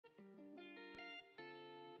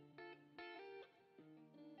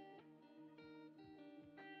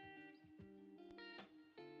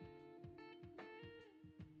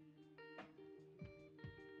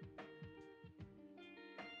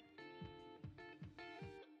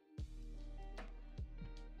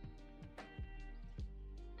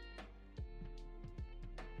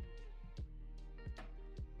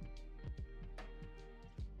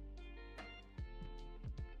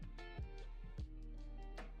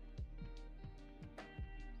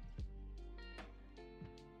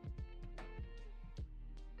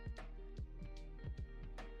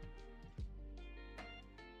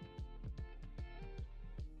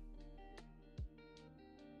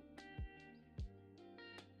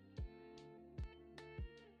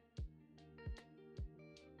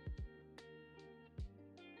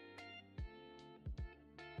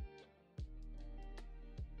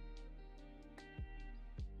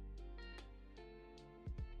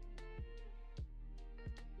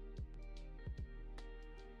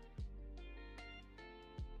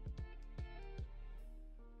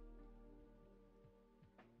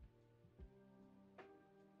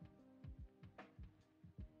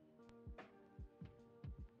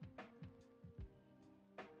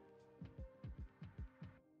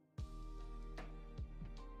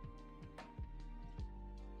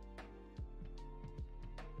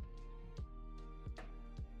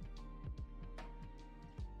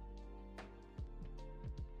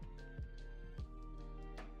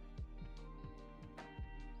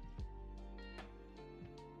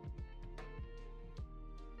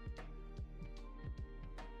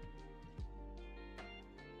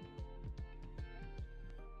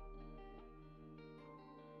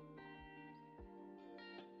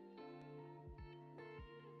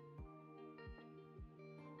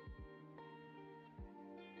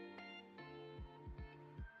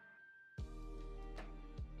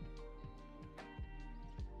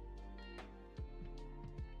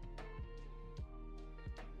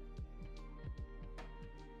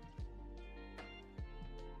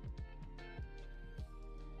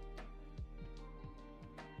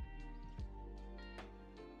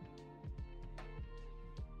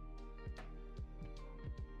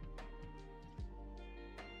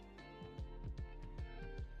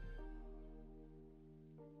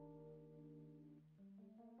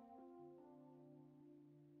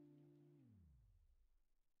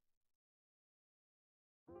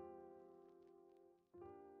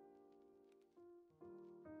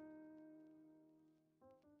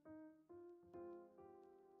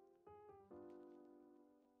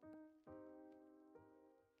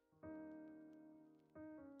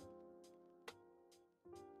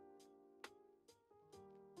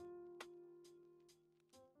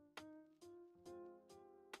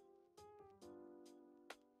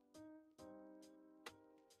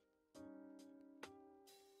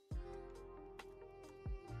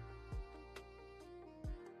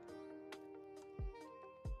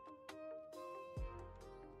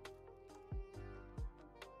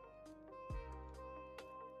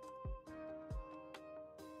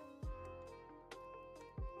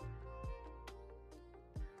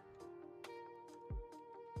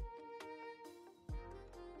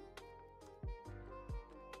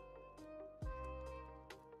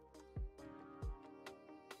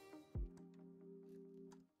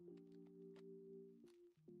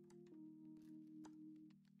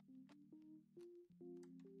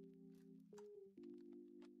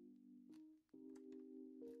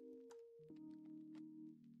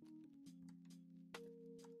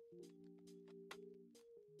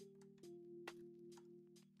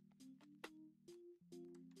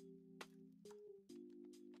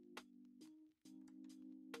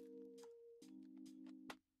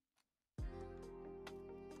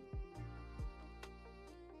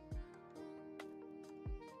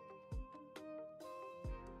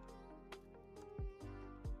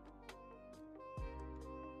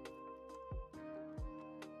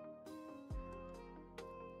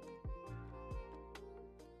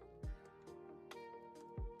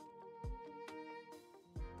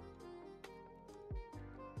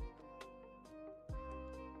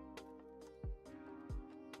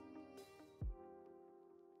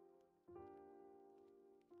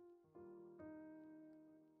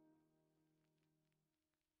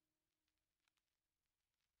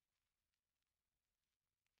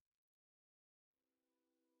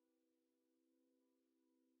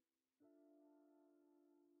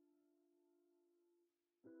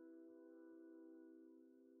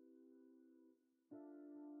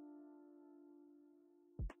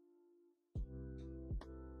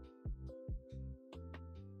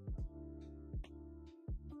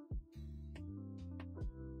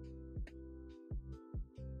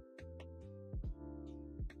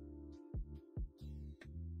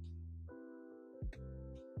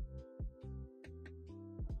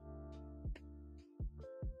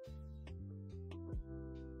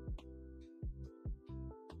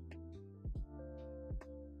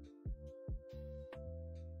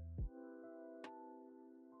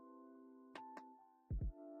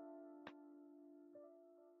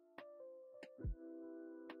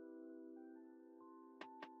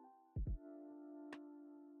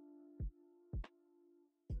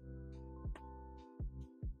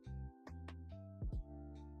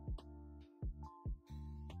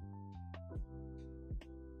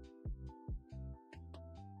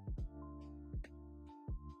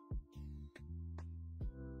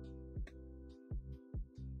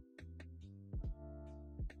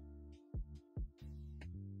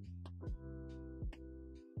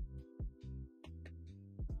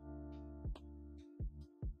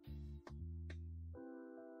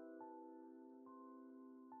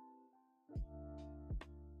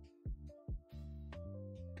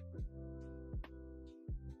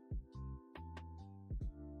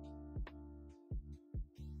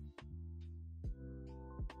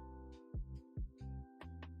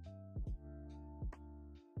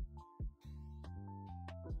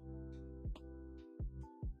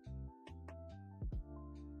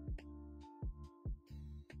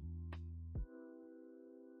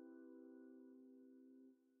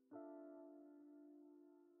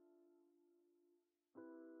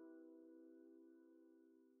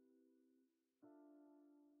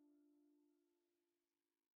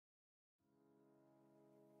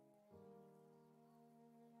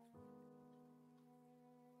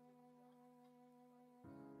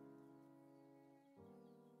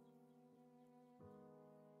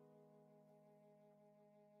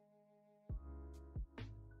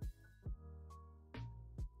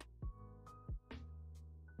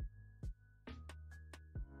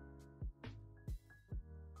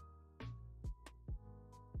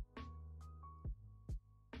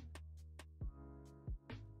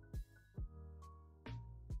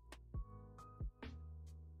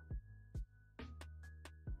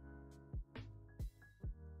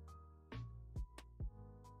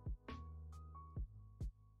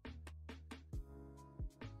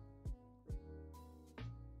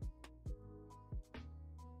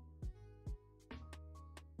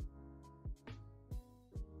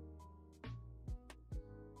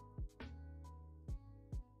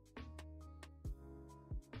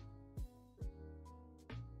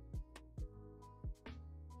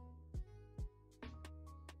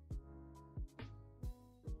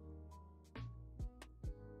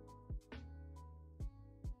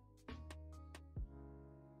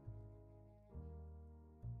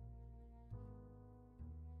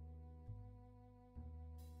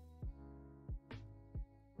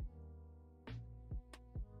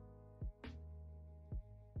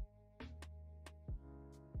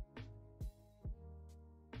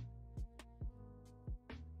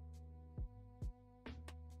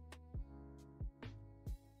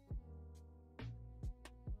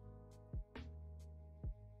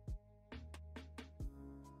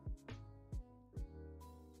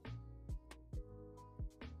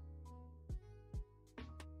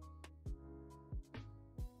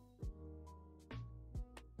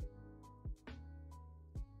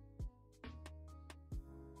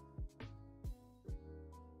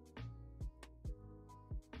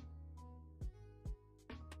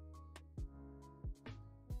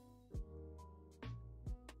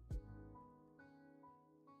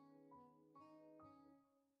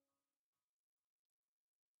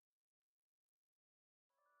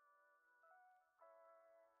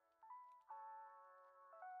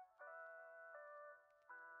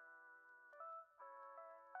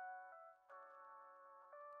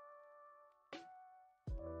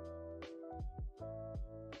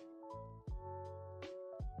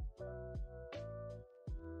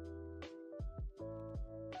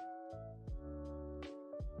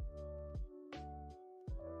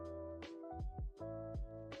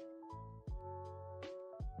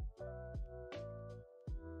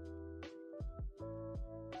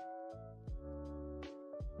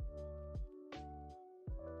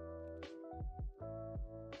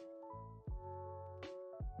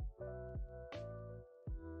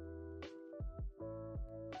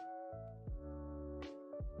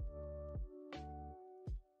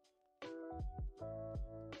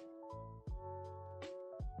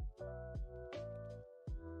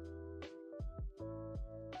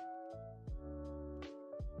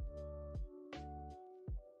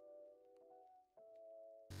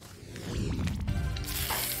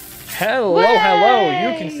Hello, hello.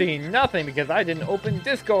 You can see nothing because I didn't open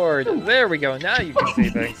Discord. There we go. Now you can see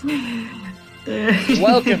things.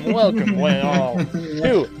 Welcome, welcome, one and all,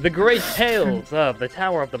 to The Great Tales of the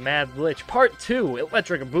Tower of the Mad Litch, Part 2,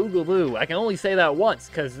 Electric Boogaloo. I can only say that once,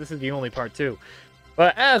 because this is the only Part 2.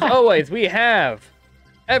 But as always, we have...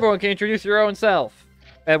 Everyone can introduce your own self,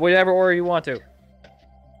 at whatever order you want to.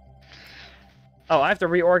 Oh, I have to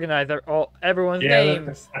reorganize everyone's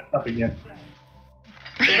names. That's up again.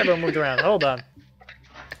 Everyone moved around. Hold on.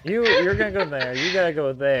 You're gonna go there. You gotta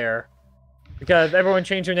go there. Because everyone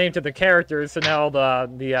changed their name to the characters, so now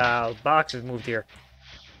the boxes moved here.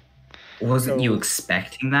 Wasn't you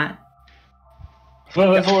expecting that?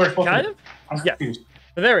 Well, that's what we're supposed Kind to of? do. I'm Yes. confused.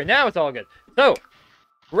 So there, now it's all good. So,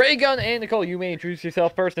 Raygun and Nicole, you may introduce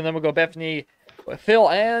yourself first, and then we'll go Bethany, Phil,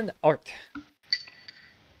 and Art.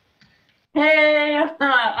 Hey,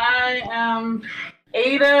 I am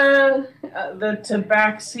Ada, the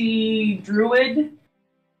Tabaxi Druid.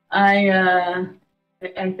 I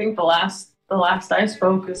think the last I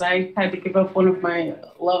spoke is I had to give up one of my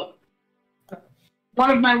little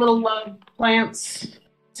love plants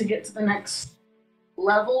to get to the next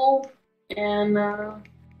level, and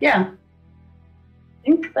yeah, I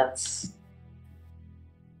think that's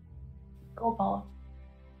go Apollo.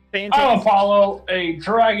 I'm Apollo, a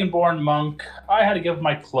dragonborn monk. I had to give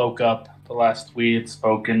my cloak up the last we had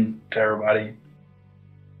spoken to everybody.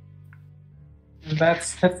 And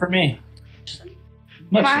that's it for me.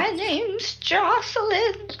 My name's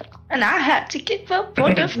Jocelyn, and I had to give up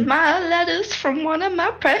one of my letters from one of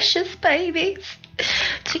my precious babies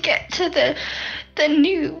to get to the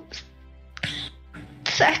new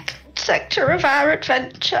sector of our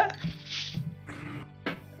adventure.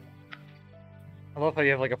 I love how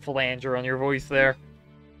you have like a flanger on your voice there.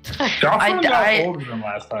 Jocelyn got older than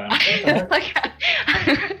last time.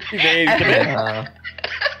 You aged a bit.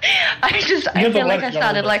 I feel like I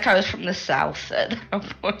sounded like I was from the south at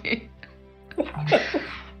that point.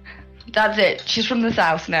 That's it. She's from the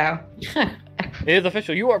south now. It is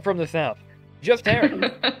official. You are from the south. Just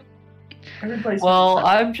Harry. Well,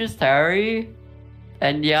 I'm just Harry,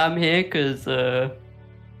 and yeah, I'm here because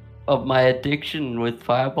of my addiction with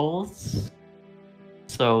fireballs.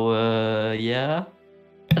 So yeah,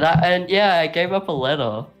 and yeah, I gave up a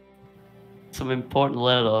letter, some important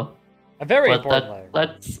letter. A very But important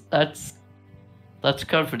letter. that's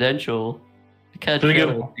confidential. I can't Pretty share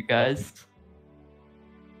good. it with you guys.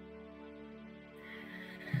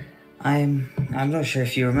 I'm not sure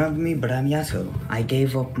if you remember me, but I'm Yato. I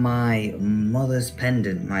gave up my mother's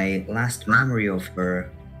pendant, my last memory of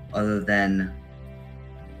her, other than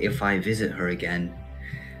if I visit her again.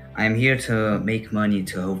 I'm here to make money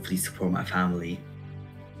to hopefully support my family.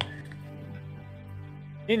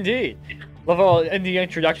 Indeed. Love all in the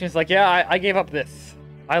introduction. It's like, yeah, I gave up this.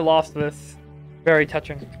 I lost this. Very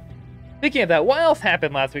touching. Speaking of that, what else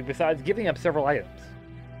happened last week besides giving up several items?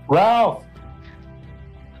 Ralph!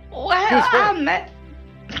 Well, I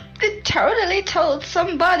totally told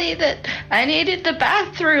somebody that I needed the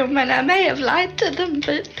bathroom, and I may have lied to them,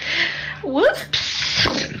 but whoops.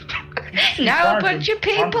 Now a bunch of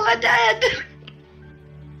people are dead.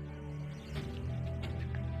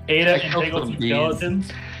 Ada can take some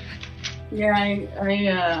skeletons. Yeah,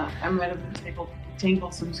 I might have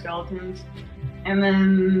tangled some skeletons, and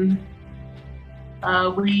then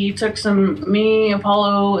we took me,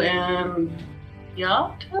 Apollo, and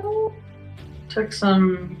Yato took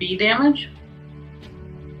some bee damage.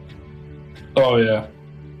 Oh, yeah.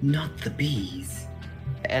 Not the bees.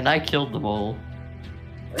 And I killed them all.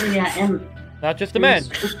 Yeah, and Not just the men,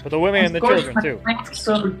 but the women and the children too.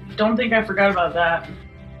 So don't think I forgot about that.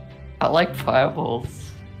 I like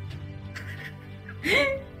fireballs.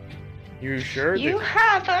 You sure? You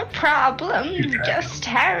have a problem, just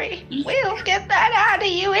Harry. We'll get that out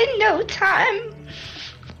of you in no time.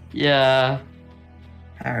 Yeah.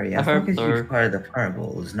 Harry, I as hope long as so. you fire the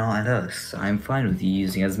fireballs, not at us, I'm fine with you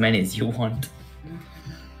using as many as you want.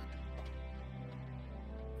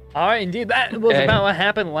 Alright, indeed, that was Okay. about what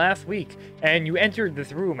happened last week. And you entered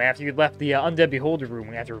this room after you left the Undead Beholder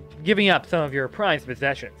room after giving up some of your prized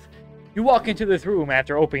possessions. You walk into this room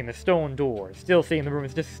after opening the stone door, still seeing the room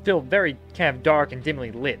is just still very kind of dark and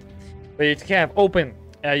dimly lit. But it's kind of open,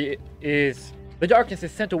 the darkness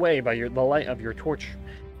is sent away by the light of your torch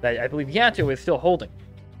that I believe Yato is still holding.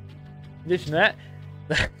 In addition to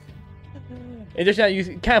that, you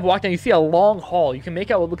kind of walk down, you see a long hall. You can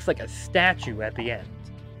make out what looks like a statue at the end.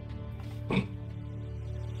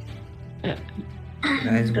 You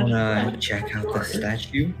guys wanna check out the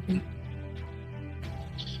statue?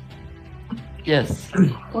 Yes.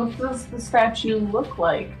 What does the statue look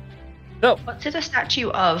like? So, What's it a statue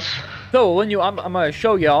of? So when I'm gonna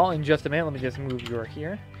show y'all in just a minute. Let me just move you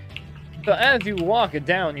here. So as you walk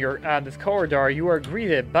down this corridor, you are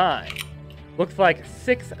greeted by looks like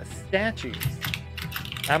 6 statues.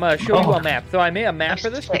 I'm gonna show you a map. So I made a map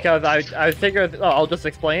for this because I figured I'll just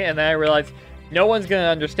explain it, and then I realized no one's gonna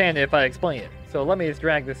understand it if I explain it. So let me just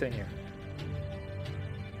drag this in here.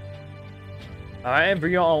 All right, and for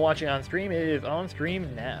y'all watching on stream, it is on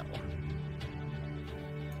stream now.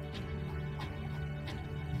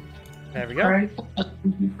 There we go. Right.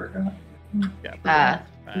 You forgot. Yeah.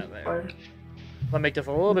 There. Let me make this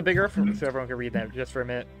a little bit bigger so everyone can read that just for a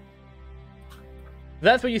minute.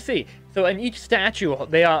 That's what you see. So in each statue,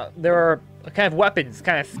 there are kind of weapons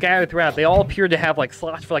kind of scattered throughout. They all appear to have like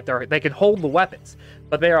slots for they can hold the weapons,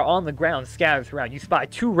 but they are on the ground scattered throughout. You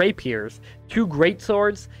spot 2 rapiers, 2 great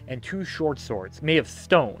swords, and 2 short swords made of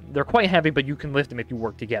stone. They're quite heavy, but you can lift them if you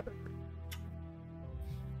work together.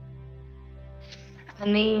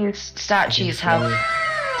 And these statues have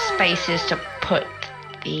spaces to put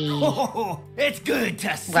the it's good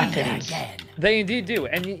to see weapons. again. They indeed do,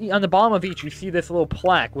 and on the bottom of each, you see this little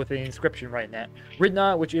plaque with an inscription written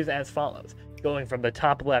on it, which is as follows. Going from the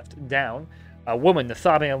top left down, a woman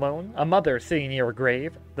sobbing alone, a mother sitting near a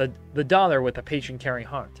grave, the daughter with a patient-caring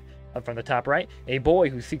heart. Up from the top right, a boy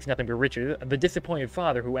who seeks nothing but riches, the disappointed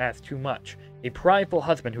father who asks too much, a prideful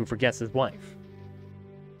husband who forgets his wife.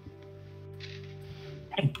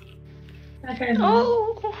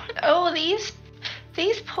 Oh, these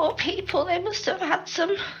poor people, they must have had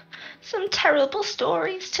some terrible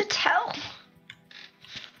stories to tell.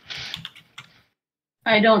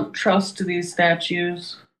 I don't trust these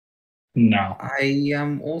statues. No. I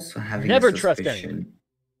am also having Never a trust suspicion.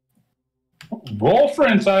 Roll for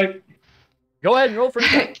insight. Go ahead and roll for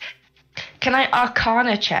insight. Can I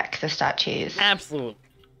Arcana check the statues? Absolutely.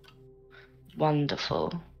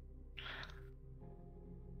 Wonderful.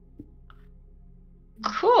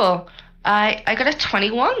 Cool. I got a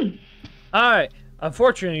 21. Alright.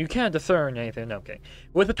 Unfortunately, you can't discern anything. Okay.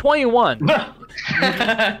 With a 21, you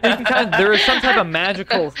can there is some type of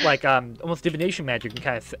magical, like, almost divination magic. You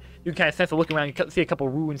can kind of sense it looking around. You can see a couple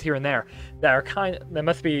of runes here and there that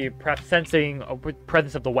must be perhaps sensing a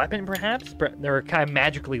presence of the weapon, perhaps. They're kind of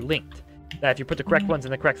magically linked. That if you put the correct ones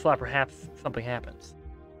in the correct slot, perhaps something happens.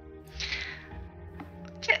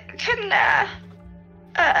 Can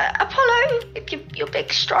Apollo, your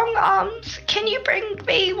big strong arms, can you bring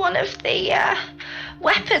me one of the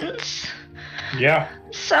weapons? Yeah.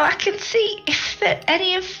 So I can see if there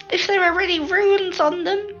are any runes on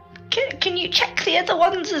them. Can you check the other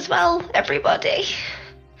ones as well, everybody?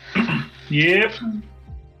 Yep.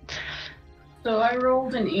 So I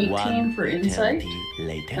rolled an 18 for insight.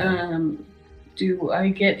 Do I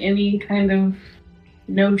get any kind of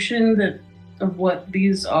notion of what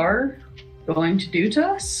these are going to do to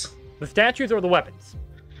us? The statues or the weapons?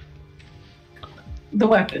 The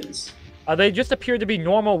weapons. They just appear to be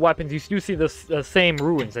normal weapons. You do see the same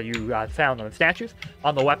ruins that you found on the statues,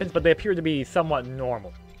 on the weapons, but they appear to be somewhat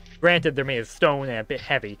normal. Granted, they're made of stone and a bit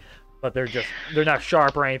heavy, but they're not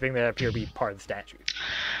sharp or anything. They appear to be part of the statue.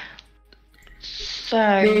 So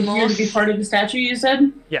They appear to be part of the statue, you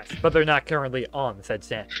said? Yes, but they're not currently on said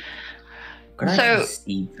statue. Could I So- just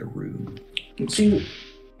see the room?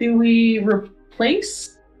 Do we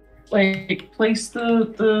place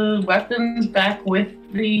the weapons back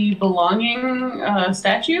with the belonging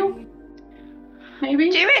statue? Maybe?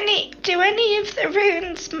 do any of the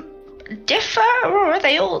runes differ, or are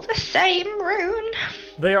they all the same rune?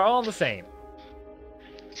 They are all the same.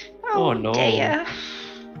 Oh, no. Dear.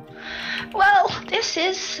 Well, this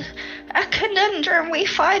is a conundrum we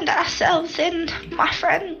find ourselves in, my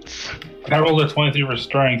friends. I rolled a 23 for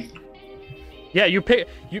strength. Yeah, you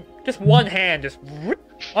just one hand just.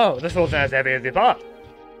 Oh, this wasn't as heavy as you thought.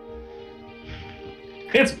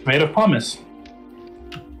 It's made of pumice.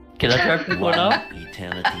 Can I try to pick one up?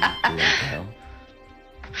 Eternity later.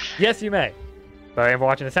 Yes, you may. Sorry, I'm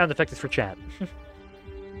watching the sound effects is for chat.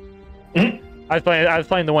 Mhm. I was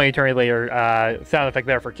playing the one eternity later sound effect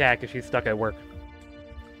there for Kat because she's stuck at work.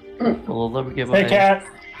 Well, let me get my Hey, cat.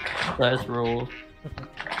 dice roll.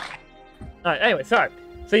 Alright, anyway, sorry.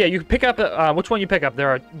 So yeah, you pick up which one you pick up.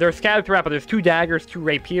 They're scattered throughout, but there's 2 daggers, 2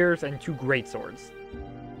 rapiers, and 2 greatswords.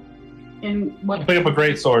 And what? Pick up a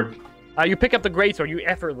great sword. You pick up the greatsword, you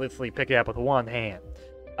effortlessly pick it up with one hand.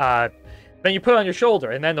 Then you put it on your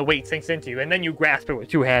shoulder, and then the weight sinks into you, and then you grasp it with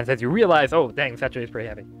 2 hands as you realize, oh dang, this actually is pretty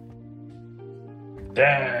heavy.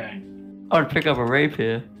 Dang. I want to pick up a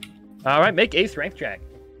rapier. Alright, make a strength check.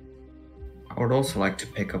 I would also like to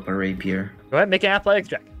pick up a rapier. Go ahead, make an athletics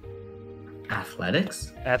check.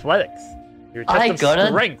 Athletics? Athletics. Your I test of got it.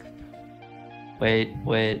 strength.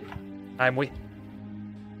 Wait. I'm with.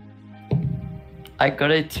 I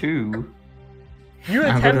got a 2. You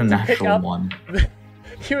I got a attempt to pick natural up. 1.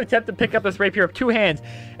 You attempt to pick up this rapier with 2 hands,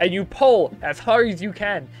 and you pull as hard as you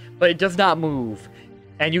can, but it does not move.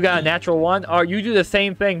 And you got a natural 1, or you do the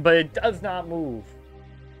same thing, but it does not move.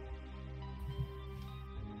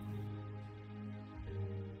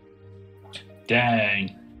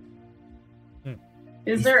 Dang.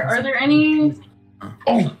 Are there any?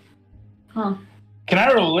 Oh, Huh. can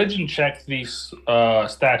I religion check these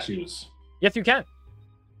statues? Yes, you can.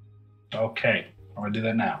 Okay, I'm gonna do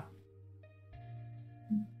that now.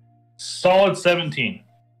 Solid 17.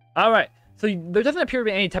 All right. So there doesn't appear to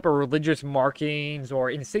be any type of religious markings or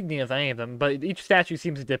insignias on any of them, but each statue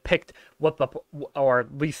seems to depict what the, or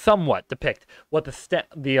at least somewhat depict what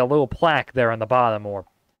the little plaque there on the bottom, or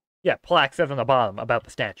yeah, plaque says on the bottom about the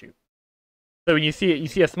statue. So when you see it, you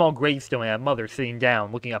see a small gravestone and a mother sitting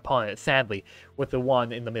down, looking upon it sadly, with the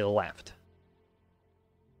one in the middle left.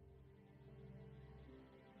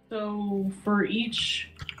 So for each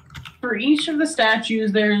of the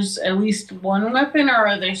statues, there's at least one weapon, or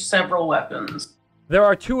are there several weapons? There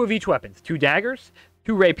are 2 of each weapons: 2 daggers,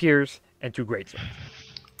 2 rapiers, and 2 greatswords.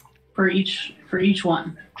 For each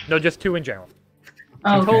one. No, just 2 in general.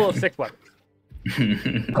 Oh, A total of 6 weapons.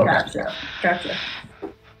 Gotcha.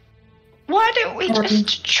 Why don't we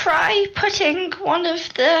just try putting one of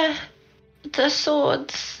the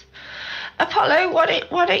swords? Apollo,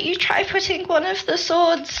 why don't you try putting one of the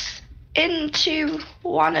swords into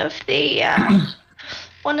one of the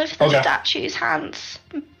Okay. statue's hands?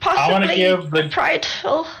 I wanna Possibly give the-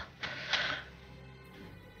 prideful.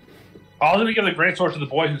 I was gonna give the greatsword to the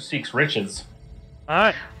boy who seeks riches. All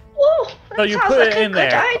right. Ooh, that So you sounds put like it a in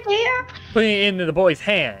good there. idea. Putting it into the boy's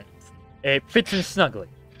hands, it fits in snugly.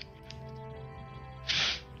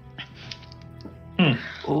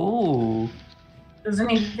 Ooh. Does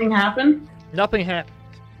anything happen? Nothing happens.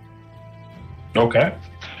 Okay.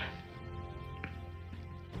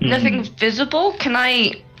 Nothing visible. Can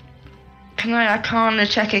I Arcana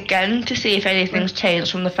check again to see if anything's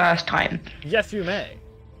changed from the first time? Yes, you may.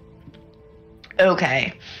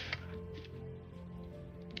 Okay.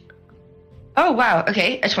 Oh wow.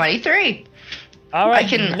 Okay, a 23. All right. I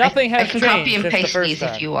can Nothing I has can changed copy and since the paste first these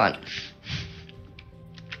time. if you want.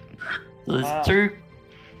 There's Wow. 2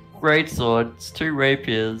 great swords, 2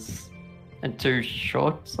 rapiers, and 2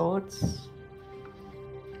 short swords.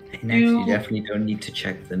 Next, you definitely don't need to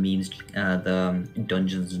check the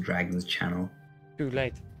Dungeons and Dragons channel. Too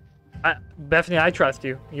late. Bethany, I trust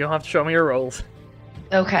you. You don't have to show me your rolls.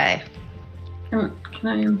 Okay. Can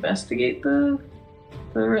I investigate the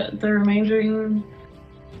remaining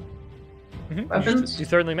weapons? You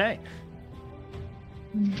certainly may.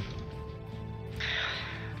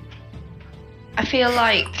 I feel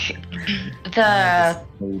like A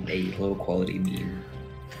low quality meme.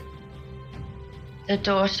 the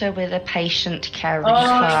daughter with a patient caring Oh,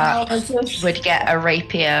 heart that's would get a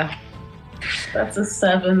rapier. a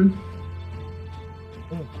 7.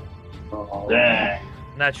 Dang.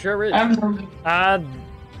 Not sure it. I'm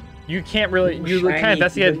You can't really. You Shiny kind of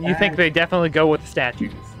investigate. to the You think back. they definitely go with the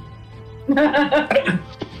statues.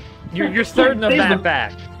 You're certain of that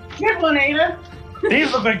fact. Get one, Ada.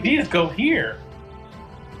 These look like these go here.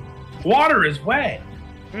 Water is wet.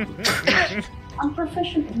 I'm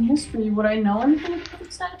proficient in history. Would I know anything about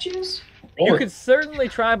the statues? You could certainly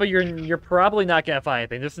try, but you're probably not gonna find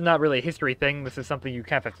anything. This is not really a history thing. This is something you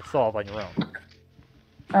kind of have to solve on your own.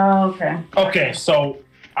 Oh, okay. Okay, so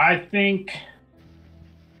I think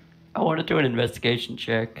I want to do an investigation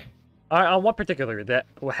check. On what particular that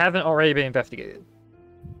haven't already been investigated?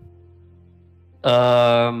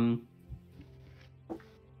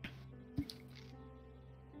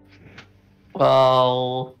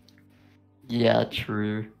 Well, yeah,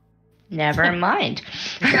 true. Never mind.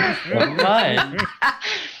 Never mind.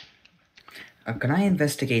 Can I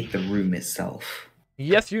investigate the room itself?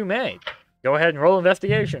 Yes, you may. Go ahead and roll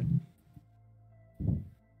investigation.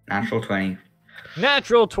 Natural 20.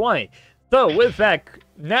 Natural 20. So with that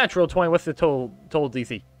natural 20, what's the total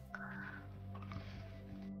DC?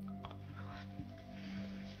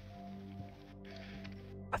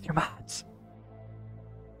 With your mods.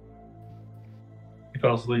 he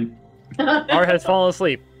fell asleep. Art has fallen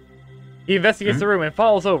asleep. He investigates the room and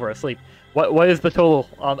falls over asleep. What is the total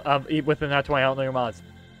within that 20? I don't know your mods.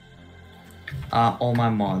 All my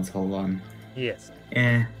mods, hold on. Yes.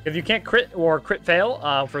 Eh. If you can't crit or crit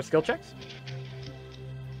fail for skill checks.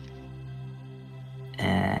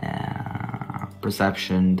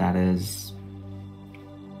 Perception, that is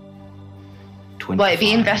 25. Well, it'd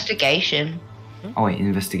be investigation. Oh wait,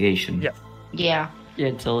 investigation. Yeah. Yeah. Yeah,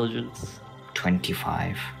 intelligence.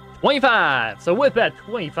 25. 25! So with that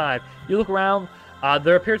 25, you look around,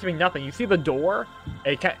 there appears to be nothing. You see the door,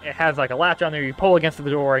 it has like a latch on there, you pull against the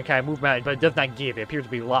door and kind of move around, but it does not give, it appears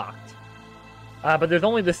to be locked. But there's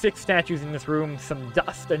only the 6 statues in this room, some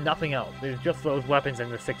dust and nothing else. There's just those weapons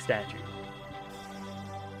and the 6 statues.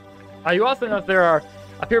 You also notice there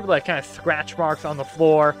appear to be like kind of scratch marks on the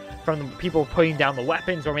floor from the people putting down the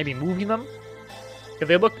weapons or maybe moving them. Because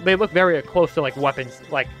they look very close to like weapons,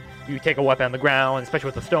 like you take a weapon on the ground, especially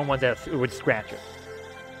with the stone ones, that it would scratch it.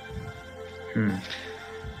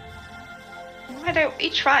 Why don't we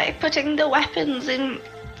try putting the weapons in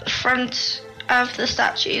front of the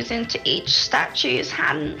statues into each statue's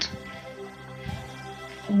hand?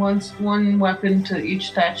 One weapon to each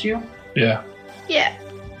statue? Yeah. Yeah.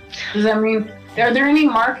 Does that mean... Are there any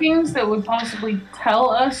markings that would possibly tell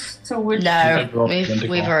us to which... No,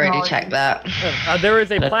 we've already checked that. There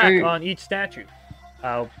is a plaque on each statue.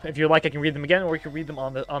 If you like, I can read them again, or you can read them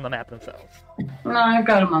on the map themselves. No, I've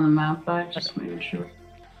got them on the map, but I just made sure.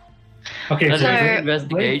 Okay, so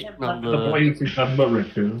investigation on the boy who sees nothing but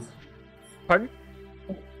riches. Pardon?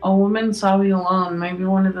 A woman sobbing alone. Maybe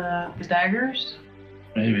one of the daggers?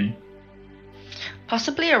 Maybe.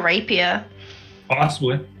 Possibly a rapier.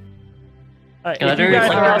 Possibly. If you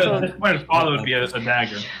guys are also... His father would be a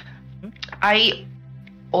dagger. I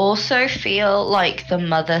also feel like the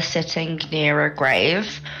mother sitting near a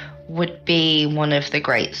grave would be one of the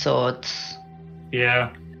great swords.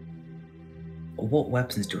 Yeah. What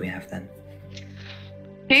weapons do we have then?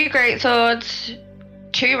 2 great swords,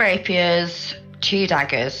 2 rapiers, 2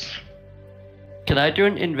 daggers. Can I do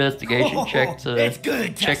an investigation check to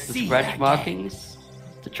check the scratch markings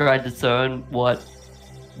to try and discern what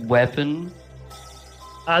weapon?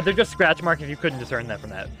 They're just scratch markings. You couldn't discern that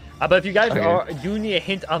from that. But if you guys do need a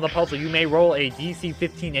hint on the puzzle, you may roll a DC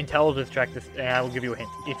 15 intelligence check, and I will give you a hint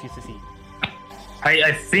if you succeed.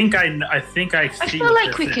 I think I see. I feel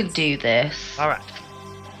like we can do this. All right.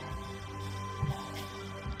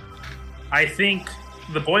 I think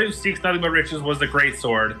the boy who seeks nothing but riches was the great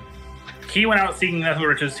sword. He went out seeking nothing but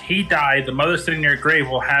riches. He died. The mother sitting near a grave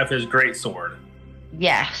will have his great sword.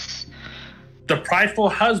 Yes. The prideful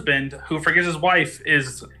husband who forgets his wife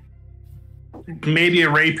is maybe a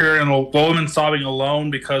rapier and a woman sobbing alone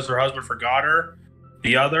because her husband forgot her.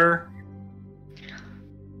 The other.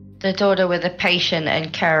 The daughter with a patient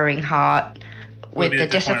and caring heart, with the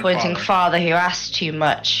disappointing father who asked too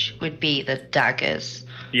much, would be the daggers.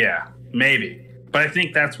 Yeah, maybe. But I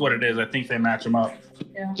think that's what it is. I think they match them up.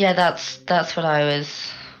 Yeah, that's what I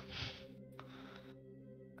was...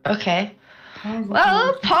 Okay.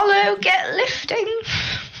 Well, Apollo, get lifting.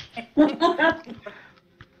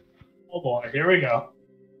 Oh boy, here we go.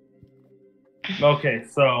 Okay,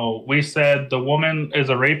 so we said the woman is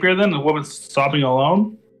a rapier then? The woman's sobbing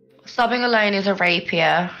alone? Sobbing alone is a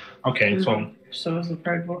rapier. Okay, So is the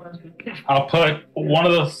prideful husband. I'll put one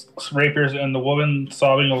of the rapiers in the woman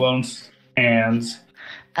sobbing alone's hands.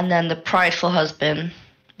 And then the prideful husband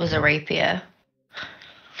was a rapier.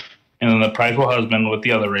 And then the prideful husband with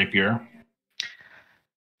the other rapier.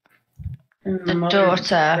 The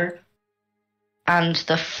daughter and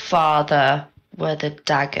the father were the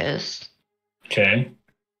daggers. Okay.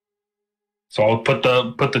 So I'll put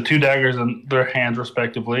the 2 daggers in their hands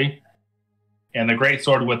respectively, and the great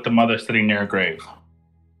sword with the mother sitting near a grave.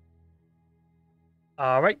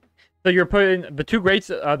 All right. So you're putting the 2 greats.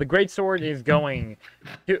 The great sword is going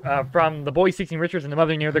to, from the boy seeking riches and the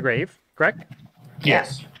mother near the grave. Correct?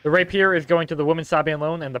 Yes. The rapier is going to the woman sobbing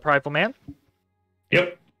alone and the prideful man.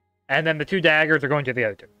 Yep. And then the 2 daggers are going to the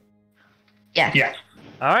other 2. Yeah. Yeah.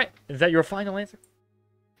 All right. Is that your final answer?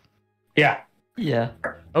 Yeah. Yeah.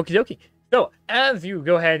 Okie dokie. So, as you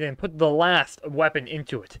go ahead and put the last weapon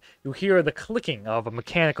into it, you hear the clicking of a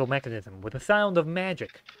mechanical mechanism with the sound of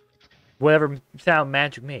magic. Whatever sound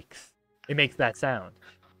magic makes, it makes that sound.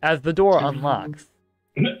 As the door unlocks.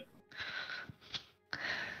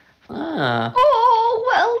 Oh,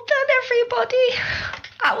 well done, everybody.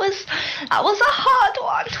 That was a hard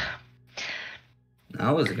one.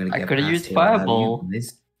 I wasn't gonna get I could have past used it fireball. without you.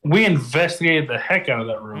 We investigated the heck out of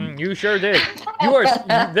that room. You sure did.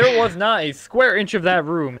 There was not a square inch of that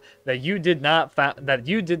room that you did not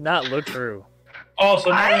look through. Oh, so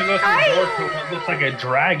now we go through the door to what looks like a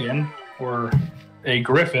dragon or a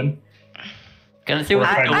griffin. Can I see what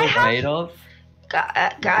the door is have- made of?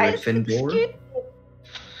 Guys, Gryffindor?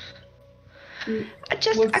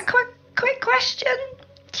 just a quick question.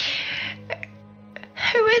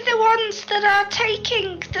 Who are the ones that are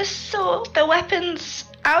taking the weapons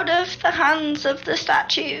out of the hands of the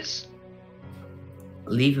statues?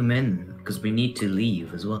 Leave him in, because we need to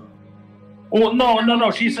leave as well. Well,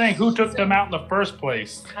 no. She's saying who took them out in the first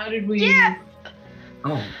place. How did we? Yeah.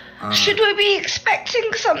 Oh. Should we be expecting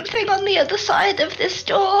something on the other side of this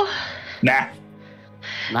door? Nah.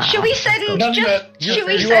 Should we send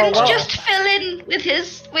just Phil in with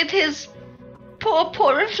his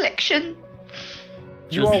poor reflection?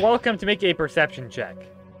 You are welcome to make a perception check.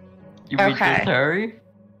 You mean Okay. just Harry?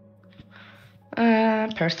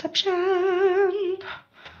 Perception.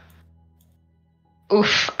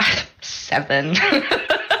 Oof, 7.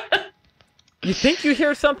 You think you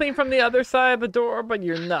hear something from the other side of the door, but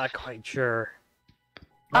you're not quite sure.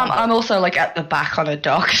 I'm also like at the back on a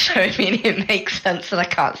dock, so I mean it makes sense that I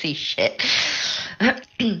can't see shit.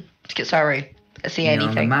 Sorry, I see On the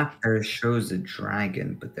anything. map there shows a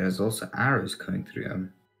dragon, but there's also arrows coming through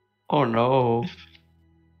him. Oh no.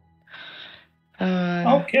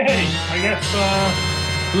 Okay, I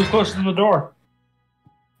guess, who's closest to the door?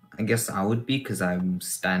 I guess I would be, because I'm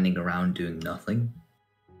standing around doing nothing.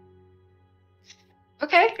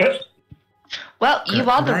 Okay. Yes. Well, you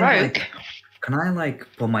are the Can I, rogue. Can I,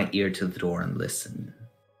 put my ear to the door and listen?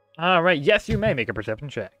 Alright, yes, you may make a perception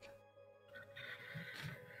check.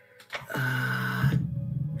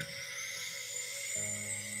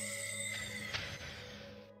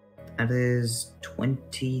 That is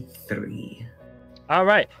 23.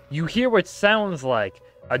 Alright, you hear what sounds like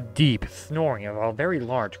a deep snoring of a very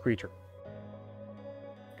large creature.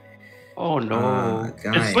 Oh no.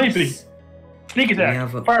 Guys, sleeping. Sneak we attack.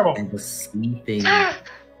 have Fireball. we have a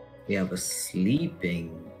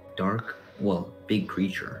sleeping big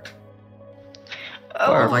creature.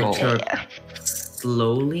 Oh, I'd like Fireball. to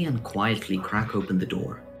slowly and quietly crack open the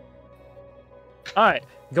door. Alright,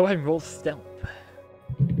 go ahead and roll stealth.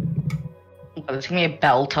 well, there's gonna be a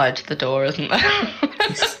bell tied to the door, isn't there?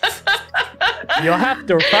 You'll have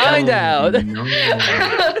to find out! No.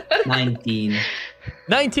 19.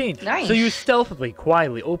 19! Nice. So you stealthily,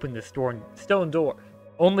 quietly open this stone door,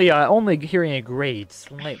 only hearing it grate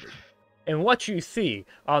slightly. And what you see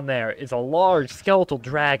on there is a large skeletal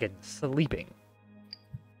dragon sleeping.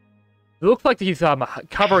 It looks like he's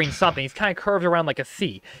covering something. He's kind of curved around like a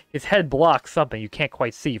C. His head blocks something you can't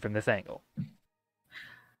quite see from this angle.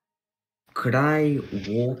 Could I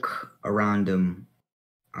walk around him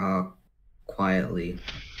quietly?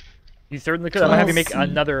 You certainly could. I'm gonna have you make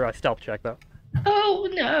Classy. another stealth check, though. Oh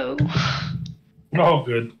no. Oh,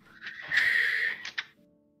 good.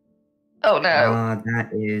 Oh no. That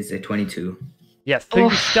is a 22. Yes, so you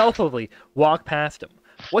Oof. stealthily walk past him.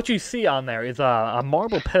 What you see on there is a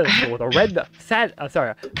marble pedestal with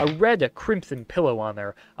a red crimson pillow on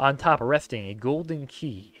there, on top resting a golden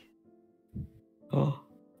key. Oh.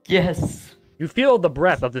 Yes. You feel the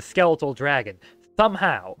breath of the skeletal dragon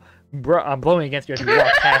somehow blowing against you as you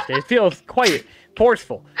walk past it. It feels quite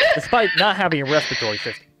forceful, despite not having a respiratory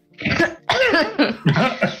system.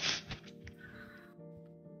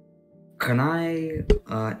 Can I,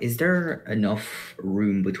 is there enough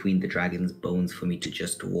room between the dragon's bones for me to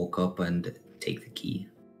just walk up and take the key?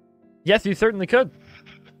 Yes, you certainly could.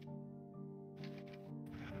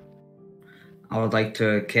 I would like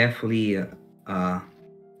to carefully,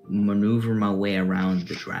 maneuver my way around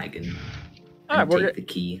the dragon Alright, and take the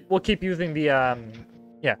key. We'll keep using the,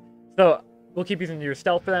 yeah. So, we'll keep using your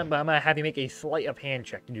stealth for that, but I'm gonna have you make a sleight of hand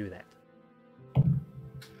check to do that.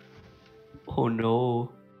 Oh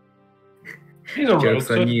no. He's a rogue. Joke's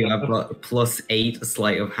on you, I've got +8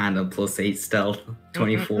 sleight of hand and +8 stealth.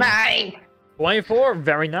 24. 9. 24,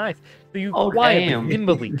 very nice. So you Oh, quietly, damn.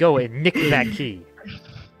 nimbly go and nick that key.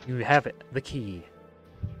 You have it, the key.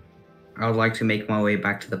 I would like to make my way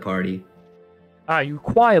back to the party. You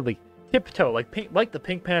quietly tiptoe like the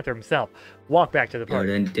Pink Panther himself. Walk back to the party.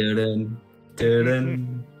 Dun, dun, dun,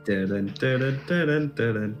 dun, dun, dun, dun, dun,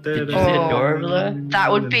 dun, Did you dun, say Oh, Dorvla?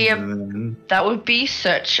 that would be a- dun. That would be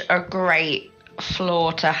such a great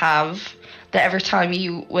flaw to have. That every time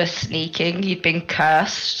you were sneaking, you'd been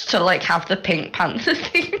cursed to like have the Pink Panther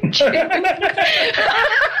theme tune.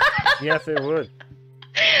 Yes, it would.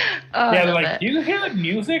 Oh, Yeah, I they're love like, it. do you hear the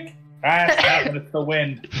music? That's happened. It's the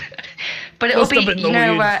wind. But it'll Must be, have been the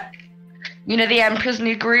wind. the Emperor's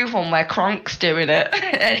New Groove one where Kronk's doing it.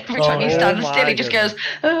 And every time you Oh stand my still, he just goes.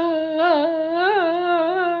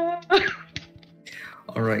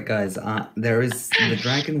 Alright, guys, the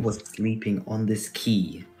dragon was sleeping on this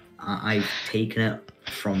key. I've taken it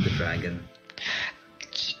from the dragon.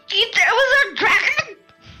 There was a dragon.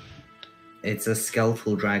 It's a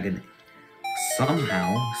skeletal dragon.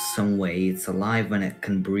 Somehow, some way, it's alive and it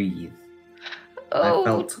can breathe. I Oh,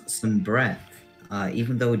 felt some breath,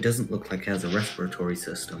 even though it doesn't look like it has a respiratory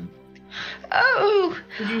system. oh,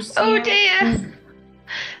 Did you see oh it? dear.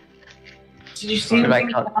 Did you see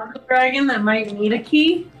anything on the dragon that might need a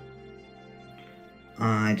key?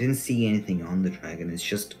 I didn't see anything on the dragon. It's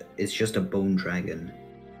just a bone dragon.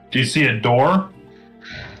 Do you see a door?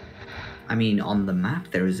 I mean, on the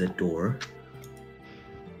map there is a door.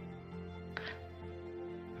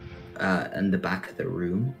 In the back of the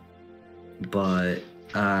room, but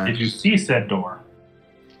did you see said door?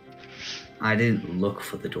 I didn't look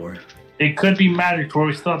for the door. It could be magic where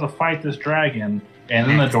we still have to fight this dragon, and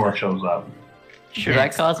then the door shows up. Should I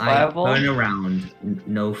cast fireball? I turn around.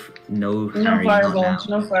 No Harry, fireball. not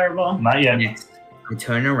now. No fireball. Not yet. Next, I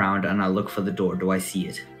turn around and I look for the door. Do I see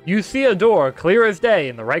it? You see a door, clear as day,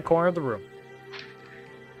 in the right corner of the room.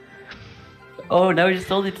 Oh, now we just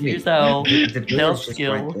told it to use our The door stealth is just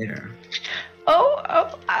skill. right there.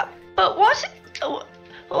 But what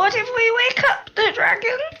if we wake up the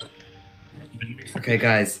dragon? Okay,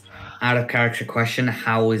 guys. Out of character question: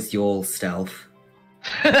 how is your stealth?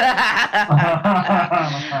 I'm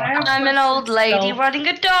an old lady running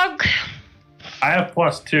a dog. I have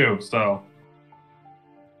 +2, so.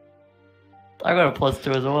 I got a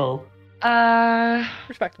 +2 as well.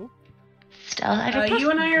 Respectable. Stealth. You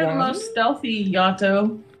and I are the most stealthy,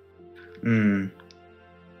 Yato.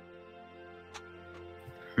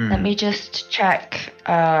 Let me just check.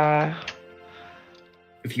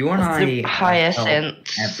 If you and I Hyacinth.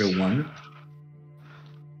 everyone,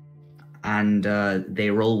 and they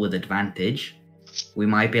roll with advantage, we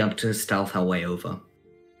might be able to stealth our way over.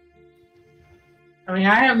 I mean,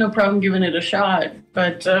 I have no problem giving it a shot,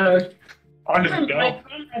 but I'll just go. my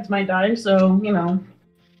comrades might die, so you know.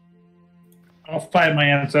 I'll fight my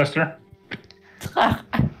ancestor.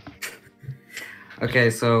 Okay,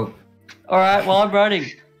 so. Alright, well, I'm running.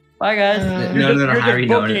 Bye, guys. No, Harry,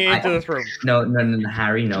 no. Into this room. No,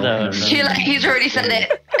 Harry, no. No. Too late. He's already said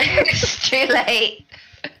it. It's too late.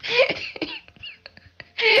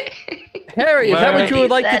 Harry, is that what you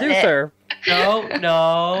would like to Said do, it. sir?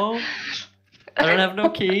 No. I don't have no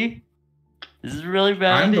key. This is a really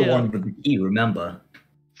bad I'm idea. the one with the key, remember?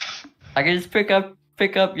 I can just pick up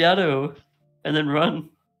Yato and then run.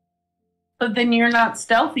 But then you're not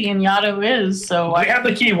stealthy, and Yato is. So I have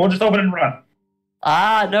the key. We'll just open and run.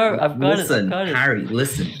 Ah, no, I've got Listen, it. I've got it. Harry,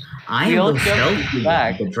 listen. I We all am the jump stealthy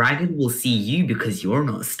back. one. The dragon will see you because you're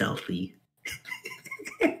not stealthy.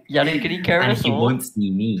 Yato, can you carry And us he all? won't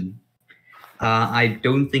see me. I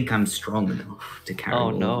don't think I'm strong enough to carry Oh, all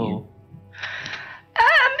of no. you.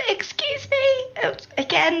 Excuse me.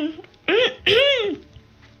 Again.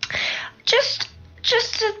 just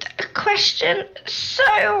a question.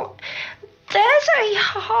 So, there's a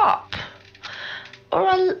harp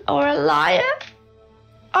or a lyre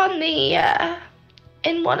on the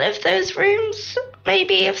in one of those rooms.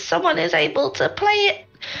 Maybe if someone is able to play it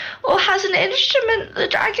or has an instrument, the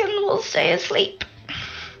dragon will stay asleep.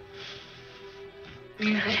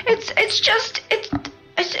 It's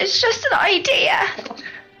just an idea,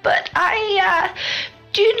 but I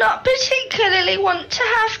do not particularly want to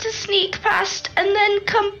have to sneak past and then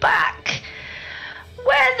come back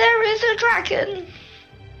where there is a dragon.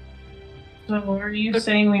 So are you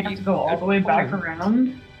saying we have to go all the way back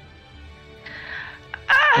around?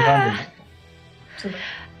 I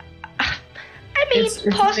mean, It's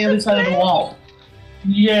on possibly. the other side of the wall.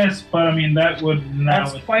 Yes, but I mean that would now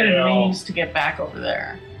That's quite a maze to get back over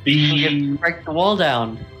there. We be. can break the wall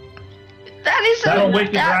down. That'll wake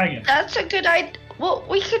the dragon. That's a good idea. Well,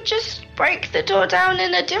 we could just break the door down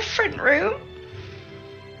in a different room.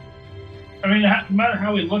 I mean, no matter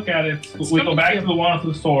how we look at it, we go back to the one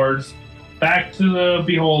with the swords, back to the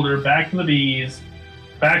beholder, back to the bees,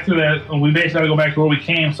 back to that, and we basically got to go back to where we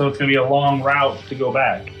came. So it's going to be a long route to go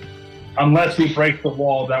back, unless we break the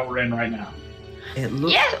wall that we're in right now. It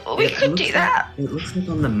looks, Yeah, we it could looks do like- that. It looks like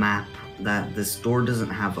on the map that this door doesn't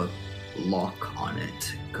have a lock on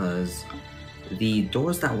it, because the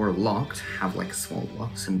doors that were locked have like a small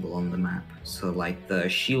lock symbol on the map. So like the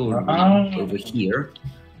shield room over here,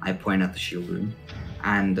 I point at the shield room,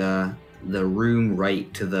 and the room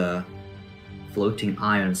right to the floating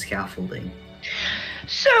iron scaffolding.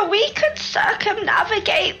 So we could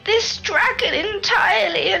circumnavigate this dragon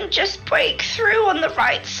entirely and just break through on the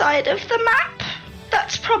right side of the map.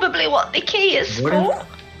 That's probably what the key is What for.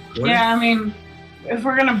 if- what Yeah, if- I mean, if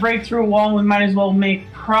we're gonna break through a wall, we might as well make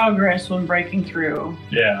progress when breaking through.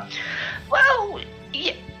 Yeah. Well,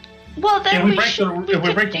 then If we break the could wall, we do don't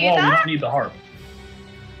that. need the harp.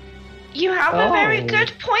 You have a very Oh.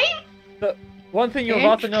 good point. One thing you'll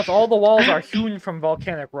also notice, all the walls are hewn from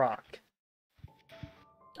volcanic rock.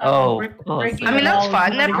 Oh. Breaking I mean, the that's wall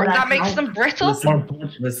fine. is That, not that exactly- makes them brittle.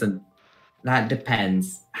 Listen, that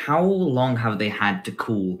depends. How long have they had to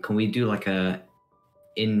cool? Can we do like a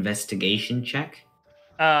investigation check?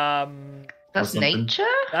 That's something. nature?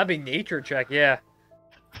 That'd be nature check, yeah.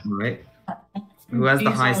 Right. Who has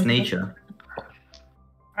the highest nature?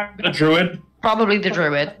 The druid. Probably the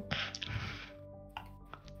druid.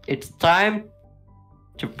 It's time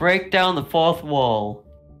to break down the fourth wall.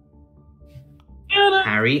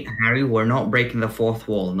 Harry, we're not breaking the fourth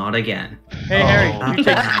wall, not again. Hey, Harry, That's you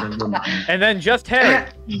take... out of the mind. And then just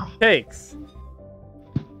Harry takes...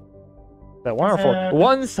 That wonderful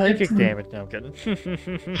one psychic damage. No, I'm kidding.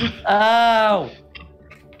 Ow!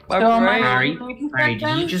 My So am I- brain. Harry,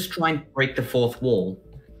 did you just try and break the fourth wall?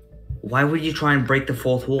 Why would you try and break the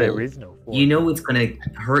fourth wall? There is no fourth. You know it's gonna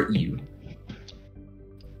hurt you.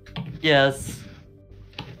 Yes.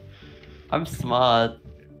 I'm smart.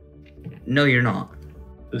 No, you're not.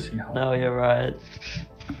 No, you're right.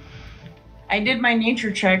 I did my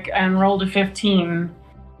nature check and rolled a 15.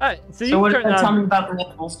 So So you what turn does that tell on... me about the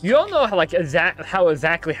levels? You don't know how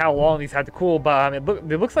exactly how long these had to cool, but it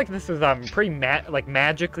looks like this was pretty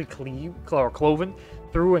magically cloven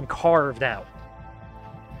through and carved out.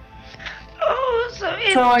 Oh, so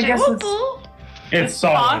it's So I guess doable. It's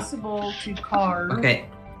solid. possible to carve. Okay,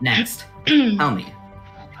 next. Tell me,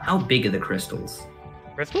 how big are the crystals?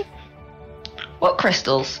 Crystal? What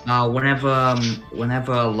crystals?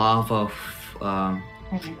 Whenever lava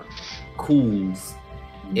cools,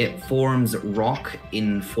 it forms rock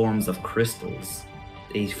in forms of crystals.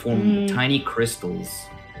 They form tiny crystals,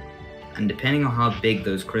 and depending on how big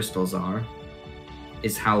those crystals are,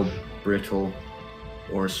 is how brittle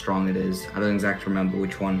or strong it is. I don't exactly remember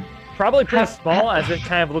which one. Probably pretty small, as it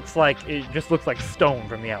kind of looks like stone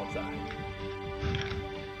from the outside.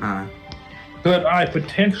 Could I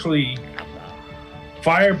potentially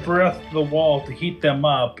fire breath the wall to heat them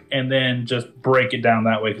up and then just break it down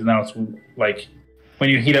that way? Because now it's like when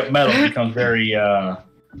you heat up metal, it becomes very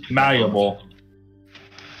malleable.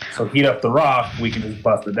 So heat up the rock, we can just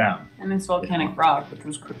bust it down. And it's volcanic rock, which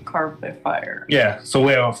was carved by fire. Yeah. So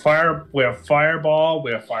we have fireball,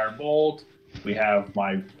 we have firebolt, we have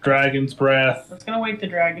my dragon's breath. Let's gonna wake the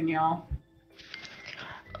dragon, y'all.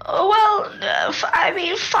 Well, I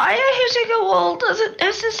mean, fire hitting a wall doesn't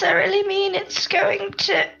necessarily mean it's going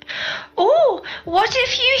to... Oh, what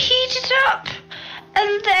if you heat it up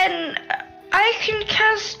and then I can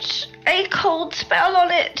cast a cold spell on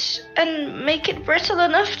it and make it brittle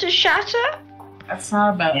enough to shatter? That's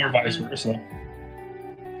not a bad Or vice versa.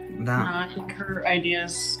 I think her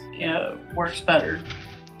ideas works better.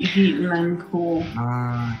 You heat and then cool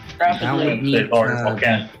that would need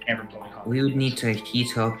to, we would need to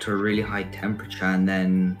heat up to a really high temperature, and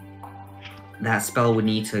then that spell would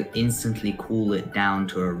need to instantly cool it down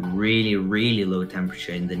to a really, really low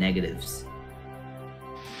temperature in the negatives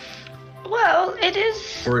Well, it is...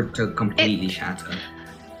 for it to completely shatter.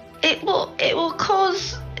 It will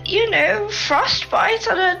cause, frostbite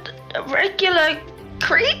on a regular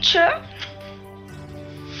creature.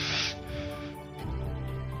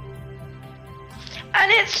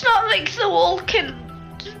 And it's not like the wall can,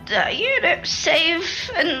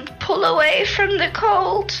 save and pull away from the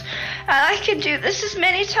cold. And I can do this as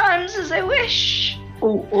many times as I wish.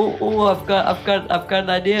 Oh! I've got an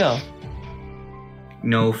idea.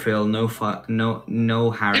 No, Phil. No, no,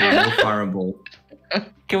 Harry. No fireball.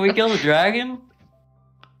 Can we kill the dragon?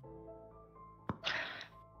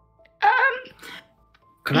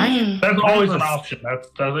 Can I? That's always an option. That's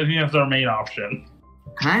our main option.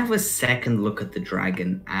 Can I have a second look at the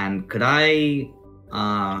dragon, and could I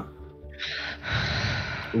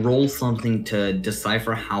roll something to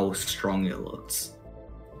decipher how strong it looks?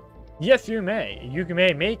 Yes, you may. You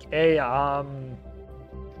may make a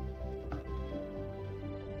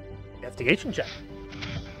investigation check.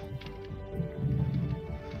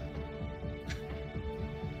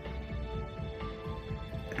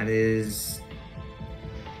 That is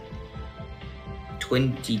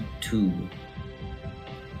 22.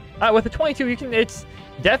 With a 22, it's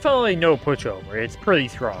definitely no pushover. It's pretty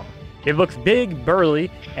strong. It looks big, burly,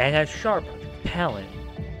 and has sharp talon.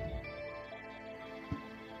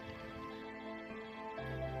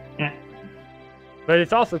 Yeah. But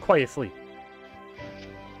it's also quite asleep.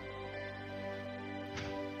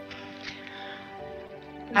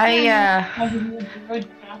 Have you would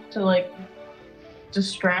have to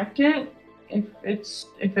distract it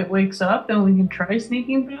if it wakes up, then we can try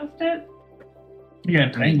sneaking past it. Yeah,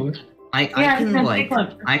 entangle it. I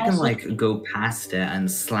can go past it and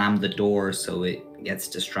slam the door so it gets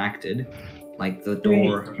distracted, like the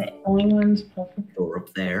door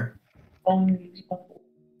up there.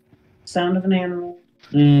 Sound of an animal.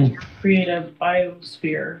 Create a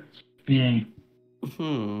biosphere.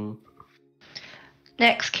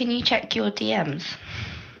 Next, can you check your DMs?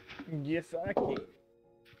 Yes, I can.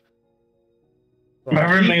 My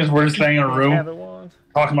favorite thing is we're just staying in a Have room it once.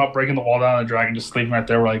 talking about breaking the wall down. And the dragon just sleeping right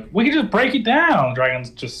there. We're like, we can just break it down. The dragon's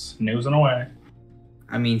just snoozing away.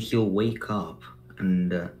 I mean, he'll wake up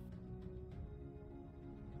and.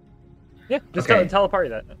 Yeah, just Okay. tell a party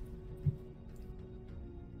that.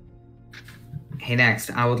 Hey, next,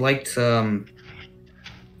 I would like to.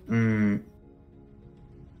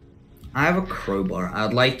 I have a crowbar. I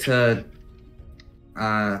would like to.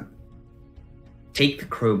 Take the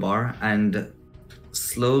crowbar and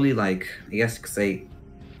slowly, like, I guess, say,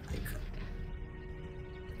 like,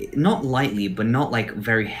 not lightly, but not like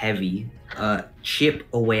very heavy, chip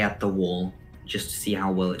away at the wall just to see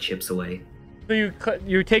how well it chips away. So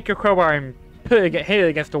you take your crowbar and hit it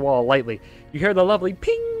against the wall lightly. You hear the lovely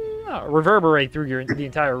ping reverberate through the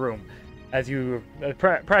entire room as you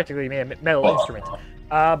practically made a metal instrument.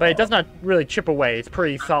 But it does not really chip away. It's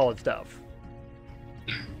pretty solid stuff.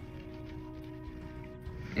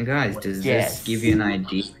 And guys, does this give you an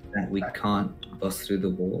idea that we can't bust through the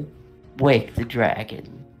wall? Wake the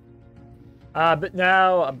dragon. But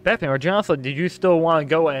now, Bethany or Jocelyn, did you still want to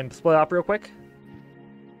go and split up real quick?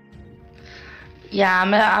 Yeah,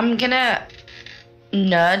 I'm gonna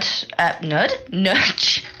nudge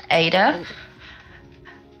Ada.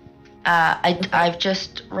 I've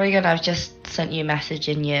just Regan, I've just sent you a message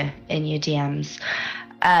in your DMs,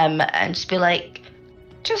 and just be like,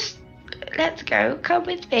 just let's go, come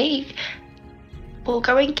with me. We'll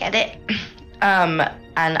go and get it. And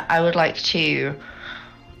I would like to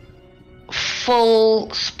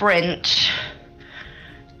full sprint,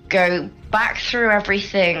 go back through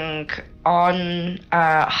everything on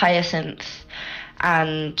Hyacinth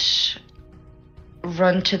and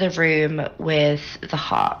run to the room with the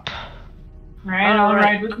harp. Alright, I'll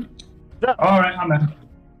ride with you. Alright, I'm in.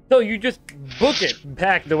 So you just book it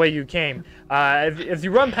back the way you came. As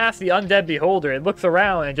you run past the undead beholder, it looks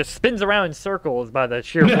around and just spins around in circles by the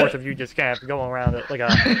sheer force of you just kind of going around it like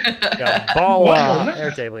a ball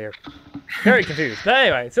air table here. Very confused. But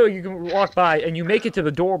anyway, so you can walk by and you make it to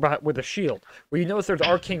the door with a shield, where you notice there's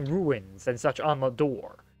arcane ruins and such on the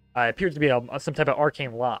door. It appears to be some type of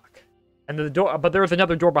arcane lock. And the door, but there is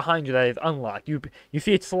another door behind you that is unlocked. You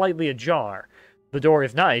see it's slightly ajar. The door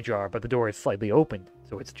is not ajar, but the door is slightly opened,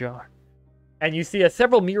 so it's ajar. And you see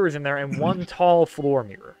several mirrors in there and one tall floor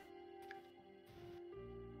mirror.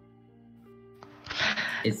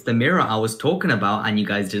 It's the mirror I was talking about, and you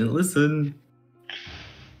guys didn't listen.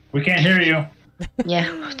 We can't hear you.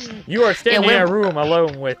 Yeah. You are standing in a room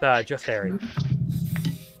alone with just Harry.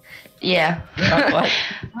 Yeah.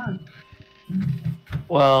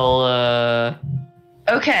 Well,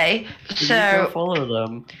 Okay, you so go follow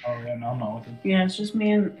them. Oh, yeah, no, I'm not with you. Yeah, it's just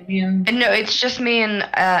me and no, it's just me and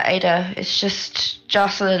Ada. It's just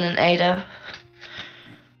Jocelyn and Ada.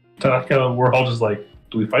 So we're all just like,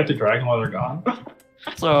 do we fight the dragon while they're gone?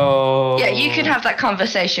 So Yeah, you can have that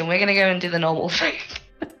conversation. We're gonna go and do the normal thing.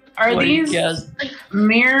 Are Like, these yes.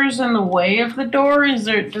 mirrors in the way of the door? Does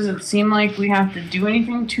it seem like we have to do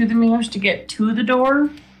anything to the mirrors to get to the door?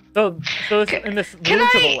 So in this room Can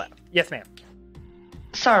to the I- left. Yes, ma'am.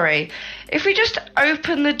 Sorry, if we just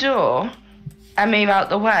open the door and move out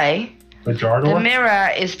the way, The jar the door? mirror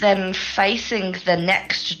is then facing the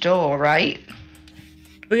next door, right?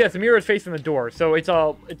 So yes, the mirror is facing the door. So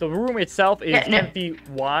the room itself is Yeah, no. 10 feet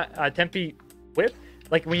wide, 10 feet width.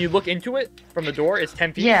 Like when you look into it from the door, it's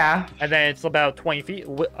 10 feet. Yeah. And then it's about 20 feet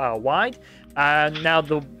wide. Now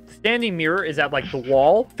the standing mirror is at like the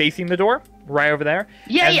wall facing the door, right over there.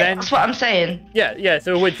 Yeah, And yeah, then- that's what I'm saying. Yeah.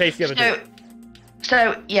 So it would face the other door.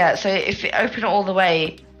 So if you open it all the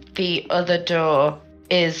way, the other door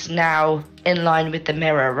is now in line with the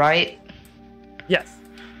mirror, right? Yes.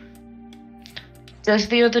 Does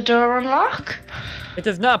the other door unlock? It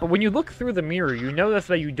does not, but when you look through the mirror, you notice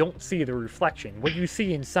that you don't see the reflection. What you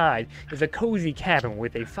see inside is a cozy cabin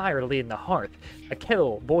with a fire lit in the hearth, a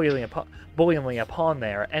kettle boiling upon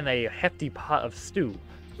there, and a hefty pot of stew,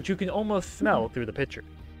 which you can almost smell through the picture.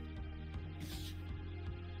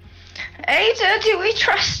 Ada, do we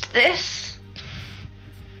trust this?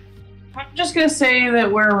 I'm just gonna say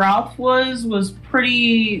that where Ralph was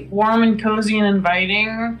pretty warm and cozy and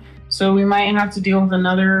inviting, so we might have to deal with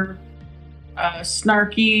another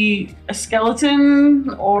snarky skeleton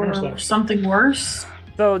or something worse.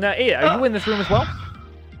 So now, Ada, are you in this room as well?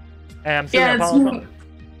 And I'm Yeah, assuming it's Apollo as well?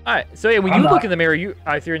 Alright, so Ada, when I'm you look not. in the mirror,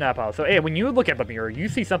 I see you're not Apollo. So Ada, when you look at the mirror, you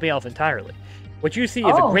see something else entirely. What you see is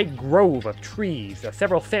a Oh. great grove of trees,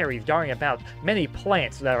 several fairies darting about, many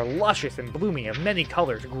plants that are luscious and blooming of many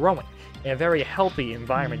colors growing in a very healthy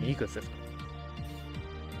environment and ecosystem.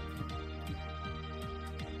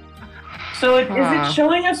 So is it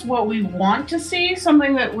showing us what we want to see?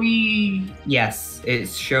 Something that we... Yes,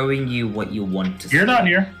 it's showing you what you want to see. You're not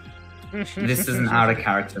here. This is an out of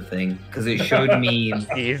character thing, because it showed me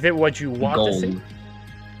Is it what you want to see? gold.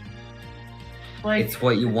 Like, It's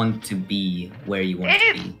what you want to be, where you want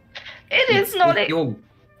to be. It's not It's it. your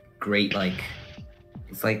great, like...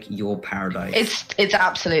 It's like your paradise. It's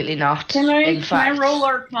absolutely not. can I in fact. roll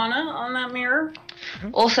Arcana on that mirror?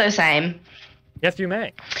 Also same. Yes, you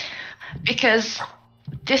may. Because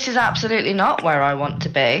this is absolutely not where I want to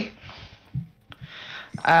be.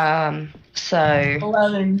 So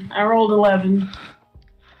 11. I rolled 11.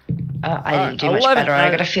 I didn't do much 11, better.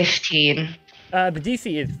 I got a 15. The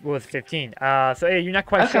DC was 15. So yeah, you're not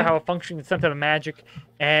quite sure how it functions. It's some type of magic.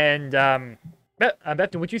 And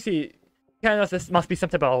Bethany, what you see kind of this must be some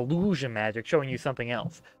type of illusion magic showing you something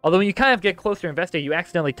else. Although when you kind of get closer to investigate, you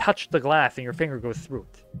accidentally touch the glass and your finger goes through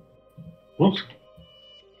it. Whoops.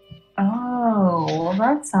 Oh, well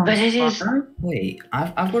that sounds But it is- fun. Wait,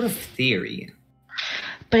 I've got a theory.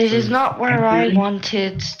 But it is not where I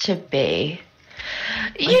wanted to be.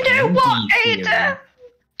 You know what, Ada?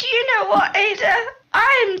 Do you know what, Ada?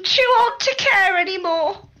 I'm too old to care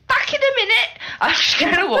anymore. Back in a minute. I'm just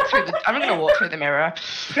gonna walk through the. I'm gonna walk through the mirror.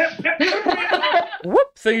 Whoop!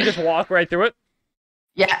 So you just walk right through it?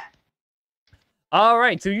 Yeah.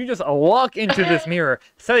 Alright, so you just walk into this mirror,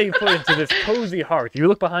 setting foot into this cozy hearth. You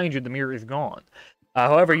look behind you, the mirror is gone.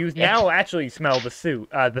 However, you now actually smell the stew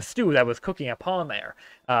that was cooking upon there.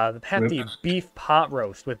 The hefty beef pot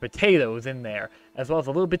roast with potatoes in there, as well as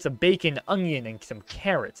a little bits of bacon, onion, and some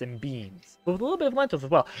carrots and beans. With a little bit of lentils as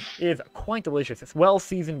well. It is quite delicious. It's well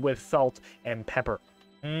seasoned with salt and pepper.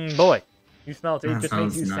 Boy, you smell it. It That just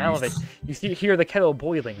makes you sounds salivate. nice. You hear the kettle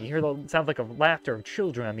boiling. You hear the sounds like of laughter of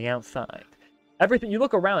children on the outside. Everything you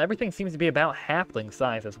look around, everything seems to be about halfling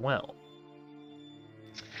size as well.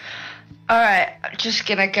 Alright, I'm just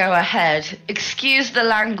gonna go ahead. Excuse the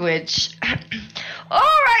language.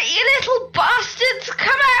 Alright, you little bastards,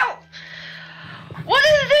 come out! What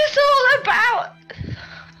is this all about?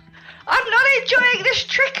 I'm not enjoying this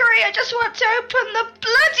trickery, I just want to open the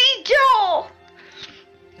bloody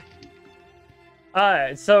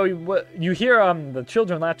door! So you hear the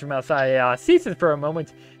children laughter from outside. Ceases for a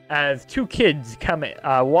moment as two kids come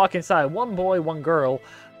walk inside. One boy, one girl,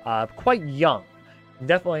 quite young.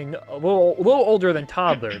 Definitely a little older than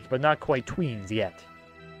toddlers, but not quite tweens yet.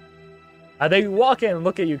 They walk in and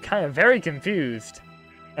look at you kind of very confused,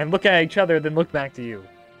 and look at each other, then look back to you.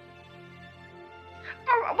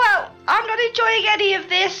 Oh, well, I'm not enjoying any of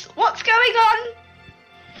this. What's going on?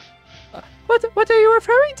 What are you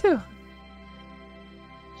referring to?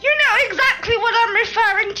 You know exactly what I'm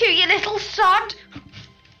referring to, you little sod.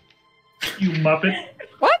 You muppet.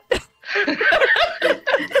 What?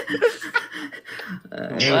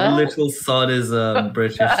 Little sod is a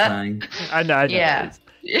British slang. I know. Yeah.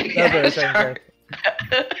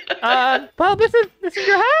 Well, this is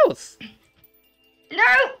your house. No,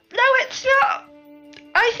 it's not.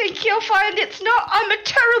 I think you'll find it's not. I'm a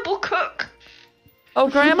terrible cook. Oh,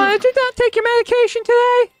 Grandma, did you not take your medication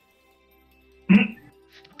today?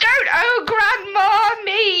 Don't oh grandma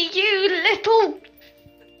me, you little...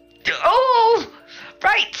 Oh,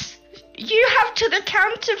 right. You have to the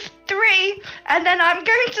count of 3, and then I'm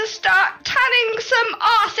going to start tanning some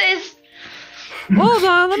asses. Hold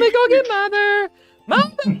on, let me go get Mother.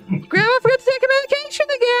 Mother, Grandma forgot to take her medication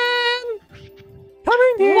again. Come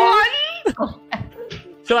in here. 1.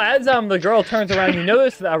 So as the girl turns around, you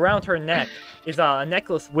notice that around her neck is a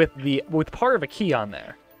necklace with part of a key on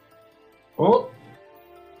there. Oh.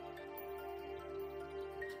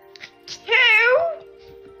 2.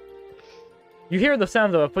 You hear the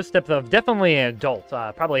sounds of footsteps of definitely an adult,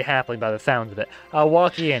 probably halfling by the sounds of it,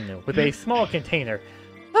 walking in with a small container.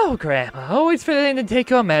 Oh, Grandma, always forgetting to take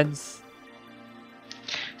your meds.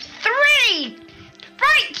 3.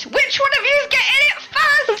 Right, which one of you is getting it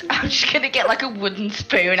first? I'm just gonna get like a wooden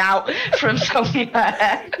spoon out from somewhere,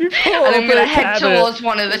 and I'm gonna head towards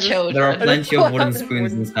one of the children. There are plenty of wooden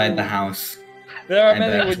spoons inside the house. There are I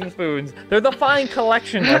many bet. wooden spoons. There's a fine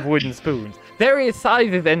collection of wooden spoons, various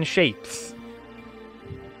sizes and shapes.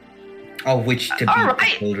 Oh, which to beat the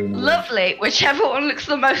Alright, children with. lovely. Whichever one looks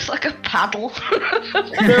the most like a paddle.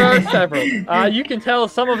 There are several. You can tell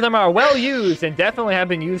some of them are well used and definitely have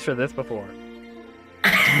been used for this before.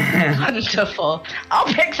 Wonderful. I'll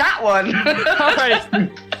pick that one. Alright.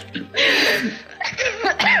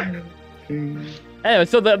 Anyway,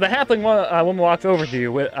 so the halfling woman walks over to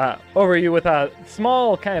you with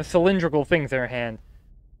small kind of cylindrical things in her hand.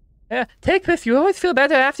 Yeah, take this. You always feel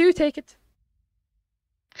better after you take it.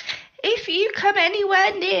 if you come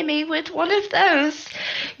anywhere near me with one of those,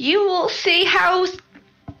 you will see how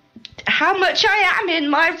much I am in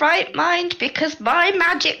my right mind, because my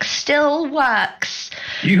magic still works.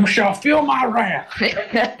 You shall feel my wrath.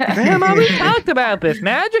 Grandma, we talked about this.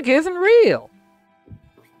 Magic isn't real.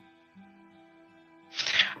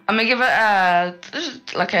 I'm gonna give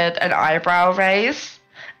it like an eyebrow raise,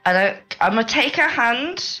 and I'm gonna take her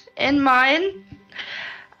hand in mine,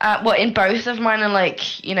 in both of mine, and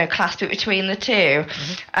like, you know, clasp it between the two,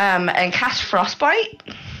 and cast Frostbite.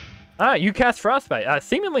 You cast Frostbite.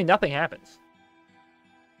 Seemingly nothing happens.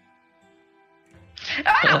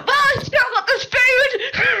 Oh, I still got the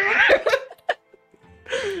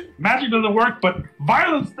spoon! Magic doesn't work, but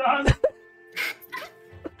violence does.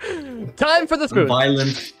 Time for the spoon.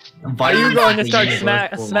 Violence. Are you going to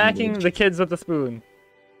start smacking the kids with the spoon?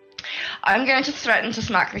 I'm going to threaten to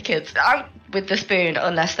smack the kids with the spoon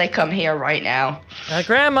unless they come here right now.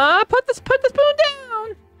 Grandma, put the spoon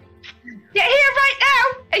down. Get here right now,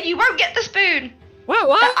 and you won't get the spoon. What?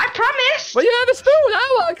 I promise. Well, you have a spoon.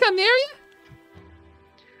 I won't come near you.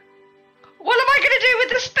 What am I going to do with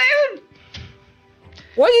the spoon?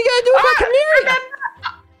 What are you going to do if I come near you? Remember,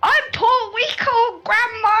 I'm poor, weak old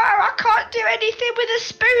grandma. I can't do anything with a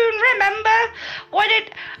spoon, remember? Why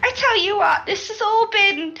did I tell you what? This has all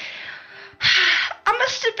been... I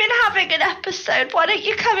must have been having an episode. Why don't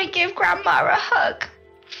you come and give grandma a hug?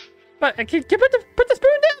 But can you put the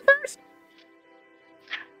spoon down first?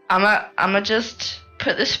 I'ma just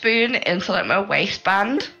put the spoon into like my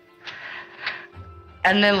waistband,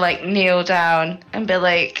 and then like kneel down and be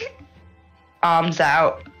like, arms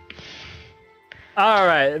out. All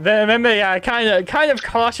right, then they kind of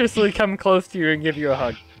cautiously come close to you and give you a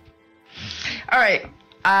hug. All right,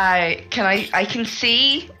 I can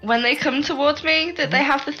see when they come towards me that they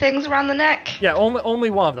have the things around the neck. Yeah, only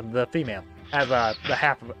one of them, the female, has the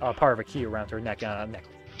half of a part of a key around her neck necklace.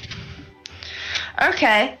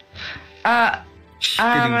 Okay. I'm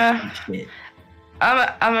gonna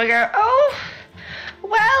go, oh,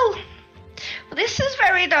 well, this is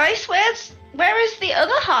very nice. Where is the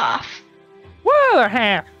other half? What other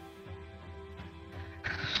half?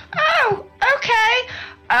 Oh, okay.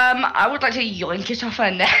 I would like to yoink it off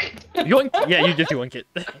her neck. Yoink? Yeah, you just yoink it.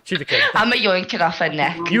 She's a kid. I'm gonna yoink it off her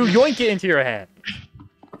neck. You yoink it into your hand.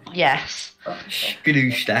 Yes.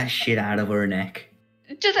 Skadoosh that shit out of her neck.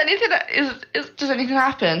 Does anything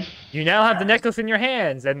happen? You now have the necklace in your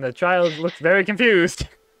hands, and the child looks very confused.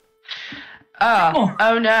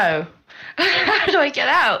 Oh no. How do I get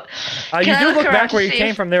out? You do look back where you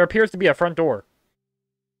came from. There appears to be a front door.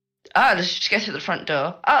 Let's just get through the front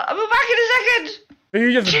door. I'll be back in a second.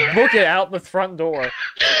 You just book it out the front door.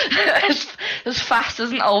 as fast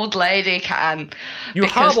as an old lady can. You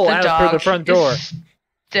hobble out through the front door.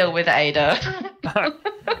 Still with Ada.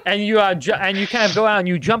 And you kind of go out and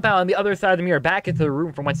you jump out on the other side of the mirror back into the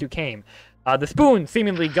room from whence you came. The spoon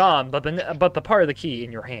seemingly gone, but the part of the key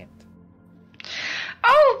in your hand.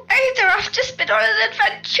 Oh, Ada, I've just been on an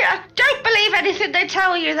adventure. Don't believe anything they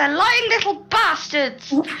tell you. They're lying little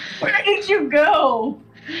bastards. Where did you go?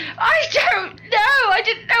 I don't know. I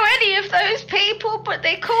didn't know any of those people, but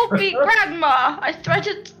they called me Grandma. I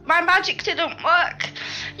threatened my magic didn't work.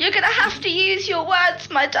 You're gonna have to use your words,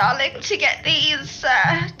 my darling, to get these,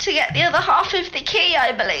 to get the other half of the key,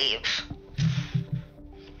 I believe.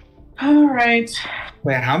 All right.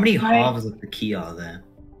 Wait, how many halves of the key are there?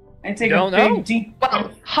 I take a big deep.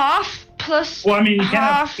 Well, half plus Well, I mean, you can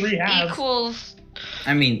have half 3 halves. equals.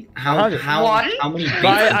 I mean, how One? many?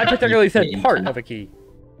 I particularly said part of a key.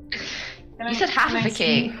 You said half of a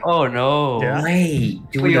key. Oh no. Yeah. Wait,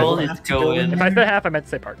 do We we all all need have to go in. If I said half, I meant to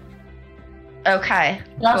say part. Okay.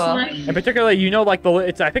 Cool. And particularly, you know, like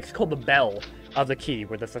I think it's called the bell of the key,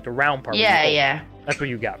 where there's like a round part. Yeah, yeah. That's what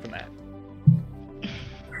you got from that.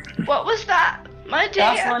 What was that, my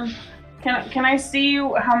dear? Jocelyn, can I see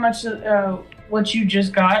how much what you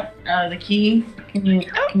just got? The key. Can you show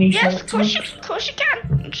Yes, it of to me? course you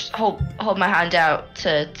can. Just hold my hand out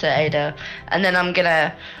to Ada, and then I'm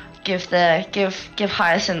gonna give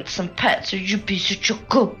Hyacinth some pets. You be such a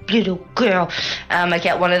good little girl. I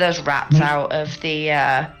get one of those wraps out of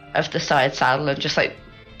the side saddle and just like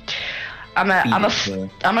I'm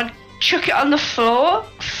gonna chuck it on the floor,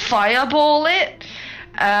 fireball it,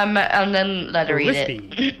 and then let her eat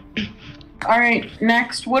it. All right.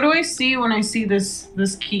 Next, what do I see when I see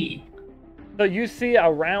this key? So you see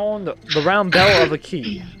the round bell of a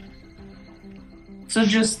key. So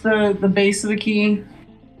just the base of the key.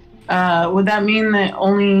 Would that mean that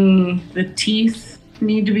only the teeth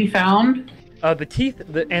need to be found? The teeth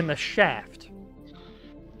and the shaft.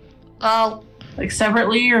 Well, Like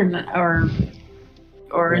separately or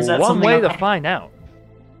or is that One something? way to find out.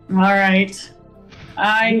 All right.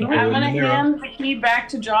 I'm gonna hand the key back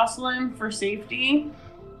to Jocelyn for safety,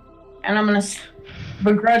 and I'm gonna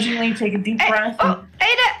begrudgingly take a deep breath.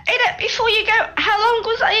 Ada, before you go, how long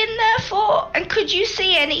was I in there for? And could you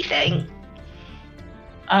see anything?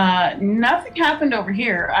 Nothing happened over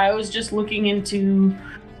here. I was just looking into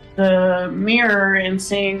the mirror and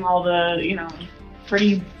seeing all the,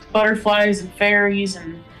 pretty butterflies and fairies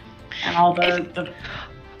and all the...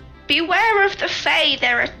 Beware of the Fae,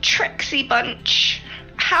 they're a tricksy bunch.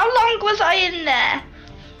 How long was I in there?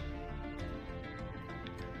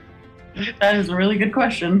 That is a really good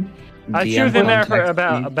question. She was in there for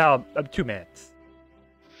about 2 minutes.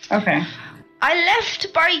 Okay. I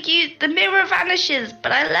left by the mirror vanishes,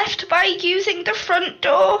 but I left by using the front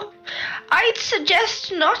door. I'd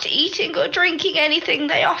suggest not eating or drinking anything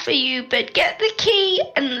they offer you, but get the key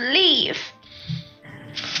and leave.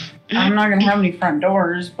 I'm not gonna have any front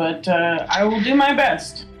doors, but I will do my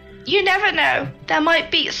best. You never know. There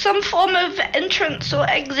might be some form of entrance or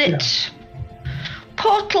exit.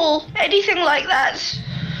 Portal, anything like that.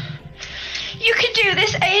 You can do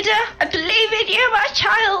this, Ada. I believe in you, my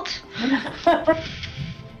child.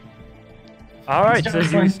 All right, so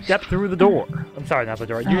you step through the door. I'm sorry, not the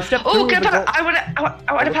door. You step through the door. I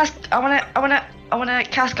wanna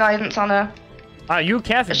cast guidance on her. You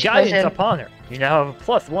cast guidance upon her. You now have a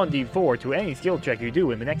plus 1d4 to any skill check you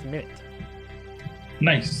do in the next minute.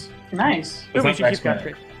 Nice. Nice. Ooh, we should keep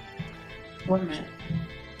that 1 minute.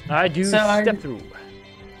 I do step through.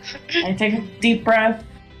 I take a deep breath,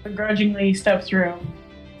 begrudgingly step through.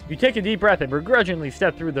 You take a deep breath and begrudgingly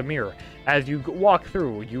step through the mirror. As you walk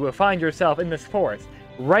through, you will find yourself in this forest,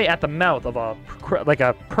 right at the mouth of a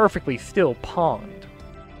perfectly still pond.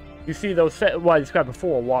 You see those, what I described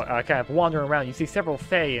before, kind of wandering around. You see several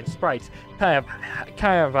fae and sprites kind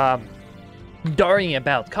of darting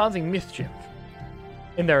about, causing mischief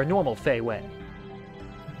in their normal fae way.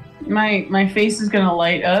 My face is gonna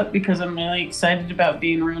light up because I'm really excited about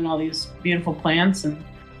being around all these beautiful plants, and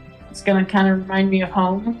it's gonna kind of remind me of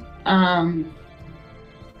home.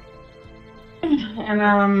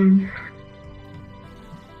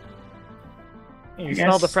 You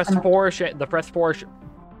smell the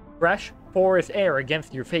fresh forest air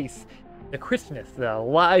against your face, the crispness, the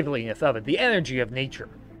liveliness of it, the energy of nature.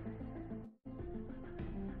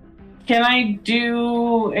 Can I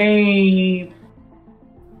do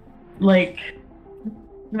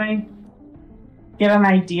can I get an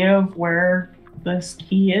idea of where this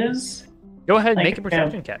key is? Go ahead and make a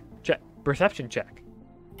perception check. Perception check.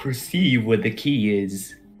 Perceive what the key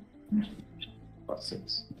is.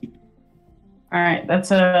 +6. Alright, that's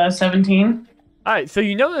a 17. Alright, so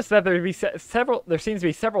you notice that there seems to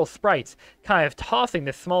be several sprites kind of tossing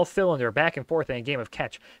this small cylinder back and forth in a game of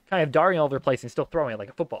catch, kind of darting all over the place and still throwing it like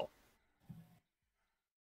a football.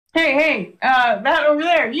 Hey, that over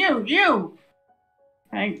there, you!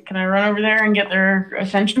 Can I run over there and get their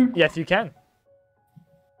attention? Yes, you can.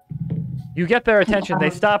 You get their attention. They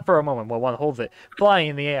stop for a moment while one holds it, flying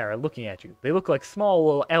in the air and looking at you. They look like small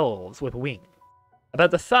little elves with wings,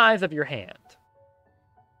 about the size of your hand.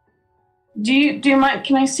 Do you mind?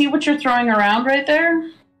 Can I see what you're throwing around right there?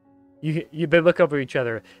 They look over each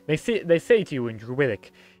other. They say to you in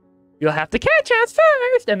Druidic, "You'll have to catch us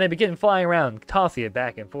first," and they begin flying around, tossing it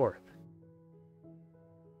back and forth.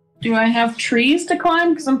 Do I have trees to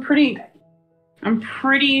climb? Because I'm pretty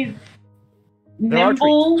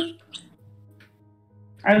nimble.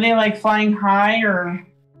 Are they like flying high or?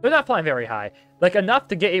 They're not flying very high, like enough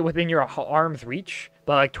to get it within your arm's reach,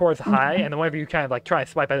 but like towards high. And then whenever you kind of like try to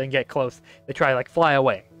swipe at it and get close, they try to like fly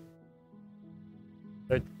away.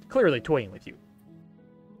 They're clearly toying with you.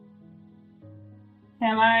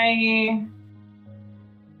 Can I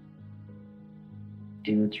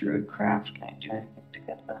do a druid craft? Can I do anything to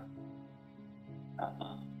get that?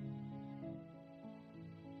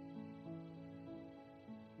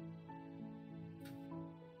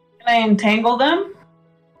 Can I entangle them?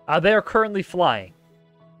 They are currently flying.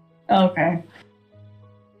 Okay.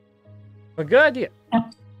 A good idea.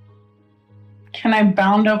 Can I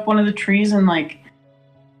bound up one of the trees and like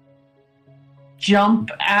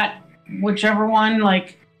jump at whichever one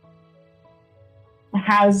like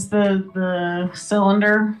has the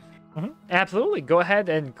cylinder? Mm-hmm. Absolutely. Go ahead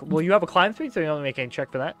and you have a climb speed, so you don't make any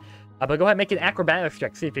check for that. But go ahead and make an acrobatics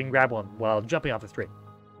check. See if you can grab one while jumping off the tree.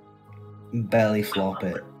 Belly flop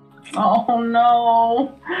it. Oh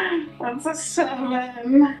no, that's a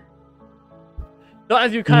 7. So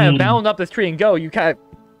as you kind of bound up this tree and go, you kind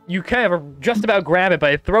of just about grab it,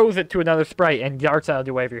 but it throws it to another sprite and darts out of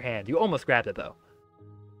the way of your hand. You almost grabbed it though.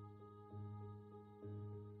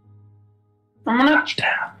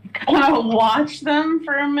 I'm gonna watch them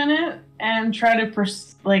for a minute and try to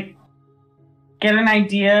get an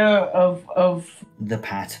idea of The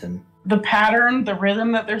pattern. the pattern, the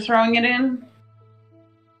rhythm that they're throwing it in,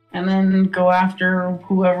 and then go after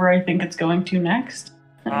whoever I think it's going to next.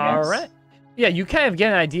 All right. Yeah, you kind of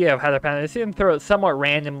get an idea of how they're pattern. They seem to throw it somewhat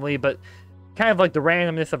randomly, but kind of like the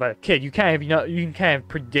randomness of a kid. You kind of you can kind of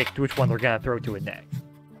predict which one they're gonna throw to it next.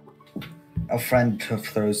 A friend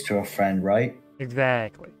throws to a friend, right?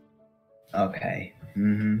 Exactly. Okay.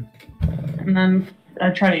 Mm-hmm. And then I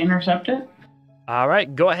try to intercept it. All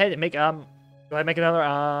right, go ahead and make another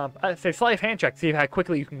I'd say sleight of hand check. See how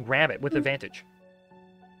quickly you can grab it with advantage.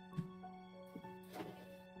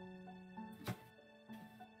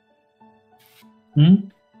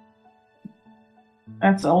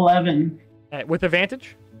 That's 11. With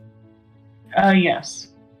advantage? Yes.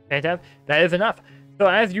 Fantastic. That is enough. So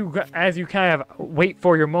as you kind of wait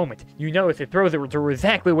for your moment, you notice it throws it to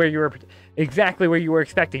exactly where you were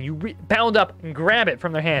expecting. You bound up and grab it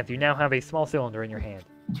from their hands. You now have a small cylinder in your hand.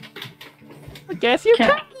 I guess you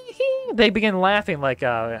can. They begin laughing like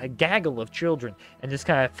a gaggle of children and just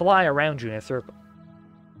kind of fly around you in a circle.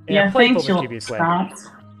 Yeah, thanks, you stop.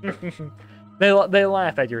 They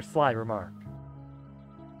laugh at your sly remark.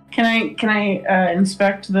 Can I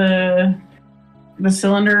inspect the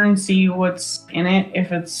cylinder and see what's in it,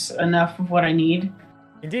 if it's enough of what I need?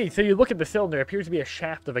 Indeed. So you look at the cylinder. It appears to be a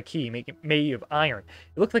shaft of a key made of iron.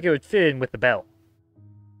 It looks like it would fit in with the bell.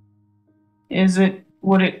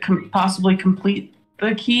 Would it possibly complete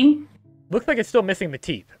the key? Looks like it's still missing the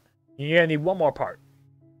teeth. You're gonna need one more part.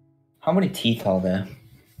 How many teeth are there?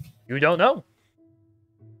 You don't know.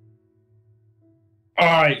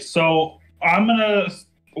 Alright, so I'm gonna,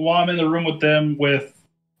 while I'm in the room with them, with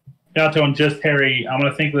Yato and just Harry, I'm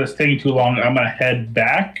gonna think that it's taking too long. I'm gonna head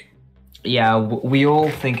back. Yeah, we all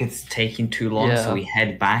think it's taking too long, so we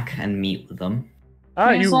head back and meet with them.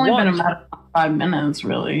 It's only been a matter of 5 minutes,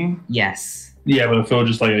 really. Yes. Yeah, but if it was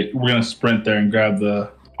just like, we're gonna sprint there and grab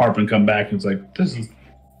the harp and come back, it's like, this is...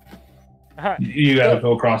 You gotta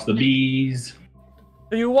go across the bees.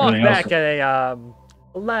 So you walk back at a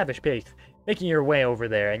lavish pace, making your way over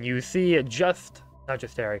there, and you see not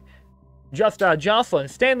just Harry, Jocelyn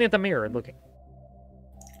standing at the mirror looking.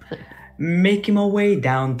 Making my way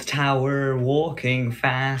down the tower, walking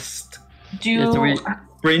fast.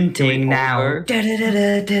 Sprinting now.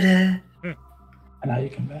 Da-da-da-da-da-da. And now you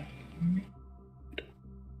come back.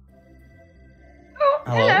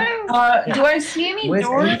 Hello? Do I see any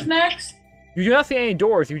doors next? You do not see any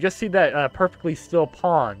doors. You just see that perfectly still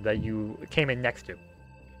pond that you came in next to.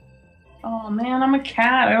 Oh man, I'm a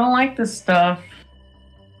cat. I don't like this stuff.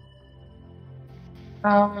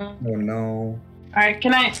 Oh no. Alright,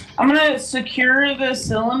 I'm gonna secure the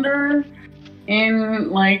cylinder in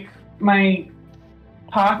like my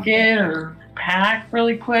pocket or pack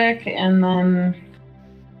really quick and then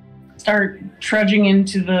start trudging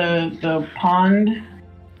into the pond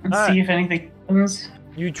and see if anything happens.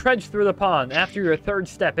 You trudge through the pond. After your third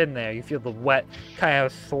step in there, you feel the wet, kind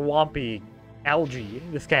of swampy algae,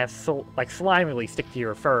 this kind of slimily stick to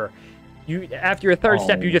your fur. After your third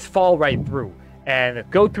step, you just fall right through and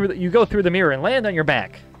go through the mirror and land on your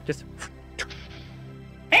back. Just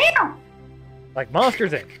like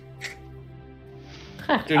Monsters Inc.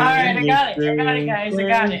 Alright, I got it, guys. I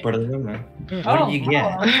got it. What do you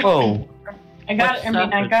get? Oh. I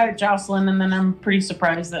got it, Jocelyn, and then I'm pretty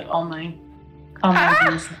surprised that all my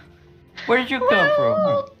comments. Where did you come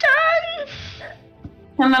from? Done.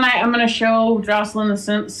 And then I'm going to show Jocelyn the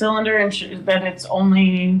cylinder and that it's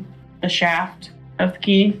only the shaft of the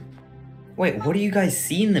key. Wait, what do you guys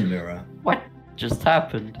see in the mirror? What just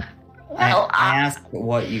happened? Well, I asked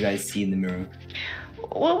what you guys see in the mirror.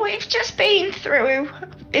 Well, we've just been through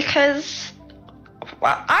because,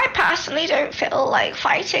 well, I personally don't feel like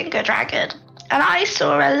fighting a dragon. And I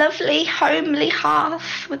saw a lovely homely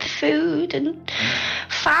hearth with food and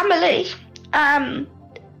family, and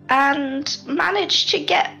managed to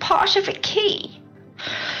get part of a key.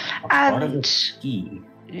 Part of a key?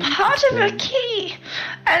 Part of a key.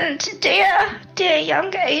 And dear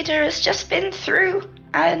young Ada has just been through.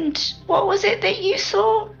 And what was it that you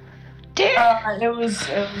saw, dear? It was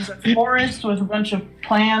a forest with a bunch of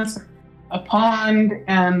plants, a pond,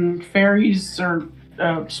 and fairies or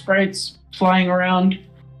sprites flying around.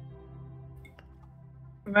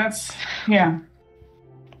 That's, yeah.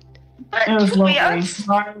 But it was lovely. I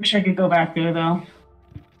wish I could go back there, though.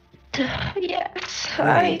 Yes,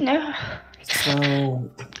 I know. So,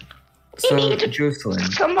 need Jocelyn,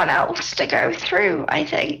 someone else to go through, I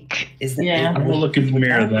think. I'm gonna look in the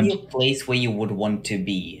mirror then. Is there a place where you would want to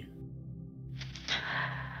be?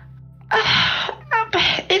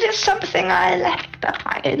 is something I left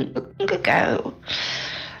behind long ago.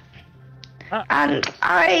 And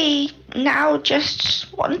I now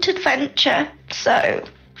just want adventure, so...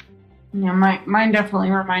 Yeah, mine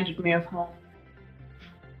definitely reminded me of home.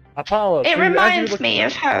 Apollo. It reminds me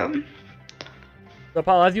of home. So,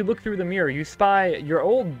 Apollo, as you look through the mirror, you spy your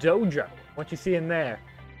old dojo. What you see in there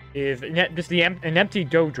is just an empty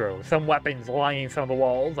dojo. Some weapons lining some of the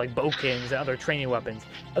walls, like bokens and other training weapons,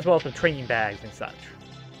 as well as some training bags and such.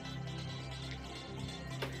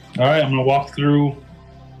 Alright, I'm gonna walk through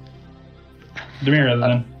the mirror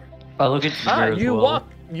then. I look at the mirror as well.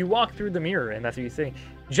 You walk through the mirror, and that's what you see.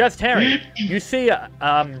 Just Harry, you see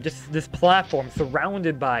just this platform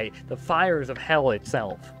surrounded by the fires of hell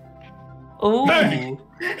itself. Ooh,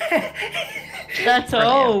 that's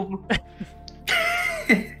home.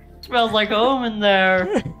 Smells like home in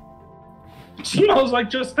there. Smells like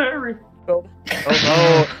just Harry. Oh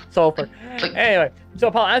no, sulfur. Anyway, so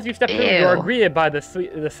Paul, as you step through, you're greeted by the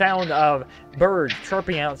sound of birds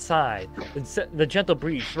chirping outside, the gentle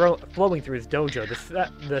breeze flowing through his dojo,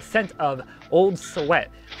 the scent of old sweat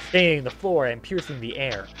staining the floor and piercing the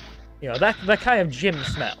air. You know, that kind of gym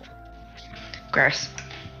smell. Gross.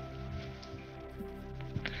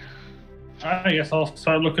 I guess I'll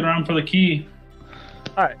start looking around for the key.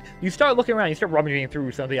 Alright, you start looking around, you start rummaging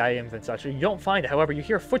through some of the items and such, and you don't find it. However, you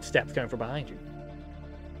hear footsteps coming from behind you.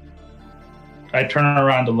 I turn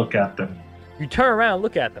around to look at them. You turn around and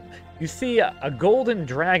look at them. You see a golden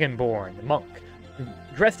dragonborn monk,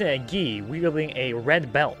 dressed in a gi, wielding a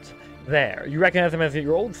red belt. There, you recognize him as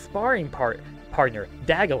your old sparring partner,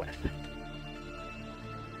 Dagalith.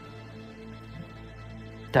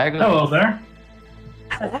 Dagalith. Hello there.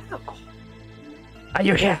 Hello. Are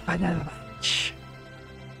you here for another match?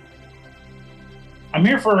 I'm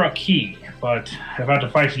here for a key, but if I have to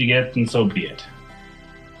fight you to get it, then so be it.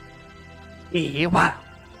 Well,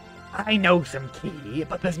 I know some key,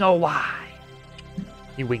 but there's no why.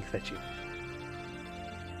 He winks at you.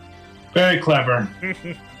 Very clever.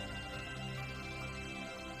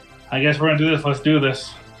 I guess we're gonna do this. Let's do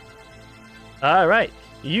this. Alright.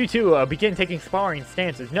 You two begin taking sparring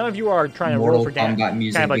stances. None of you are trying to roll for damage.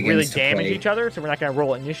 Kind of like really damage each other, so we're not going to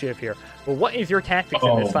roll initiative here. But what is your tactics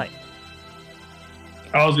in this fight?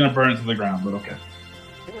 I was going to burn it to the ground, but okay.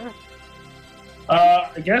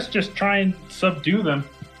 I guess just try and subdue them.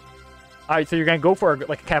 Alright, so you're going to go for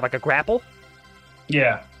kind of like a grapple?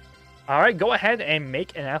 Yeah. Alright, go ahead and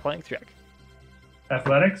make an athletics check.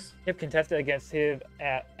 Athletics? If contested against his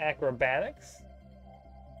acrobatics.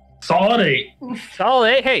 Solid 8.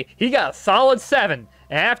 Solid 8? Hey, he got a solid 7.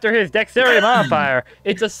 And after his dexterity modifier,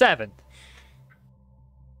 it's a 7.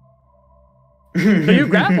 So you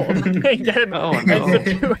grappled. Get him and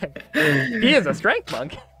subdue him. He is a strength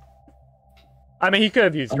monk. I mean, he could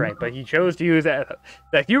have used strength, but he chose to use it.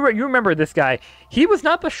 Like you remember this guy. He was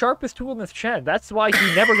not the sharpest tool in his shed. That's why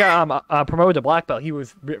he never got promoted to black belt.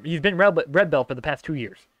 He's been red belt for the past 2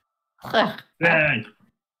 years. Dang.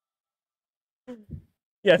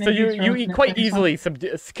 Yeah, so you quite easily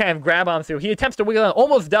kind of grab onto. He attempts to wiggle on,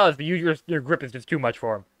 almost does, but your grip is just too much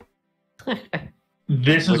for him.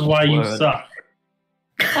 This is why you suck.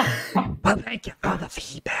 Well, thank you for the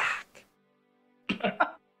feedback.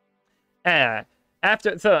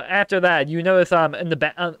 After that, you notice in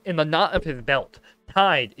the knot of his belt,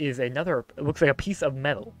 tied is another. It looks like a piece of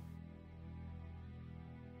metal.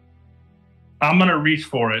 I'm gonna reach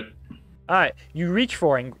for it. Alright, you reach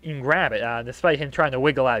for it and grab it. Despite him trying to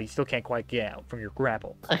wiggle out, he still can't quite get out from your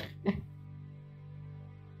grapple.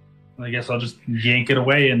 I guess I'll just yank it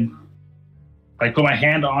away and put my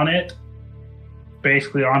hand on it,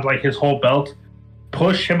 basically onto his whole belt,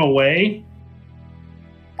 push him away,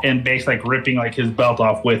 and basically ripping his belt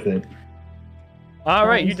off with it.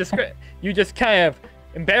 Alright, you just kind of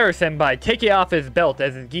embarrass him by taking off his belt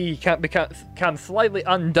as his gi becomes slightly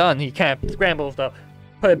undone. He kind of scrambles to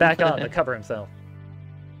put it back on to cover himself.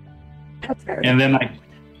 And then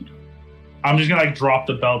I'm just gonna drop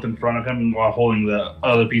the belt in front of him while holding the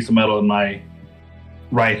other piece of metal in my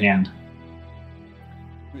right hand.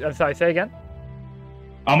 I'm sorry, say again?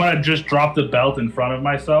 I'm gonna just drop the belt in front of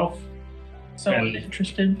myself. So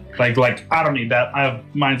interested. I don't need that.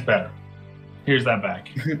 Mine's better. Here's that back.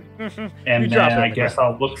 And then I guess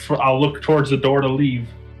I'll look towards the door to leave.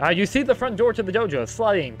 You see the front door to the dojo,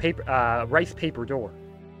 sliding rice paper door.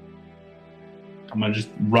 I'm gonna just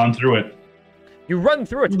run through it. You run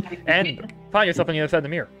through it and find yourself on the other side of the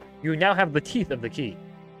mirror. You now have the teeth of the key.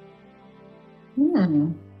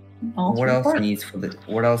 What else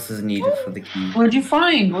is needed for the key? What'd you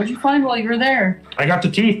find while you were there? I got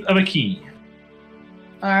the teeth of a key.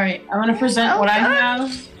 All right, I'm gonna present what I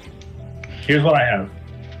have. Here's what I have.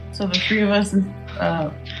 So the three of us,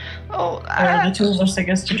 or Oh, the two of us, I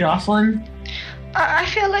guess, to Jocelyn. I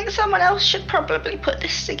feel like someone else should probably put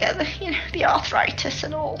this together. You know, the arthritis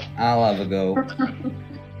and all. I'll have a go. I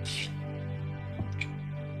use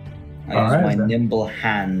Alright, my then. nimble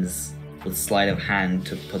hands with sleight of hand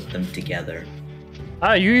to put them together.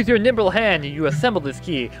 You use your nimble hand and you assemble this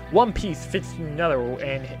key. One piece fits in another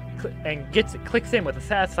and clicks in with a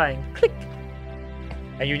satisfying click.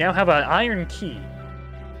 And you now have an iron key.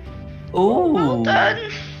 Ooh, Well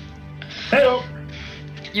done. Hey,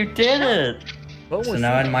 you did it! What So was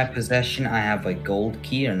now that? in my possession, I have a gold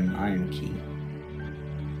key and an iron key.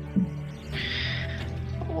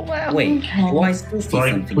 Well, Wait, do I still see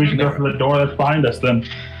like, something? we in should the go mirror? for the door that's behind us then.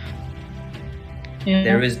 Yeah.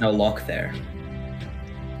 There is no lock there.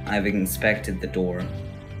 I've inspected the door.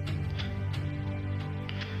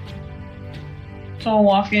 So I'll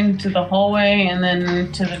walk into the hallway and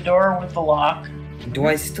then to the door with the lock. Do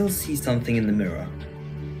I still see something in the mirror?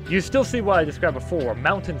 You still see what I described before,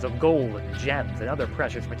 mountains of gold and gems and other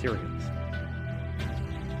precious materials.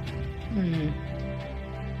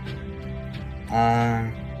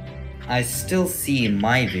 I still see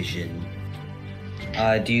my vision.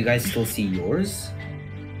 Do you guys still see yours?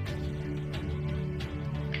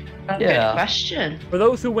 good Yeah. question. For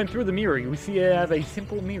those who went through the mirror, you see it as a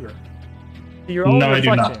simple mirror. Your own No, I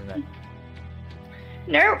do reflection not. in it.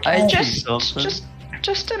 No, I see just something.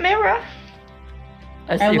 just a mirror.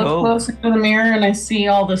 I I see look hope. closer to the mirror and I see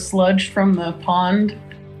all the sludge from the pond.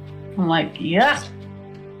 I'm like, yeah.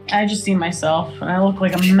 I just see myself and I look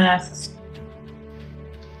like a mess.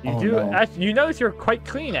 You Oh, do. no. Actually, you notice you're quite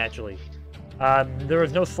clean, actually. There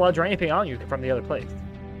was no sludge or anything on you from the other place.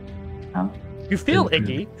 Oh. You feel Mhm.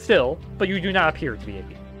 icky still, but you do not appear to be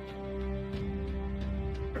icky.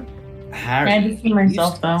 Harry, I just see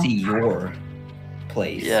myself, you though. see your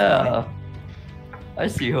place. Yeah. I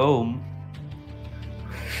see home.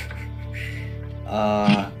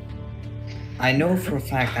 right? I know for a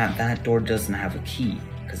fact that that door doesn't have a key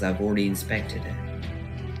because I've already inspected it.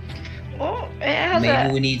 Oh, it has Maybe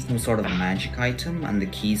a. we need some sort of magic item and the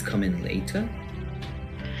keys come in later.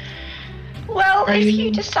 Well, Are if you-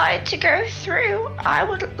 you decide to go through, I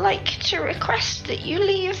would like to request that you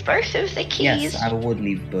leave both of the keys. Yes, I would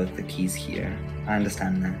leave both the keys here. I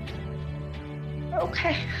understand that.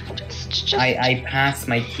 Okay, just. I pass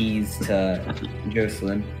my keys to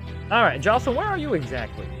Jocelyn. All right, Jocelyn, where are you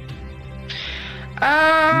exactly?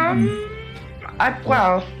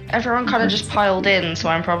 Well, everyone kind of just piled in, so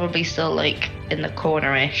I'm probably still like in the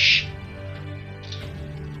corner-ish.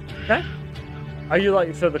 Okay. Are you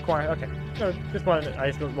like so the corner? Okay. No, I just wanted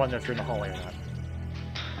if you're in the hallway or not.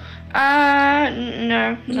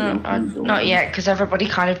 No, not yet, because everybody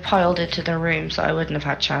kind of piled into the room, so I wouldn't have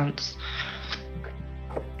had chance.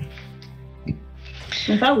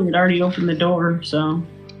 I thought we had already opened the door, so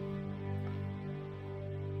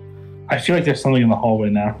I feel like there's something in the hallway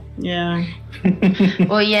now. yeah.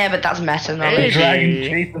 Well, yeah, but that's meta The knowledge. Hey. dragon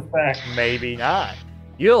chased us back. Maybe not.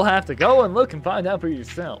 You'll have to go and look and find out for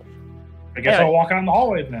yourself. I guess Yeah. I'll walk out in the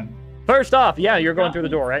hallway then. First off, yeah, you're going through the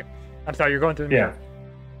door, right? I'm sorry, you're going through the Yeah. mirror.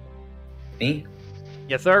 Me?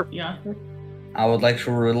 Yes, sir. Yeah. I would like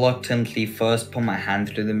to reluctantly first put my hand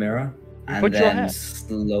through the mirror and Put your then hand.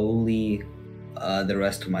 slowly the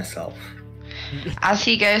rest of myself. As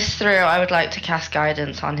he goes through, I would like to cast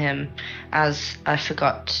guidance on him, as I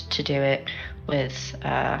forgot to do it with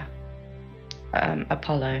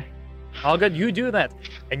Apollo. All good. You do that,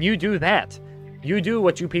 and you do that. You do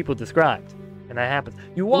what you people described, and that happens.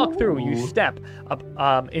 You walk through. You Ooh. step up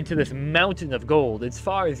into this mountain of gold. As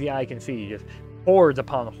far as the eye can see, just hordes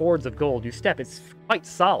upon hordes of gold. You step. It's quite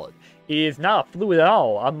solid. It is not fluid at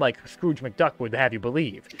all, unlike Scrooge McDuck would have you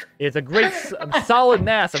believe. It's a great solid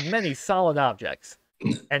mass of many solid objects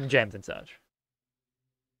and gems and such.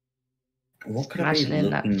 What could Imagine I in be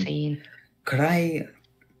that looking? scene. Could I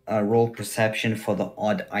roll perception for the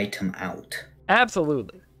odd item out?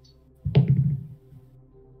 Absolutely.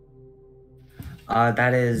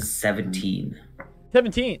 That is 17.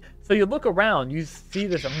 17. So you look around, you see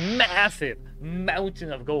this massive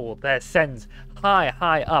mountain of gold that ascends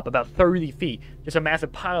high up, about 30 feet. Just a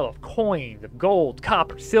massive pile of coins of gold,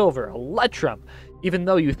 copper, silver, electrum. Even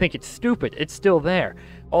though you think it's stupid, it's still there.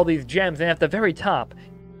 All these gems, and at the very top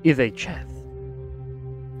is a chest.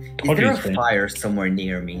 Is What do there you a think? fire somewhere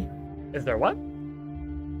near me? Is there what?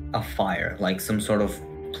 A fire, like some sort of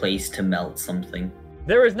place to melt something.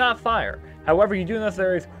 There is not fire. However, you do notice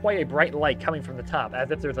there is quite a bright light coming from the top, as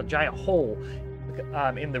if there's a giant hole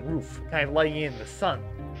in the roof, kind of letting in the sun.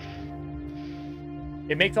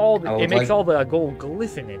 It makes all all the gold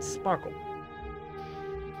glisten and sparkle.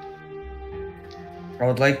 I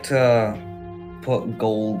would like to put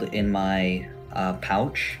gold in my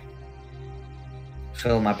pouch.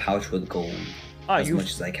 Fill my pouch with gold as much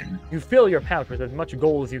as I can. You fill your pouch with as much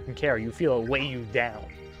gold as you can carry. You feel it weigh you down,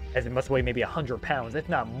 as it must weigh maybe 100 pounds, if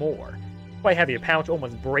not more. Quite heavy. Your pouch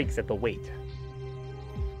almost breaks at the weight.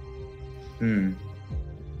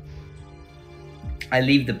 I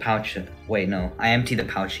leave the pouch. Wait, no. I empty the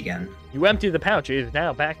pouch again. You empty the pouch. It is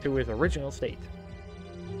now back to its original state.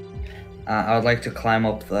 I would like to climb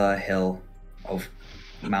up the hill of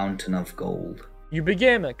mountain of gold. You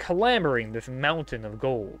begin clambering this mountain of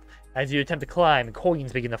gold. As you attempt to climb,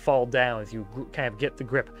 coins begin to fall down as you kind of get the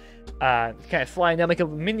grip. Kind of sliding down, make a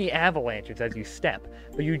mini avalanches as you step.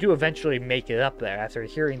 But you do eventually make it up there after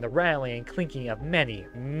hearing the rattling and clinking of many,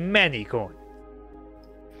 many coins.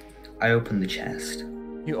 I open the chest.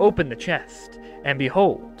 You open the chest, and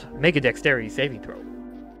behold, make a dexterity saving throw.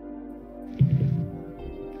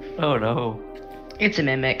 Oh no. It's a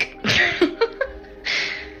mimic.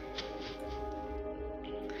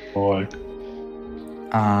 Boy.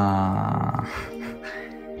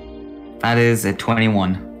 That is a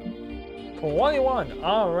 21. 21.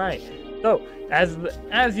 All right. So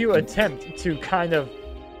as you attempt to kind of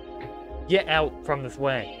get out from this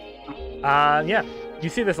way, you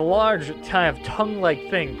see this large kind of tongue-like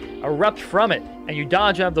thing erupt from it, and you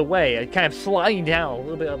dodge out of the way, kind of sliding down a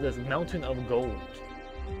little bit of this mountain of gold.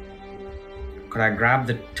 Could I grab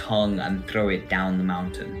the tongue and throw it down the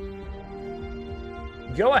mountain?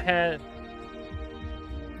 Go ahead.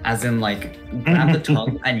 As in, like, grab the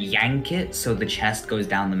tongue and yank it so the chest goes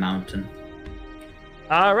down the mountain.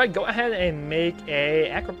 All right, go ahead and make a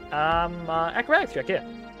acrobatics check. Yeah.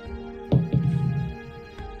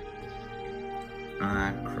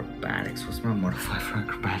 Acrobatics. What's my modifier for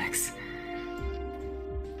acrobatics?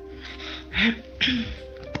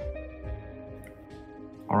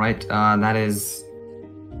 All right, that is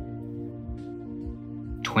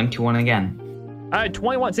 21 again. All right,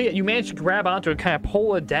 21. See, you managed to grab onto it, kind of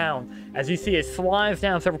pull it down. As you see, it slides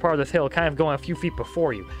down several parts of this hill, kind of going a few feet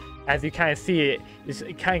before you. As you kind of see it,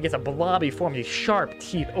 it kind of gets a blobby form. These sharp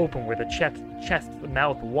teeth open where the chest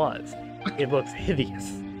mouth was. It looks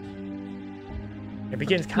hideous. It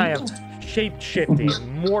begins kind of shape-shifting,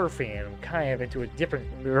 morphing, kind of into a different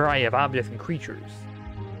variety of objects and creatures.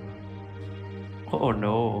 Oh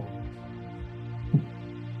no.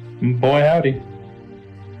 Boy, howdy.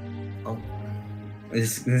 Oh,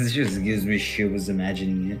 this just gives me shivers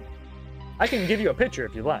imagining it. I can give you a picture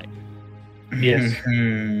if you like. Yes.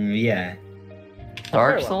 Yeah.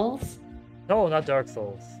 Dark Very well. Souls? No, not Dark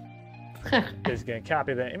Souls. Just gonna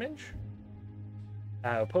copy that image.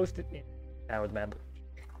 I'll post it in now with Mad Litch.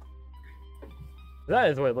 That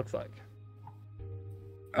is what it looks like.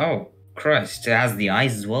 Oh, Christ. It has the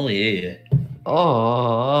eyes as well, yeah.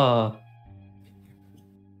 Oh.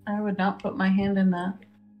 I would not put my hand in that.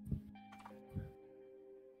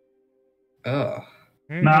 Oh.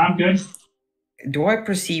 Nah, I'm good. Do I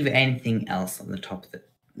perceive anything else on the top of the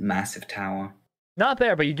massive tower? Not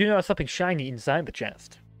there, but you do notice something shiny inside the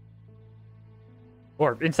chest.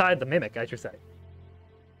 Or inside the mimic, I should say.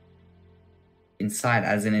 Inside,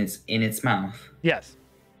 as in its mouth? Yes.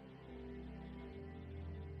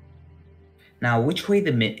 Now, which way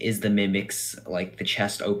is the mimic's, like, the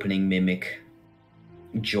chest opening mimic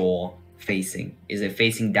jaw facing? Is it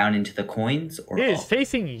facing down into the coins, or It is up?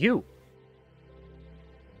 facing you.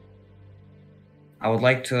 I would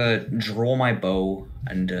like to draw my bow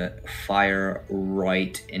and fire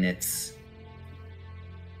right in its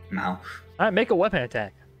mouth. Alright, make a weapon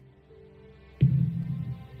attack.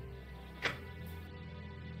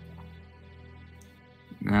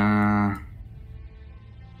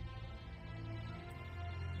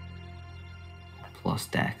 Plus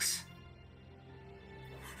dex.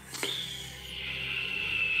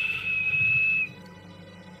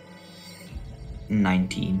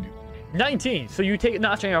 $19. 19. So you take it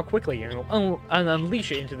notching out quickly and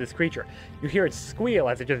unleash it into this creature. You hear it squeal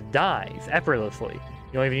as it just dies effortlessly.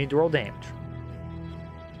 You don't even need to roll damage.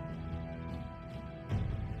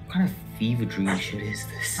 What kind of fever dream shit is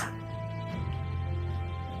this?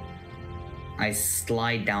 I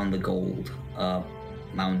slide down the gold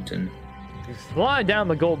mountain. You slide down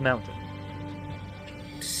the gold mountain.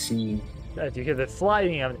 See. As you hear the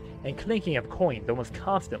sliding of and clinking of coins almost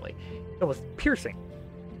constantly. It's almost piercing.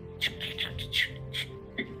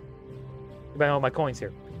 About all my coins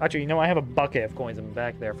here. Actually, you know, I have a bucket of coins in the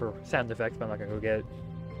back there for sound effects, but I'm not gonna go get it.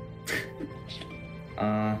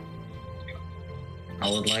 I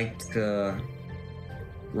would like to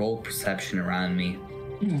roll perception around me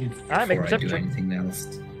Alright, make a before I perception do check. anything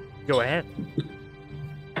else. Go ahead.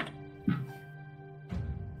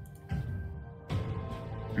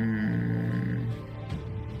 Hmm.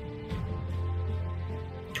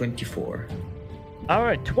 24. All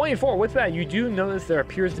right, 24. With that, you do notice there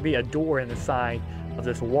appears to be a door in the side of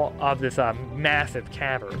this wall of this massive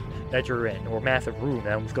cavern that you're in, or massive room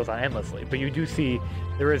that almost goes on endlessly. But you do see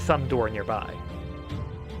there is some door nearby.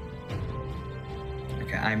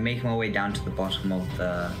 Okay, I make my way down to the bottom of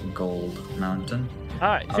the gold mountain. All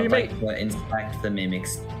right, so I you would make. like to inspect the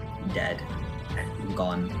mimic's dead,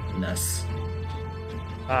 goneness.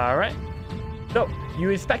 All right. So you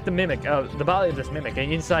inspect the mimic, the body of this mimic,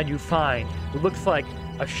 and inside you find it looks like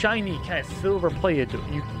a shiny kind of silver-plated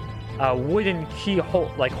wooden key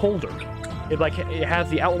holder. It has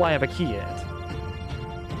the outline of a key in it.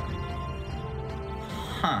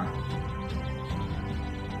 Huh.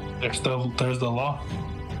 There's the lock.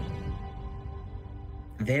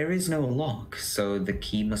 There is no lock, so the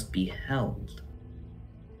key must be held.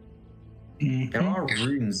 There are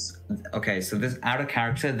runes. Okay, so this out of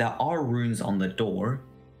character, there are runes on the door.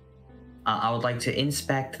 I would like to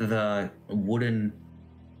inspect the wooden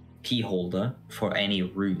key holder for any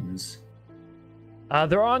runes.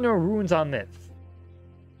 There are no runes on this.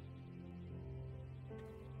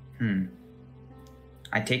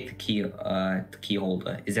 I take the key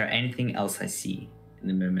holder. Is there anything else I see in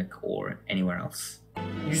the mimic or anywhere else?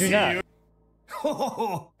 You do not.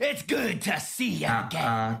 Oh, it's good to see you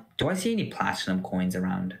again. Do I see any platinum coins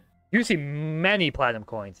around? You see many platinum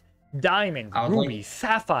coins, diamonds, rubies,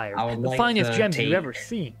 sapphires, the like finest to gems you've take- ever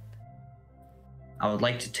seen. I would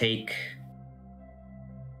like to take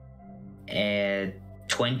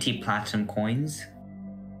 20 platinum coins.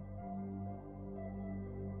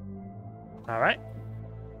 All right.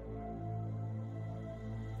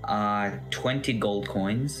 20 gold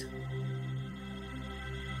coins.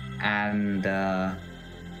 And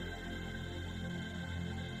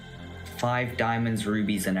 5 diamonds,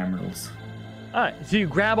 rubies, and emeralds. All right. So you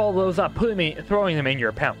grab all those up, throwing them in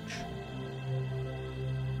your pouch.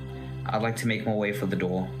 I'd like to make my way for the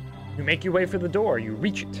door. You make your way for the door. You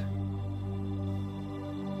reach it.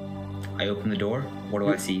 I open the door. What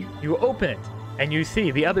do I see? You open it, and you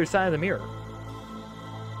see the other side of the mirror.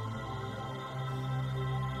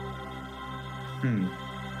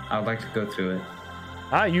 I would like to go through it.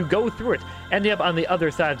 You go through it, ending up on the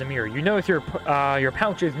other side of the mirror. You notice your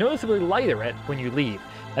pouch is noticeably lighter when you leave,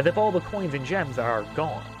 as if all the coins and gems are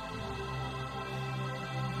gone.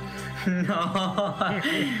 No.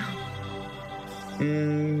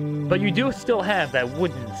 But you do still have that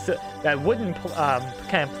wooden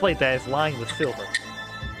kind of plate that is lined with silver.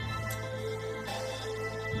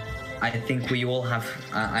 I think we all have.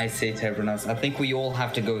 I say to everyone else, I think we all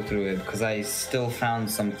have to go through it because I still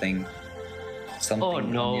found something.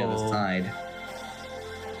 On the other side.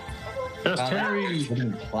 Just Terry.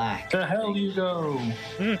 Black. The hell you go?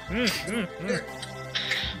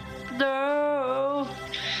 No.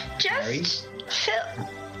 Just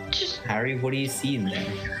Harry, what do you see in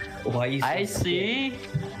there? Why are you? I see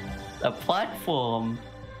a platform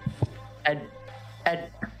and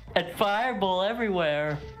fireball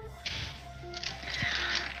everywhere.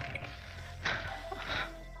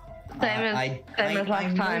 same as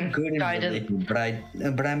last time. I'm good in Guided. religion,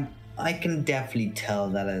 but I can definitely tell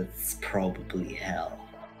that it's probably hell.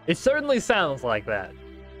 It certainly sounds like that.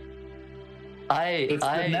 It's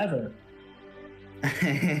the never.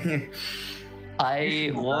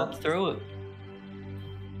 I walked through it.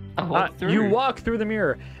 I walked through You it. walk through the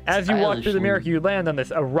mirror. As you walk through the mirror, you land on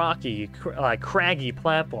this rocky, craggy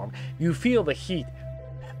platform. You feel the heat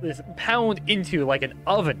pound into like an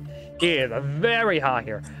oven. It is very hot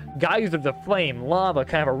here. Geysers of flame, lava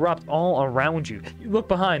kind of erupt all around you. You look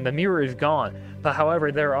behind, the mirror is gone. But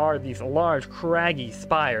however, there are these large, craggy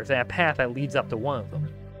spires and a path that leads up to one of them.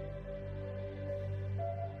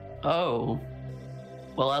 Oh.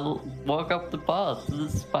 Well, I'll walk up the path to the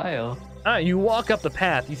spire. You walk up the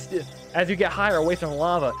path. As you get higher away from the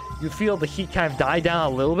lava, you feel the heat kind of die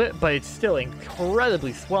down a little bit, but it's still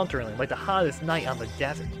incredibly sweltering, like the hottest night on the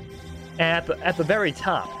desert. And at the very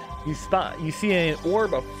top, you see an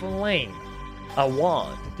orb of flame, a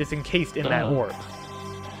wand, just encased in that orb.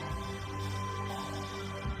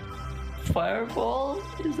 Fireball?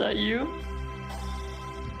 Is that you?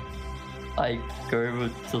 I go over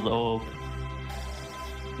to the orb.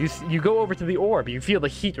 You go over to the orb. You feel the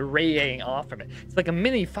heat radiating off from it. It's like a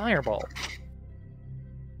mini fireball.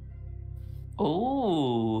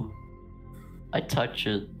 Ooh. I touch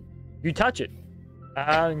it. You touch it.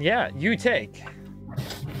 Yeah, you take.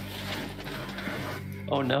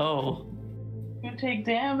 Oh no. You take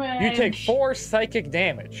damage. You take 4 psychic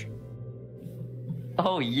damage.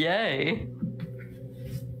 Oh yay.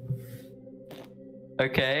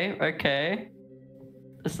 Okay.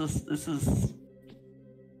 This is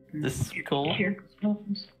cool. Here.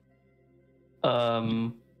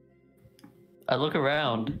 I look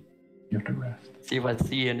around. You have to rest. See if I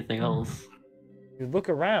see anything else. You look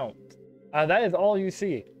around. That is all you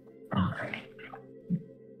see.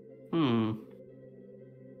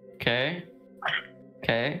 Okay.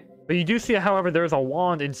 Okay. But you do see, however, there's a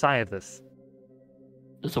wand inside of this.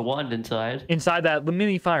 There's a wand inside. Inside that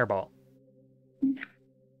mini fireball.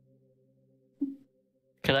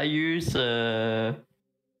 Can I use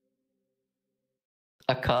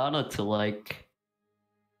Arcana to like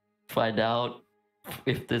find out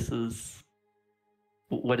if this is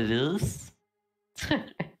what it is?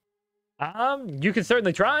 You can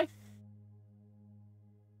certainly try.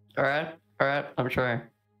 Alright, I'm trying.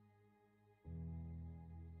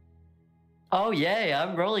 Oh yay,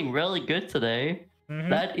 I'm rolling really good today.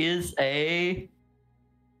 That is a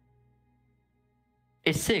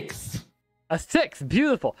 6. A 6,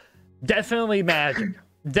 beautiful. Definitely magic.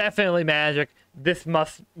 Definitely magic. This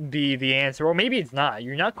must be the answer, or maybe it's not.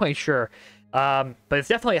 You're not quite sure. But it's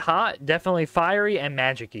definitely hot, definitely fiery, and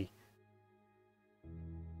magic-y.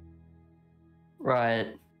 Right.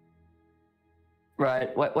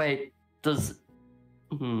 Wait. Does...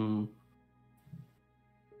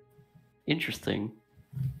 Interesting.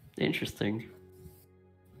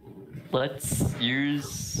 Let's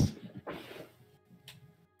use...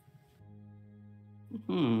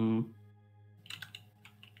 I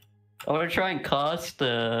want to try and cast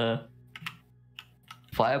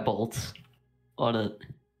Firebolt on it.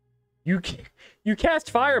 You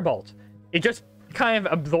cast Firebolt. It just kind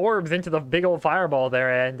of absorbs into the big old fireball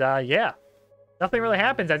there, and yeah. Nothing really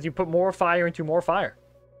happens as you put more fire into more fire.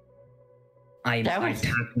 I tap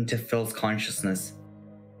into Phil's consciousness.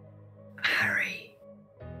 Harry,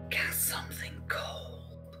 cast something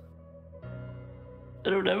cold. I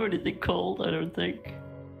don't have anything cold, I don't think.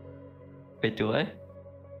 Wait, do I?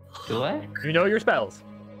 Do I? You know your spells.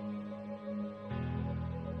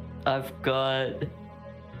 I've got...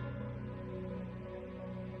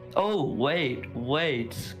 Oh, wait.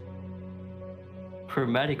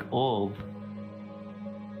 Chromatic Orb.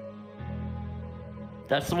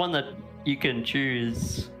 That's the one that you can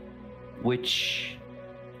choose which...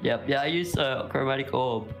 Yep, yeah, I use Chromatic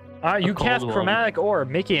Orb. You cast Chromatic Orb,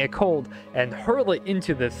 making it cold, and hurl it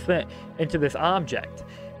into this thing, into this object.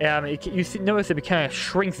 Notice it kind of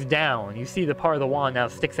shrinks down. You see the part of the wand now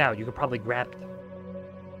sticks out. You could probably grab it.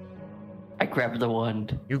 I grabbed the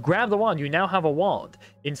wand. You grab the wand. You now have a wand.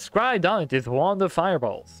 Inscribed on it is Wand of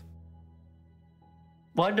Fireballs.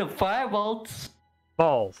 Wand of Fireballs?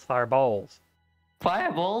 Fireballs.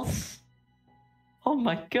 Fireballs? Oh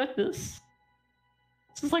my goodness.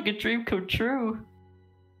 This is like a dream come true.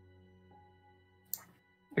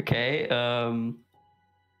 Okay, I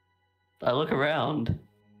look around.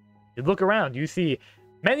 You look around, you see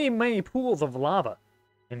many pools of lava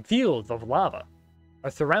and fields of lava are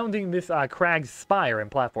surrounding this crag's spire and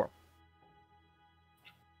platform.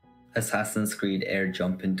 Assassin's Creed air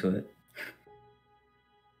jump into it.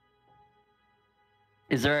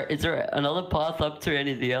 Is there another path up to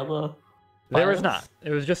any of the other? There is not.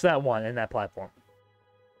 It was just that one in that platform.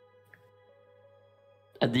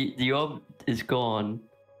 And the orb is gone,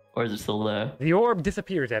 or is it still there? The orb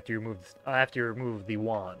disappears after you remove the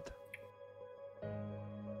wand.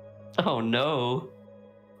 Oh no!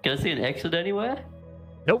 Can I see an exit anywhere?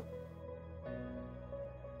 Nope.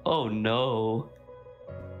 Oh no.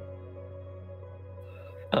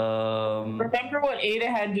 Remember what Ada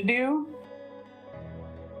had to do?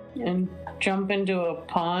 And jump into a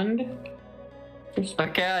pond?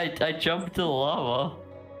 Okay, I jumped into the lava.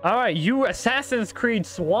 Alright, you Assassin's Creed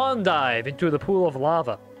swan dive into the pool of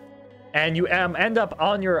lava. And you end up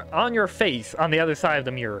on your face on the other side of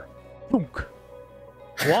the mirror. Boonk.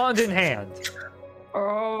 Wand in hand.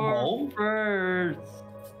 Oh, birds.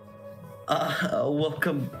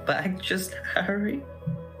 Welcome back, just Harry.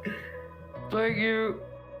 Thank you.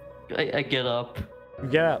 I get up. You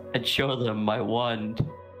get up. And show them my wand.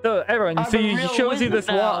 So everyone, you see, he shows you this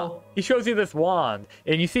now. wand. He shows you this wand,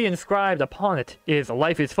 and you see inscribed upon it is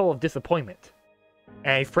 "Life is full of disappointment,"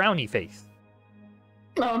 and a frowny face.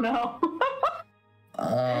 Oh no.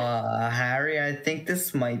 Harry, I think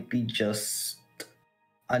this might be just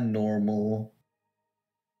a normal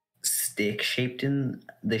stick shaped in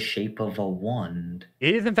the shape of a wand.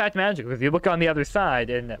 It is in fact magic, because you look on the other side,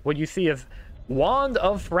 and what you see is Wand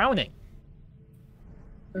of Frowning.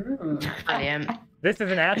 Brilliant. This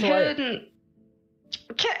is an actual item.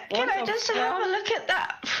 Can I just have a look at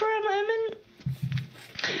that for a moment?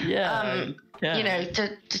 Yeah. You know,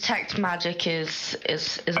 detect magic is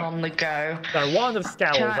on the go. Sorry, Wand of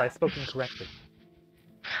Scowls, I've spoken correctly.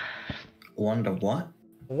 Wand of what?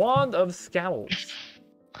 Wand of Scowls.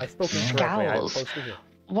 I spoke incorrectly. I Scowls. posted it.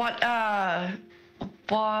 What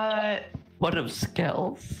of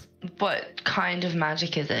Skells? what kind of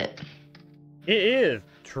magic is it? It is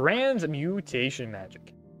transmutation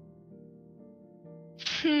magic.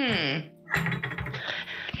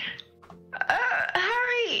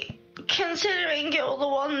 Harry, considering you're the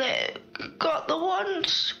one that got the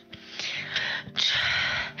wand,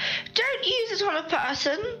 don't use it on a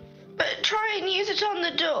person, but try and use it on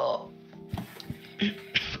the door.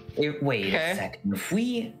 Wait Okay. a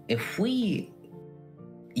second. If we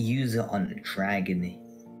use it on a dragon,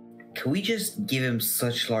 can we just give him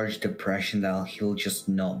such large depression that he'll just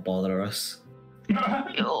not bother us?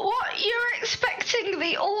 What? You're expecting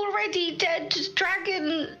the already dead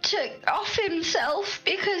dragon to off himself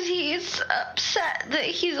because he's upset that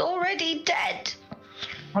he's already dead?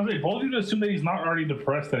 How they both you to assume that he's not already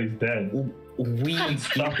depressed that he's dead? We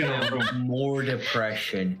Stuck in a room. more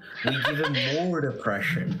depression. We give him more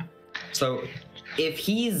depression. So if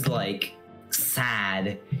he's like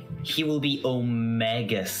sad, he will be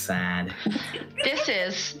omega sad. This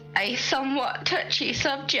is a somewhat touchy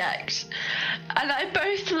subject, and I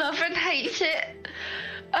both love and hate it.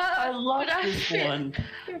 I love but this one.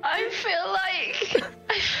 I feel like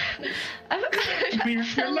I mean,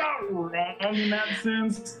 you're not wrong in that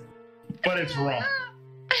sense, but it's wrong.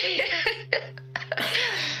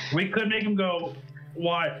 We could make him go,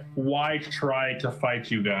 why try to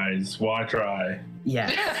fight you guys? Why try? Yeah,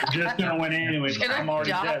 Just gonna win anyway. He's gonna I'm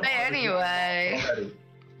already die dead. anyway. Already.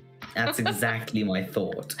 that's exactly my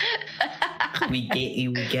thought. We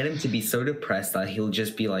get him to be so depressed that he'll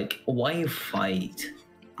just be like, why fight?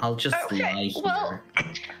 I'll just lie here.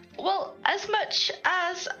 Well, as much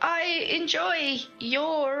as I enjoy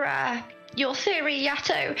your theory,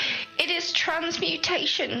 Yato, it is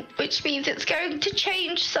transmutation, which means it's going to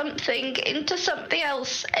change something into something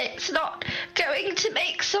else. It's not going to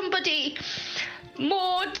make somebody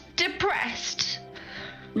more depressed.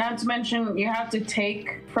 Not to mention, you have to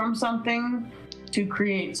take from something to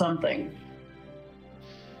create something.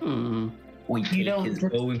 We take don't his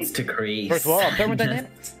just- bones to create. First of all,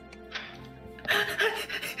 thermodynamics.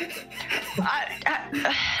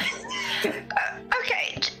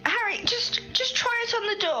 Okay, Harry, just try it on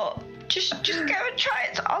the door. Just go and try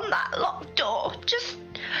it on that locked door. Just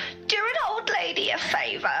do an old lady a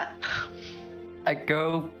favor. I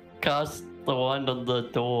go cast the wand on the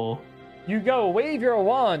door. You go, wave your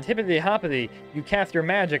wand, hippity hoppity. You cast your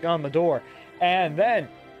magic on the door, and then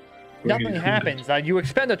nothing happens. You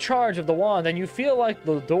expend a charge of the wand, and you feel like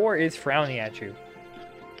the door is frowning at you.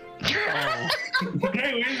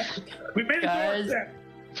 Okay, we made Guys. it.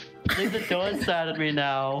 Leave the door inside of me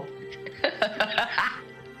now.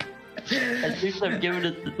 At least I've given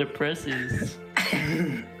it the depressies.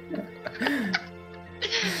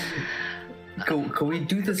 Can we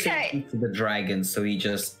do the same Okay. thing to the dragon so he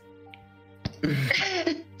just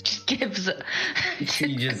Just gives it.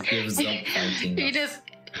 he just gives up fighting He us? just,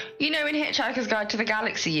 you know, in Hitchhiker's Guide to the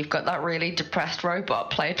Galaxy, you've got that really depressed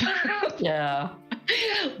robot played. Yeah.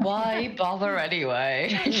 Why bother anyway?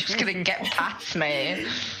 You're just gonna get past me.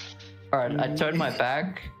 Alright, I turn my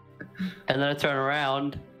back, and then I turn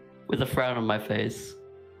around with a frown on my face.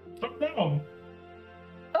 No.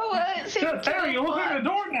 Oh, well, it seems Yeah, Terry, you're looking at the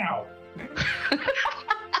door now.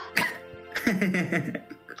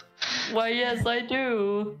 Why, yes, I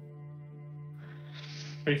do.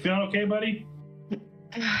 Are you feeling okay, buddy?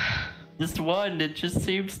 This one, it just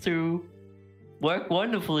seems to work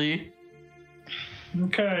wonderfully.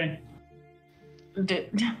 Okay. Maybe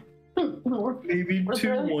Was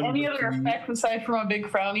there any other effects aside from a big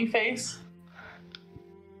frowny face?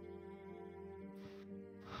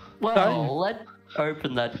 Well, let's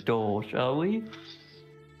open that door, shall we?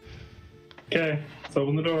 Okay, let's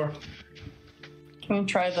open the door. Can we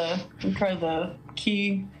try the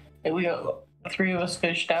key that we got, the three of us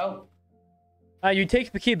fished out? You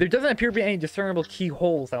take the key. There doesn't appear to be any discernible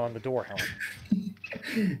keyholes out on the door,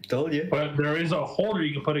 however. Told you. But there is a holder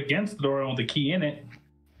you can put against the door with the key in it.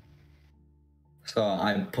 So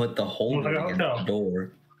I put the holder Well, against no. the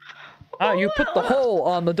door. You put the hole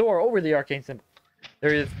on the door over the arcane symbol.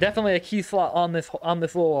 There is definitely a key slot on this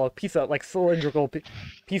little piece of like cylindrical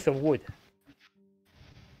piece of wood.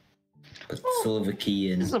 Put the silver key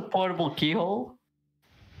This in. is a portable keyhole.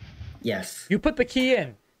 Yes. You put the key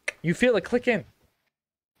in. You feel it click in.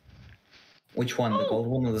 Which one? The gold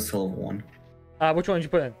one or the silver one? Which one did you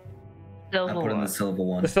put in? I Silver put in one. the silver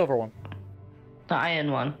one. The silver one. The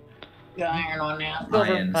iron one. The iron one, yeah. silver,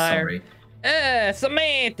 Iron, iron. sorry.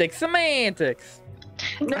 Semantics.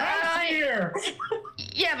 Here!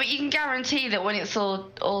 Yeah, but you can guarantee that when it's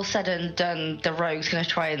all said and done, the rogue's going to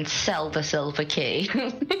try and sell the silver key.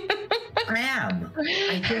 I am.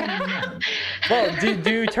 I totally am. Well,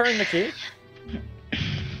 do you turn the key?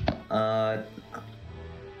 I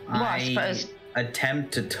suppose.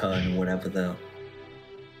 Attempt to turn whatever the.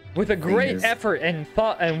 With a great effort and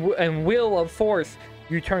thought and will of force,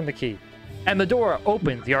 you turn the key, and the door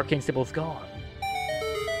opens. The arcane symbol's gone.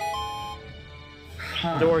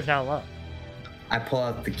 The door is now locked. I pull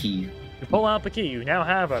out the key. You pull out the key. You now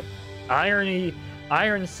have a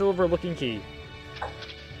iron silver looking key.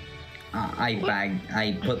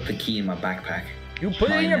 I put the key in my backpack. You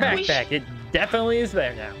put it in your backpack. It definitely is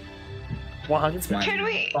there now. 100%. Can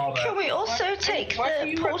we also take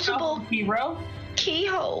the portable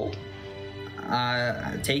keyhole?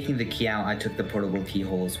 Taking the key out, I took the portable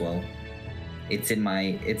keyhole as well. It's in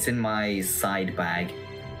my side bag,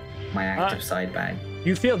 my active side bag.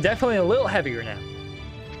 You feel definitely a little heavier now.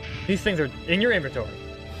 These things are in your inventory.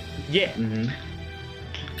 Yeah. Mm-hmm.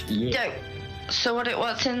 Yeah. Yo, so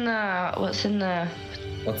what's in the? What's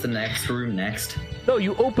the next room next? So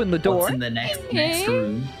you open the door. What's in the next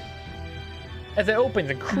room? As it opens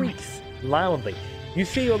and creaks loudly, you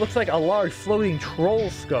see what looks like a large floating troll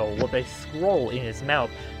skull with a scroll in its mouth,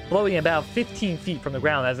 floating about 15 feet from the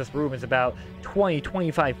ground, as this room is about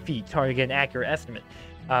 20-25 feet, trying to get an accurate estimate.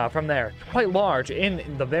 From there, quite large, in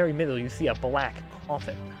the very middle, you see a black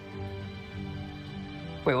coffin.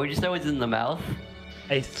 Wait, what did you say was in the mouth?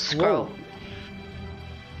 A scroll.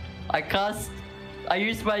 I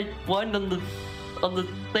used my wand on the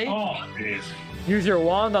thing. Oh, jeez. Use your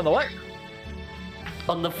wand on the what?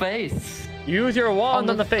 On the face. Use your wand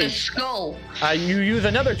on the face. The skull. You use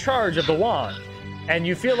another charge of the wand, and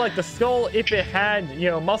you feel like the skull, if it had,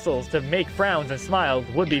 muscles to make frowns and smiles,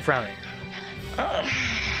 would be frowning.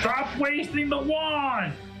 Stop wasting the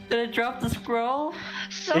wand! Did I drop the scroll?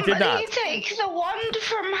 Somebody take the wand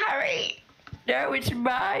from Harry. No, it's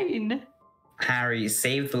mine. Harry,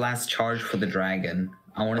 save the last charge for the dragon.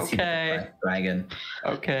 I want to see the dragon.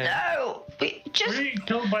 Okay. No, We're getting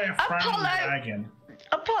killed by a frowning dragon.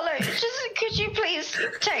 Apollo, could you please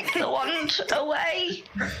take the wand away?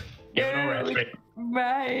 Give it over, Harry.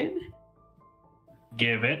 Mine.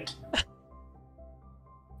 Give it.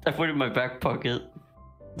 I put it in my back pocket.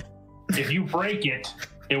 If you break it,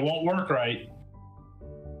 it won't work right.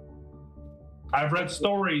 I've read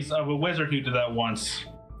stories of a wizard who did that once.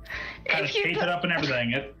 Had to tape it up and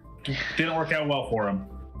everything. It didn't work out well for him.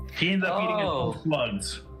 He ended up eating his own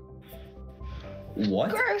slugs. What?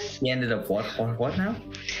 Gross. He ended up what now?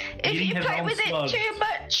 If Eating you his play own with slugs. it too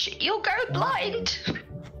much, you'll go blind.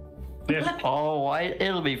 Oh,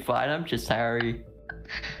 it'll be fine. I'm just Harry.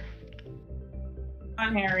 Come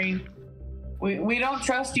on, Harry. We don't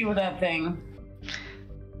trust you with that thing.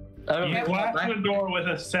 You glass the door with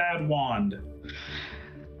a sad wand.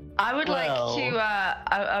 I would like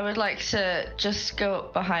to just go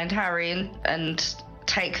up behind Harry and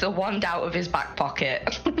take the wand out of his back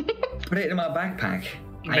pocket. Put it in my backpack.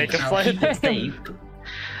 Make a flight of tape.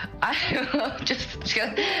 I'm just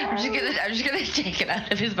gonna take it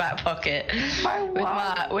out of his back pocket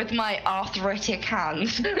with my arthritic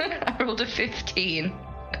hands. I rolled a 15.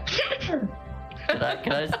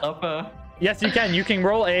 Can I stop her? Yes, you can. You can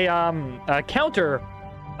roll a counter.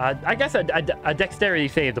 I guess a dexterity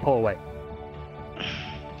save to pull away.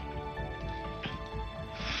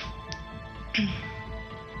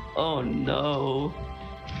 Oh no.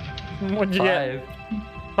 What'd you get?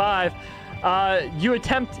 5. You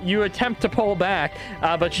attempt to pull back,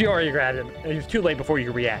 but she already grabbed him. It was too late before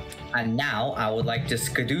you react. And now I would like to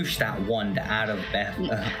skadoosh that wand out of Beth.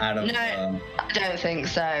 No, I don't think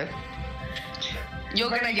so. You're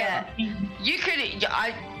gonna get. You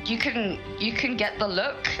can get the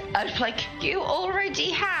look. Like you already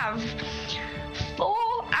have 4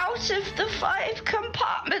 out of the 5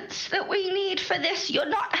 compartments that we need for this. You're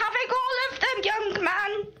not having all of them, young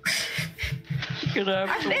man. Can I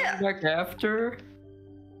have it back after?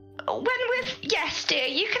 Yes, dear.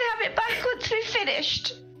 You can have it back once we've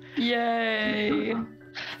finished. Yay!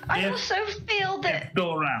 I also feel that. It's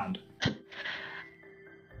still around.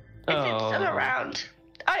 If it's still around.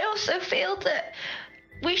 I also feel that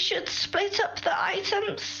we should split up the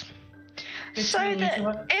items so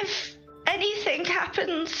that if anything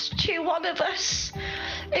happens to one of us,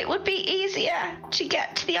 it would be easier to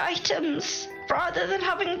get to the items rather than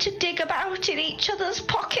having to dig about in each other's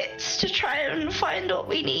pockets to try and find what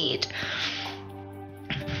we need.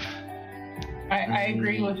 I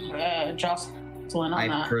agree with Jocelyn on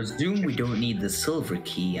that. I presume we don't need the silver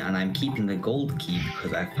key, and I'm keeping the gold key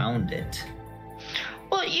because I found it.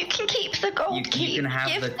 Well, you can keep the gold key. You can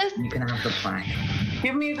have the plaque.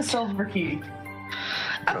 Give me the silver key.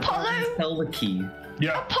 Apollo, Tell the key.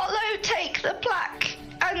 Yeah. Apollo, take the plaque.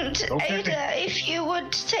 And Okay. Ada, if you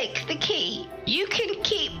would take the key. You can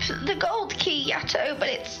keep the gold key, Yato, but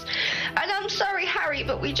it's... And I'm sorry, Harry,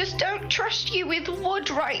 but we just don't trust you with wood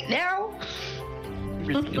right now.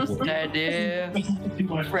 Stand here,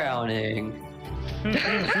 frowning.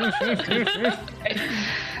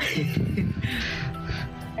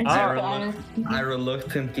 I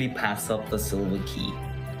reluctantly pass up the silver key.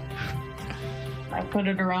 I put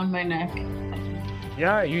it around my neck.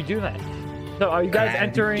 Yeah, you do that. So are you guys Can I have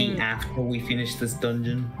the entering? key after we finish this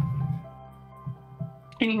dungeon?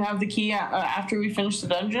 Can you have the key after we finish the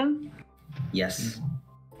dungeon? Yes.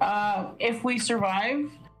 If we survive,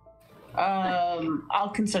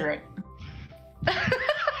 I'll consider it.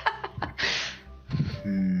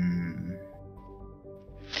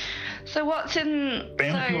 So what's in...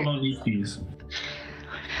 Family people So, don't need keys.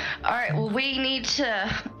 alright, well, we need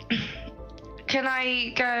to... Can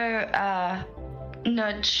I go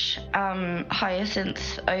nudge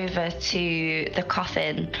Hyacinth over to the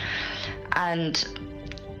coffin and,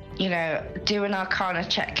 you know, do an Arcana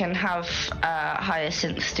check and have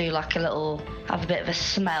Hyacinth do like have a bit of a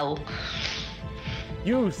smell?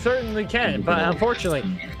 You certainly can, but unfortunately,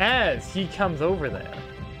 as he comes over there,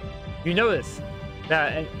 you notice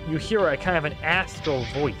that you hear a kind of an astral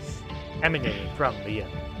voice emanating from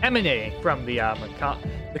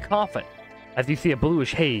the coffin. As you see a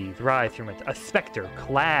bluish haze rise from it, a specter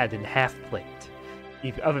clad in half-plate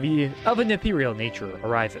of an ethereal nature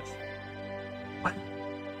arises. What?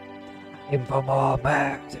 Time for more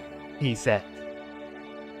murder, he said.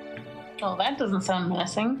 Oh, that doesn't sound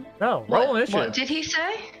menacing. No, roll initiative. What did he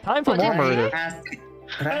say? Time for what more did he murder.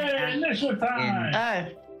 Hey, initiative time! Oh.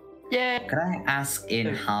 Yeah. Could I ask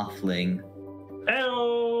in halfling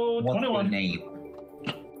Hello, what's your 21. name?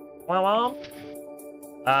 Well,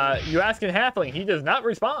 you ask in halfling, he does not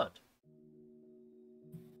respond.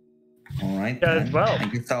 Alright, As then. well. I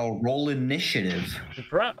guess I'll roll initiative.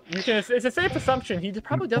 It's a safe assumption he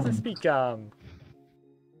probably doesn't speak wherever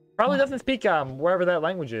that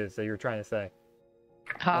language is that you're trying to say.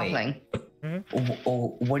 Halfling.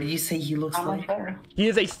 What did you say he looks I'm like? there. He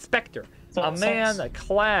is a specter, So a it's man six.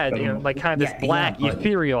 clad in like kind of this black but-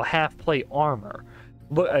 ethereal half-plate armor.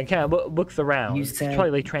 Looks around. You It's said,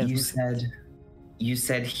 totally translucent. you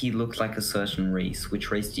said he looked like a certain race.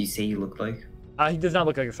 Which race do you say he looked like? He does not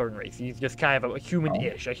look like a certain race. He's just kind of a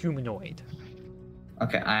human-ish, a humanoid.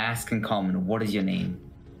 Okay, I ask in common, what is your name?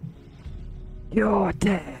 You're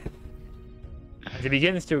dead. As he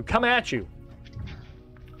begins to come at you.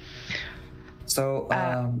 So,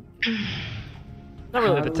 Not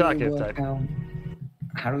really the talkative type.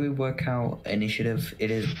 How do we work out initiative?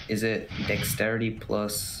 Is it dexterity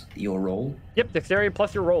plus your roll? Yep, dexterity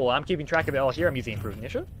plus your roll. I'm keeping track of it all here. I'm using improved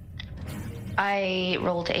initiative. I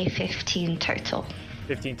rolled a 15 total.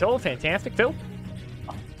 15 total, fantastic. Phil?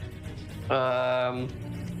 Oh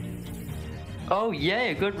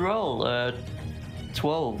yeah, good roll.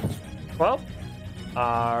 12. 12.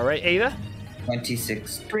 Alright, Ada?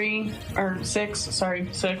 26.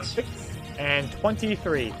 6. And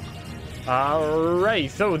 23.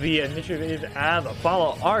 Alright, so the initiative is as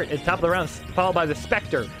follow Art at top of the round, followed by the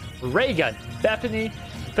Spectre, Reagan, Bethany,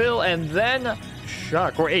 Phil, and then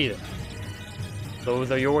Shark or Ada.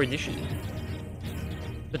 Those are your initiatives.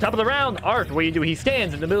 The top of the round, Art, what do you do? He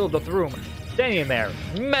stands in the middle of the room, standing there,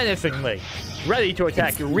 menacingly, ready to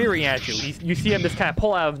attack you, rearing at you. You see him just kind of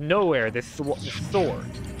pull out of nowhere this sword.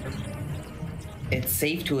 It's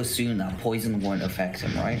safe to assume that poison won't affect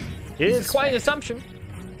him, right? It is quite an assumption,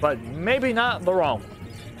 but maybe not the wrong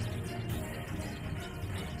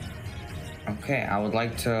one. Okay, I would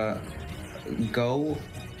like to go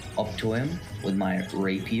up to him with my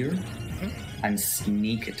rapier and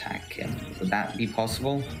sneak attack him. Would that be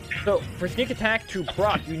possible? So, for sneak attack to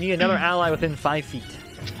proc, you need another ally within 5 feet.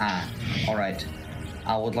 Alright.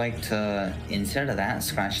 I would like to, instead of that,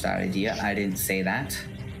 scratch that idea. I didn't say that.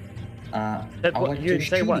 I would like you to didn't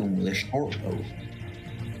say shoot what? him with a short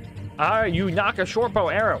bow. You knock a short bow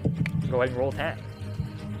arrow. Go ahead and roll attack.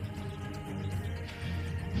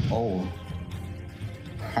 Oh.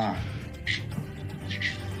 Huh.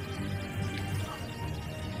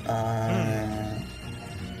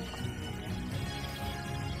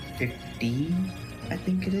 15, I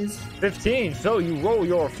think it is. 15, so you roll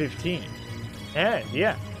your 15. And,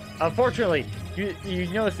 yeah. Unfortunately, you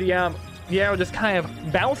notice the arrow just kind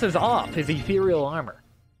of bounces off his ethereal armor.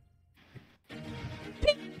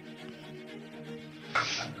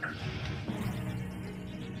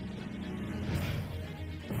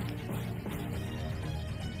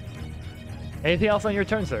 Anything else on your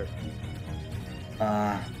turn, sir?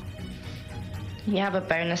 You have a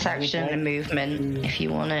bonus action and a movement if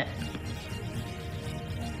you want it.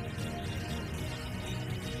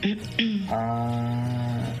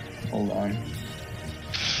 Hold on.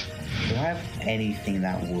 Do I have anything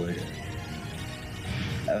that would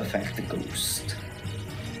affect the ghost?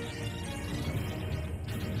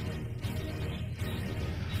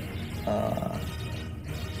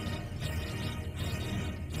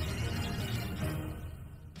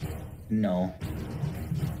 No.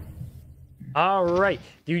 All right.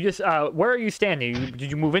 Do you just where are you standing?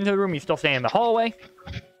 Did you move into the room? You still standing in the hallway?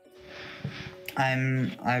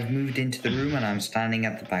 I've moved into the room and I'm standing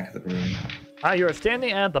at the back of the room. You're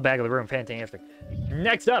standing at the back of the room. Fantastic.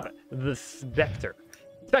 Next up, the Spectre.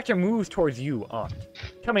 Spectre moves towards you, Aunt,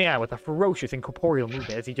 coming out with a ferocious incorporeal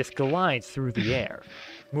movement as he just glides through the air,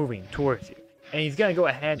 moving towards you. And he's gonna go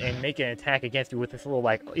ahead and make an attack against you with this little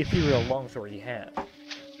like ethereal longsword he has.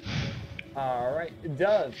 All right,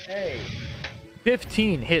 does a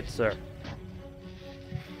 15 hit, sir?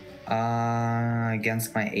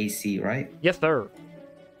 Against my AC, right? Yes, sir.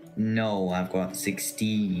 No, I've got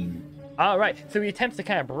 16. All right, so he attempts to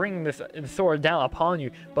kind of bring this sword down upon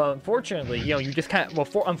you, but unfortunately, you know, you just kind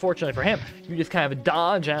of, well, unfortunately for him, you just kind of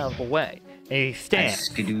dodge out of the way, and he stands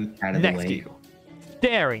next to you,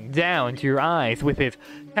 staring down into your eyes with his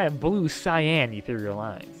kind of blue cyan ethereal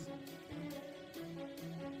eyes.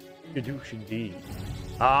 Gadoosh indeed.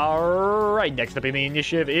 All right, next up in the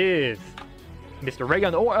initiative is Mr.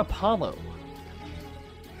 Raygun or Apollo.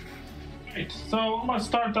 Right, so I'm gonna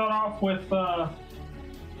start that off with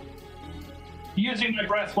using my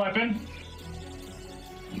breath weapon.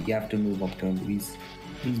 You have to move up to him, please.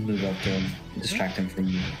 Please move up to him. Distract him from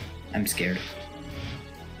me. I'm scared.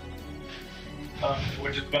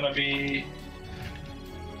 Which is gonna be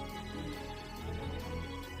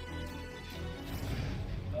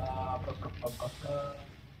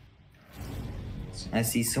I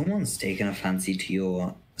see someone's taken a fancy to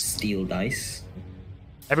your steel dice.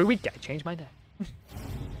 Every week I change my deck.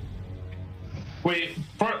 Wait,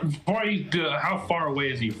 before you do, how far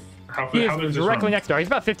away is he? How He big is is directly this next door. He's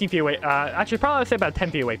about 15 feet away. Actually, probably say about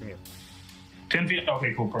 10 feet away from you. 10 feet?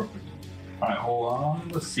 Okay, cool, perfect. Alright, hold on.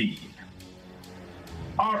 Let's see.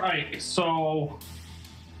 Alright, so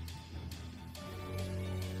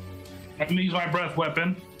I'm gonna use my breath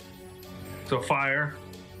weapon to fire.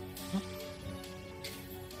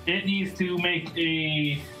 It needs to make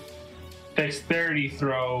a dexterity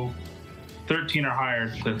throw 13 or higher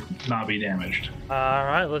to not be damaged.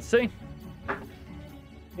 Alright, let's see.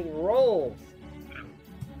 It rolls.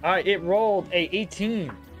 Alright, it rolled a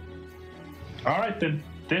 18. Alright, then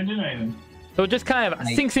didn't do anything. So it just kind of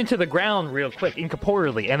sinks into the ground real quick,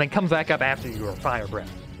 incorporeally, and then comes back up after your fire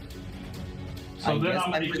breath. So then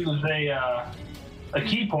I'm going to use a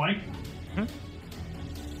key point. Hmm?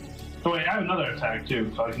 So wait, I have another attack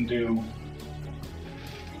too, so I can do...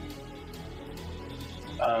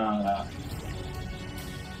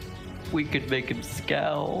 We could make him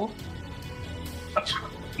scowl.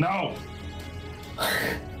 No!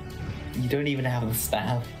 You don't even have a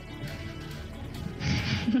staff.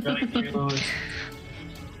 Gonna use...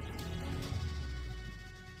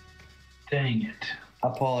 Dang it.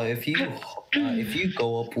 Apollo, if you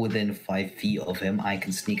go up within 5 feet of him, I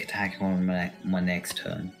can sneak attack him on my next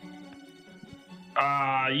turn.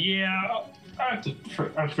 Yeah. I have to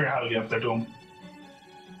figure out how to get up there to him.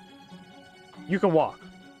 You can walk.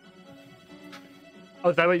 Oh,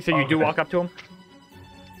 is that what you said? You do walk up to him?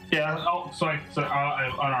 Yeah, so I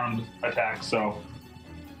have unarmed attack, so...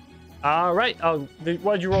 Alright,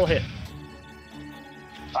 what did you roll hit?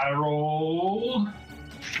 I rolled...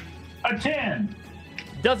 a 10!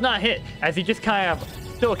 Does not hit, as he just kind of,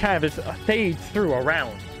 still kind of fades through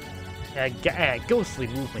around. A ghostly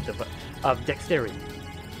movement of dexterity.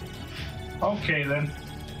 Okay, then.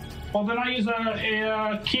 Well, then I use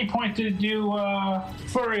a key point to do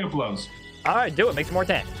flurry of blows. Alright, do it. Make some more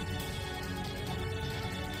attack.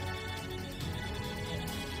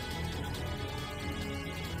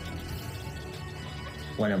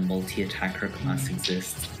 When a multi-attacker class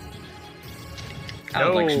exists. No. I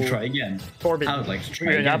would like to try again. Corbin, I would like to try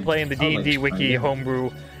you're again. not playing the I would like D&D to try Wiki again.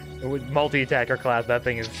 Homebrew with multi-attacker class. That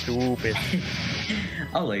thing is stupid.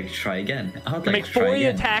 I'd like to try again. I would You like make to try 40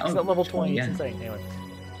 again. attacks I would at level like to try 20. It's again. insane. Anyway.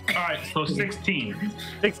 Alright, so 16.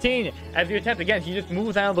 16. As you attempt again, he just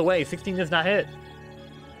moves out of the way. 16 does not hit.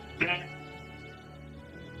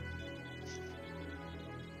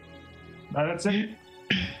 That's it.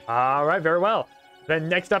 Alright, very well. Then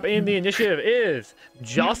next up in the initiative is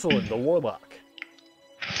Jocelyn the Warlock.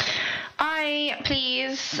 I I,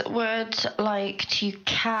 please, would like to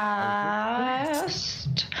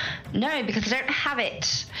cast... No, because I don't have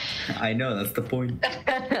it. I know, that's the point.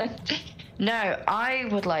 No, I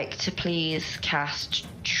would like to please cast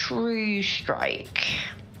True Strike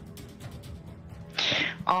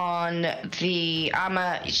on the...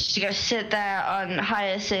 I'm just going to sit there on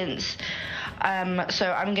Hyacinth.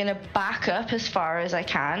 So I'm going to back up as far as I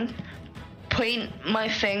can. Point my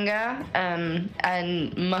finger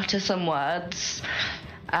and mutter some words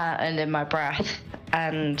under my breath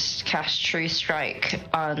and cast True Strike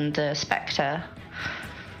on the Spectre.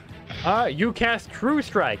 Alright, you cast True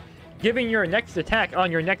Strike, giving your next attack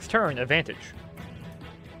on your next turn advantage.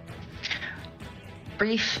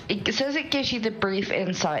 It says it gives you the brief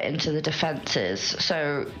insight into the defenses,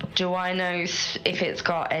 so do I know if it's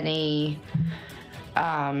got any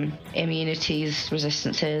immunities,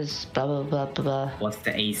 resistances, blah blah blah blah blah? What's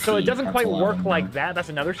the AC? So it doesn't quite work like that. That's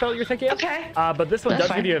another spell you're thinking of. Okay. But this one That's does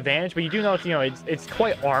fine. give you advantage. But you do know it's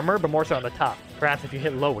quite armor, but more so on the top. Perhaps if you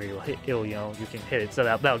hit lower, you can hit it. So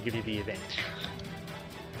that'll give you the advantage.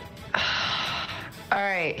 All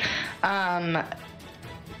right.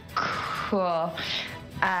 Cool.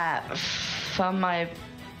 For my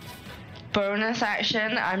bonus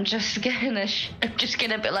action, I'm just gonna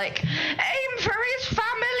be like, aim for his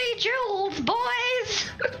family jewels, boys.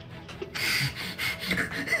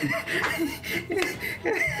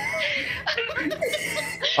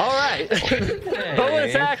 All right.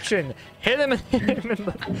 Bonus action. Hit him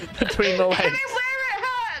between the legs. Hit him where it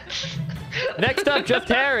hurts. Next up, just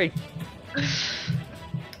Harry.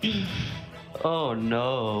 Oh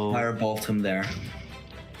no. Firebolt him there.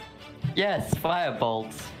 Yes,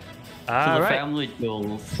 firebolts. To All the right. family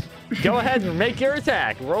jewels. Go ahead and make your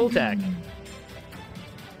attack. Roll attack.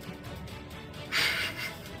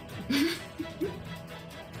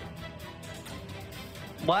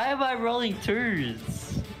 Why am I rolling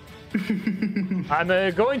twos? I'm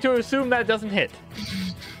going to assume that doesn't hit.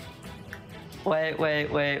 Wait. Wait,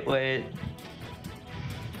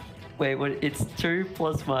 it's 2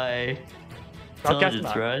 plus my Spellcasting intelligence,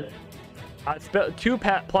 modifier. right? 2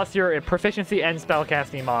 plus your proficiency and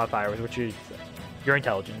spellcasting modifiers, which is your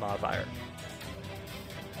intelligence modifier.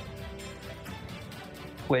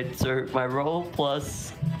 Wait, so my roll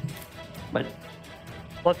plus my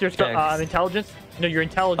Plus your Dex. intelligence. No, your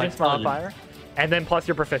intelligence Intelligence. modifier, and then plus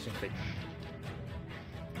your proficiency.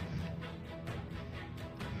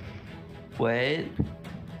 wait,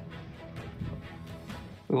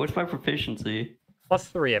 what's my proficiency? Plus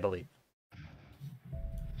 3, I believe.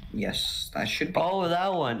 Yes, that should be. Oh,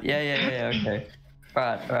 that one. Yeah. Okay.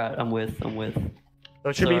 Right. I'm with. So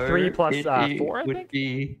it should be 3 plus it 4, I would think.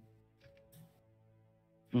 be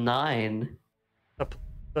 9.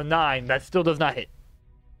 The 9. That still does not hit.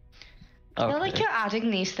 I feel Okay. like you're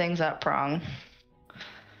adding these things up wrong.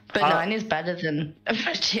 But 9 is better than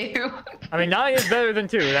 2. I mean, 9 is better than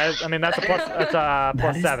 2. That's a plus. That's That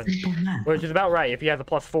plus is 7, simple math. which is about right. If you have the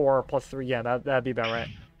plus 4 or plus 3, yeah, that'd be about right.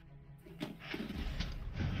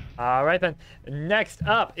 All right then. Next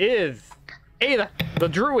up is Ada, the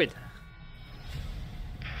druid.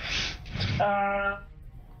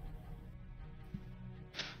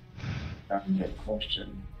 Good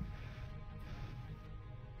question.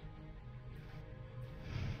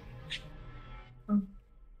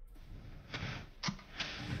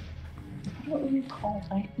 What do you call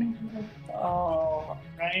lightning? Oh,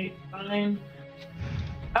 right, fine.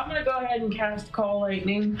 I'm gonna go ahead and cast Call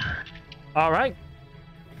Lightning. All right.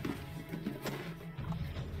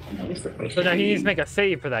 So now he needs to make a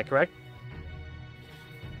save for that, correct?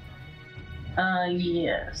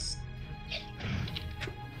 Yes.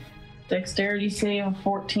 Dexterity save of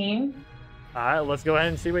 14. All right, let's go ahead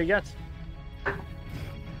and see what he gets.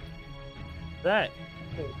 That.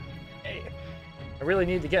 Hey, I really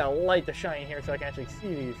need to get a light to shine here so I can actually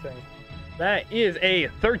see these things. That is a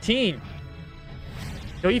 13.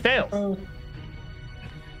 So he fails. Oh.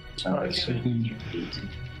 Nice.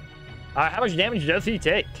 How much damage does he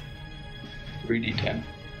take? 3d10.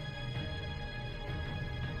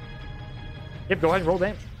 Yep, go ahead and roll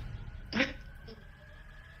damage.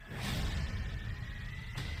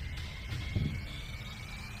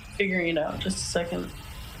 Figuring it out, just a second.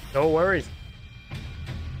 No worries.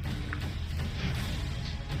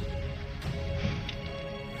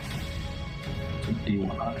 It's a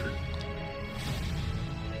d100.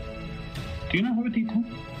 Do you not have a d10?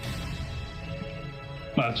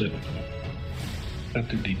 No, that's it.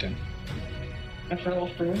 That's a d10. After roll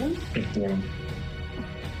 3 of them? Yeah.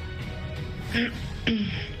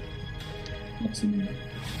 What's in there?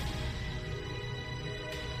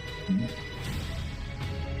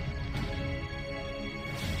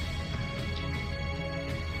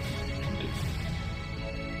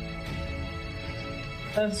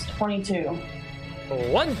 That's 22.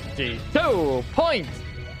 22 points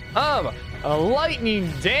of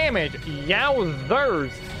lightning damage.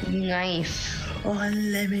 Yowzers. Nice.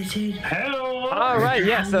 Unlimited. Hello. All right,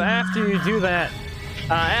 yeah. So after you do that,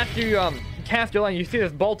 after you cast your lightning, you see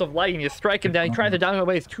this bolt of lightning. You strike him down. He tries to down him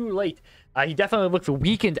away. It's too late. He definitely looks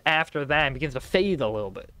weakened after that and begins to fade a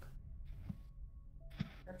little bit.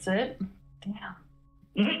 That's it? Damn.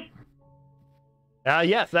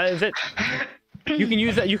 Yes, that is it. You can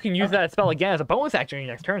use that. You can use that spell again as a bonus action in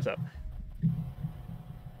your next turn. So.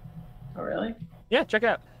 Oh, really? Yeah, check it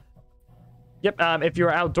out. Yep. If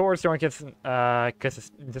you're outdoors during this one,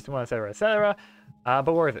 etc.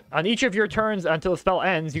 But where is it? On each of your turns until the spell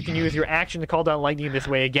ends, you can use your action to call down lightning this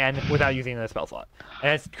way again without using the spell slot.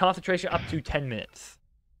 And it's concentration up to 10 minutes.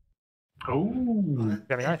 Oh.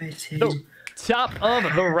 Very nice. So, top of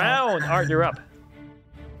the round. Art, you're up.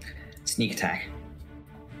 Sneak attack.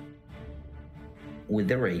 With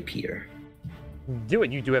the rapier. Do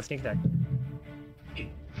it. You do have sneak attack.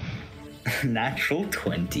 Natural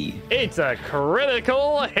 20. It's a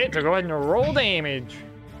critical hit. So go ahead and roll damage.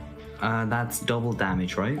 That's double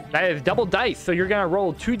damage, right? That is double dice. So you're gonna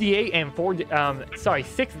roll 2d8 and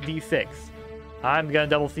 6d6. I'm gonna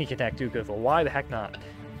double sneak attack too, because why the heck not?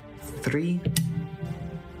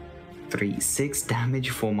 6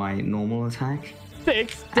 damage for my normal attack.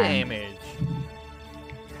 6 damage.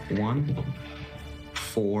 1,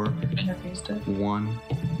 4, 1,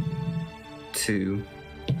 2,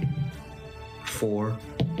 4,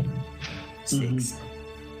 6.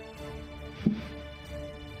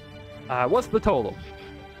 What's the total?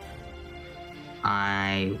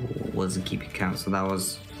 I wasn't keeping count, so that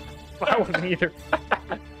was... I wasn't either.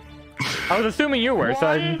 I was assuming you were, so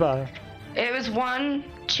I didn't... It was 1,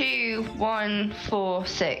 2, 1, 4,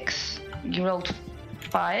 6. You rolled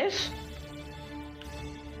 5?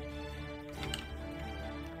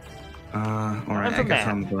 Alright, I guess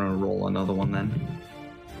I'm gonna roll another one then.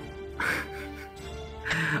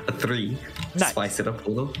 A 3. Nice. Spice it up a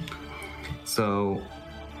little. So...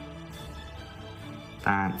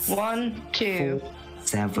 That's 1, 2,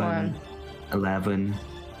 7, 1. 11,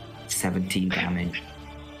 17 damage.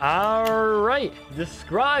 Alright,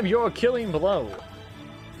 describe your killing blow.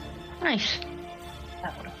 Nice.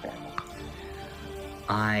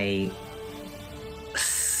 I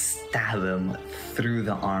stab him through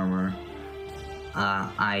the armor.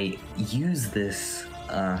 I use this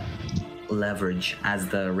leverage as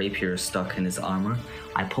the rapier is stuck in his armor.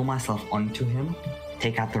 I pull myself onto him,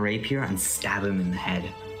 take out the rapier, and stab him in the head.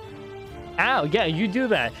 Ow, yeah, you do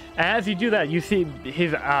that. As you do that, you see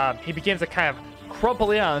his he begins to kind of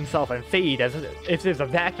crumple in on himself and fade as if there's a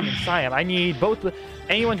vacuum inside him. I need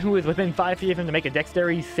anyone who is within 5 feet of him to make a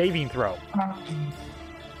dexterity saving throw.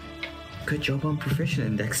 Good job, I'm proficient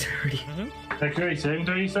in dexterity. Dexterity saving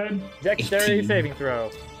throw, you said? Dexterity 18. saving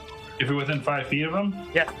throw. If you're within 5 feet of him?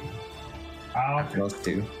 Yeah. Plus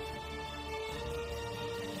 2.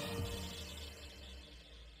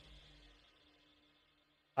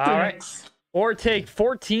 Alright. Or take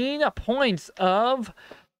 14 points of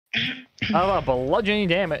bludgeoning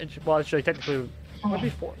damage. Well, actually, technically, it would be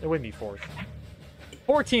 4. It wouldn't be 4.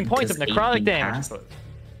 14 points of Does necrotic 18 damage. pass?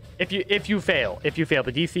 If you fail, the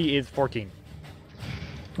DC is 14.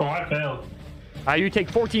 Oh, I failed. You take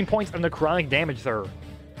 14 points of necrotic damage, sir.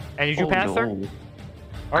 And did you pass, sir?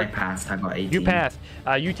 I passed. I got 18. You passed.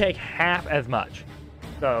 You take half as much.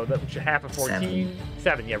 So that's half of 14.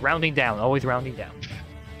 7. Yeah, rounding down. Always rounding down.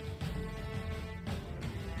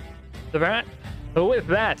 So with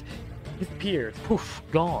that, disappears. Poof,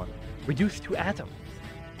 gone. Reduced to atoms.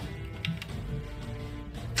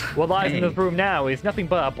 What lies in this room now is nothing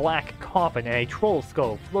but a black coffin and a troll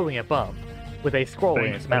skull floating above, with a scroll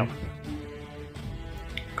in its mouth.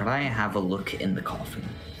 Could I have a look in the coffin?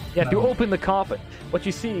 Yeah, if you open the coffin, what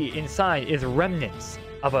you see inside is remnants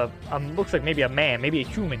of a looks like maybe a man, maybe a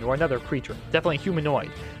human or another creature, definitely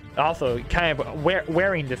humanoid. Also, kind of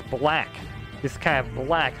wearing this kind of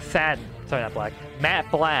black satin, sorry, not black,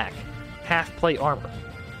 matte black half plate armor.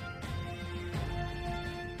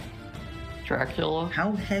 Dracula.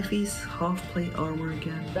 How heavy's half plate armor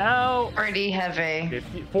again? About Pretty heavy.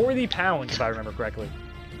 40 pounds, if I remember correctly.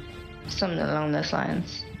 Something along those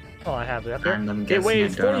lines. Oh, I have it up there. And I'm It guessing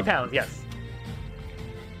weighs I don't 40 pounds, yes.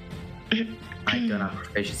 I don't have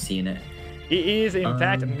proficiency in it. It is, in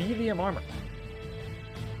fact, medium armor.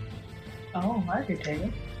 Oh, I could take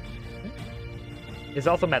it. It's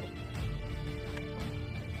also metal.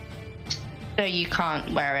 So you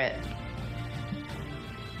can't wear it.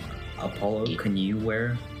 Apollo, can you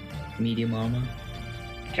wear medium armor?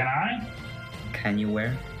 Can I? Can you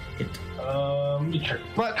wear it? Sure.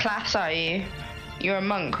 What class are you? You're a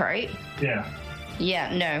monk, right? Yeah.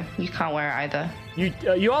 Yeah, no, you can't wear it either.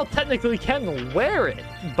 You all technically can wear it,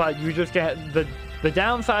 but you just get the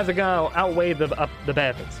downsides are gonna outweigh the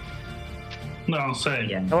benefits. No, I'm saying.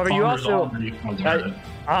 Yeah. However, you also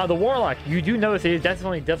Well, the warlock. You do notice it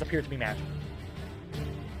definitely does appear to be magic.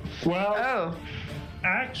 Oh.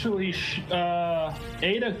 actually,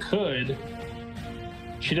 Ada could.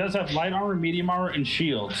 She does have light armor, medium armor, and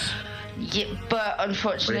shields. Yeah, but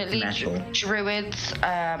unfortunately, metal. druids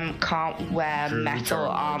can't wear metal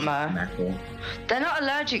armor. Metal. They're not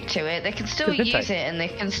allergic to it. They can still use it and they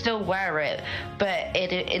can still wear it, but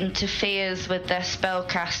it interferes with their spell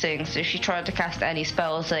casting. So if you tried to cast any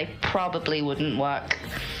spells, they probably wouldn't work.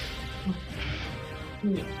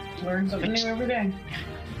 Learn something new every day.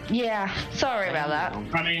 Yeah, sorry about that.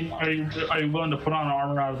 I mean, are you willing to put on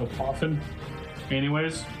armor out of the coffin?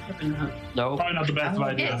 Anyways, No. probably not the best of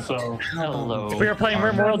ideas. So Hello. If we are playing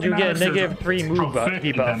RimWorld, you get a -3 move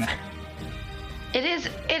debuff. It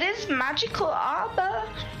is magical armor.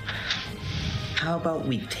 How about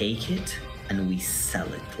we take it and we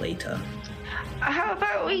sell it later? How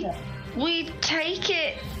about we take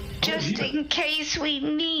it just in case we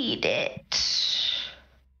need it?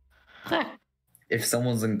 If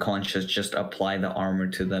someone's unconscious, just apply the armor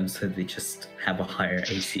to them so they just have a higher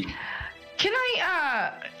AC. Can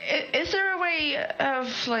I, is there a way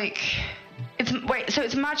of, like, so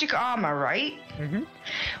it's magic armor, right? Mm-hmm.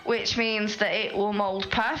 Which means that it will mold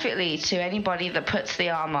perfectly to anybody that puts the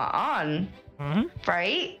armor on,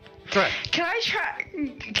 right? Correct. Can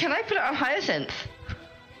I put it on Hyacinth?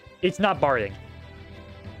 It's not barding.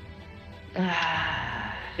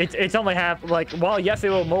 It's only half, like, well, yes, it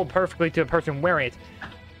will mold perfectly to a person wearing it,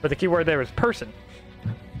 but the key word there is person.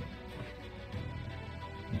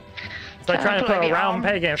 It's like trying to put a round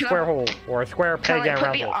peg in a square hole, or a square peg in a round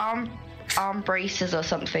hole. Can I put the arm braces or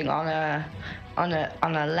something on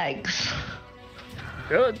her legs?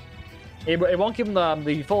 Good. It won't give them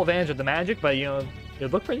the full advantage of the magic, but, you know, it'll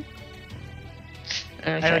look pretty.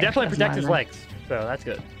 Okay, And it'll definitely protect his then. legs, so that's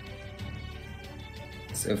good.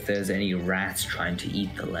 So if there's any rats trying to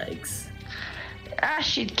eat the legs.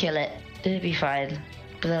 She'd kill it. It'd be fine.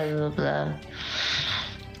 Blah, blah, blah.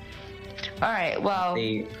 Alright, well...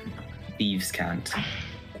 Thieves can't.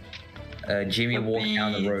 Jimmy, walk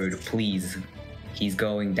down the road, please. He's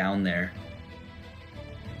going down there.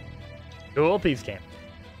 Cool, thieves camp.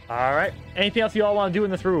 Alright, anything else you all want to do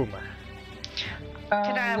in this room?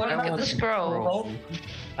 Can I look at the scroll?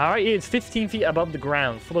 Alright, it's 15 feet above the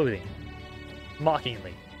ground, floating.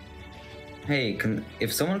 Mockingly. Hey,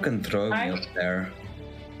 if someone can throw me up there,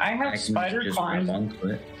 I have I can spider just climb. grab onto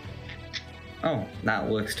it. Oh, that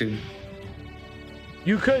works too.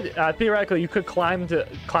 You could, theoretically, you could climb to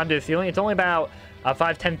the ceiling. It's only about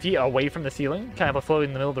 5-10 feet away from the ceiling, kind of floating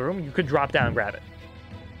in the middle of the room. You could drop down and grab it.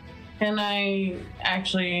 Can I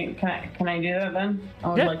actually, can I do that then? I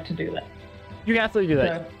would like to do that. You can absolutely do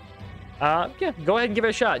Yeah. that. Yeah, go ahead and give it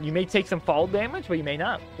a shot. You may take some fall damage, but you may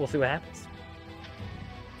not. We'll see what happens.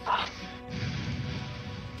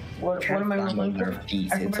 What am I Climb rolling on for? their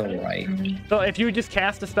feet, it's alright. So if you just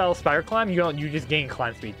cast the spell Spider Climb, you just gain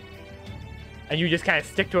climb speed. And you just kind of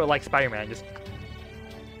stick to it like Spider-Man.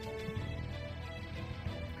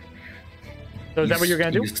 So is that what you're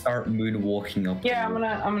gonna do? You start moonwalking up. Yeah, I'm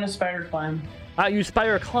gonna spider climb. You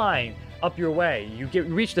spider climb up your way. You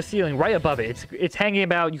reach the ceiling right above it. It's hanging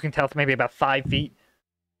about, you can tell it's maybe about 5 feet.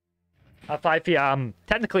 5 feet,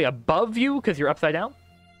 technically above you because you're upside down.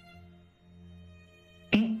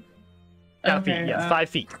 Okay, yes, 5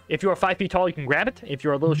 feet. If you're 5 feet tall, you can grab it. If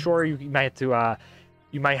you're a little shorter, you might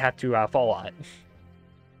have to fall on it.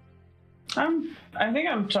 I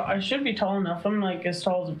think I should be tall enough. I'm like as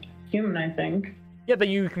tall as a human, I think. Yeah, then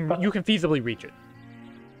you can feasibly reach it.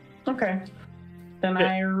 Okay. Then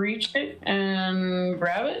I reach it and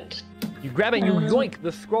grab it. You grab it and you yoink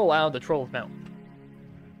the scroll out of the troll's mouth.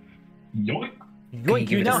 Yoink. Yoink,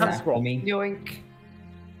 you now have a scroll. Yoink.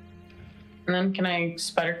 And then can I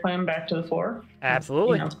spider climb back to the floor?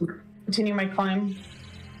 Absolutely. Continue my climb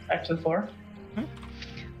back to the floor.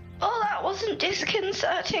 Oh, that wasn't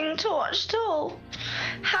disconcerting to watch at all.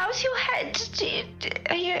 How's your head?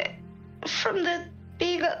 Are you from the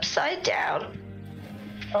being upside down?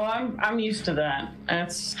 Oh, I'm used to that.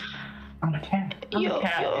 I'm a cat. I'm a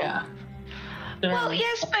cat, yeah. Well,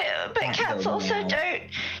 yes, but cats also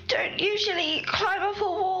don't usually climb up a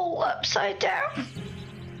wall upside down.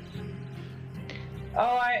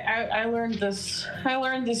 Oh, I learned this. I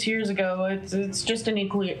learned this years ago. It's just an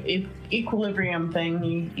equilibrium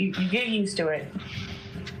thing. You get used to it.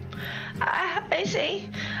 I see.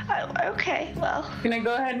 Oh, okay, well. Can I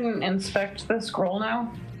go ahead and inspect the scroll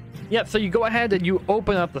now? Yeah, so you go ahead and you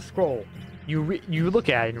open up the scroll. You look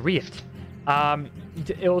at it and read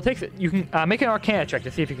it. It will take. You can make an Arcana check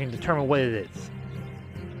to see if you can determine what it is.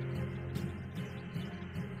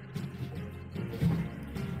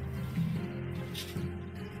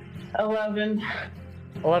 11.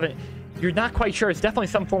 11. You're not quite sure. It's definitely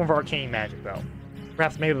some form of arcane magic, though.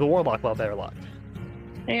 Perhaps maybe the warlock will have better luck.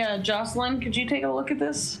 Hey, Jocelyn, could you take a look at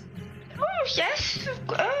this? Oh, yes,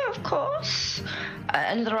 of course.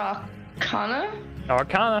 Another Arcana?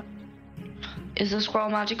 Arcana. Is the scroll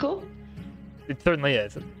magical? It certainly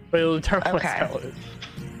is. But it'll determine what Okay. spell it is.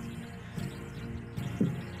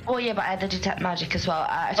 Oh, yeah, but I had the detect magic as well.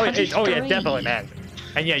 Oh, yeah, 23. definitely magic.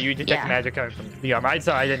 And yeah, you detect Yeah. magic coming from the armor.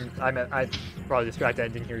 Sorry, I probably distracted. I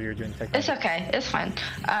didn't hear you were doing detect It's magic. okay, it's fine.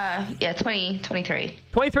 Yeah, 23.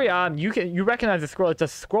 23. You recognize the scroll. It's a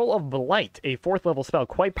scroll of blight, a 4th level spell,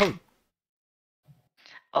 quite potent.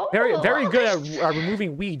 Oh, Very good at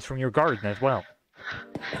removing weeds from your garden as well.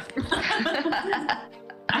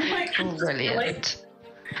 I'm like, Brilliant.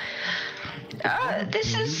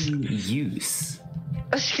 This is... Use.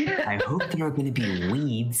 I hope there are going to be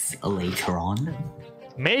weeds later on.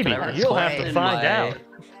 Maybe Can I you'll have record to in find my- out.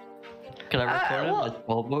 Can I record it well- in my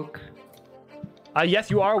spell book? Yes,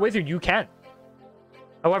 you are a wizard. You can.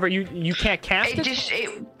 However, you can't cast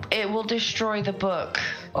it. It will destroy the book.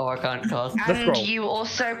 Oh, I can't cast. The And scroll. you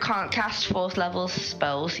also can't cast 4th level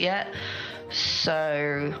spells yet.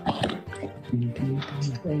 So...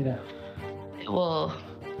 It will...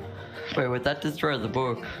 Wait, would that destroy the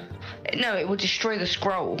book? No, it will destroy the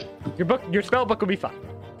scroll. Your spell book will be fine.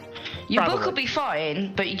 Your book Probably. will be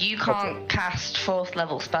fine, but you can't cast 4th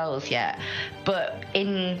level spells yet. But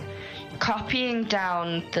in copying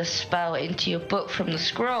down the spell into your book from the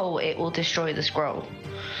scroll, it will destroy the scroll.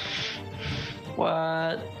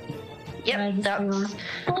 What? Yep,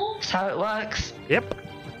 that's how it works. Yep.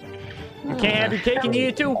 You can't have your cake and eat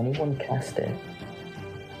it too. Anyone cast it?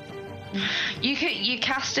 You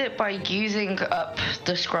cast it by using up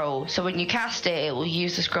the scroll. So when you cast it, it will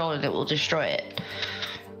use the scroll and it will destroy it.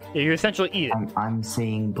 Yeah, you essentially eat it. I'm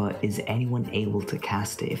saying, but is anyone able to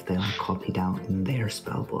cast it if they are copied out in their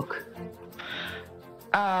spell book?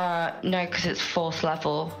 No, because it's 4th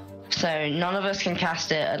level. So none of us can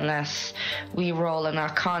cast it unless we roll an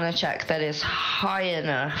Arcana check that is high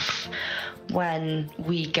enough when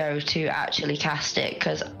we go to actually cast it.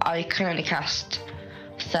 Because I can only cast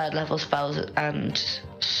 3rd level spells, and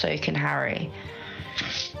so can Harry.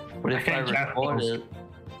 What if I can't cast record spells. it?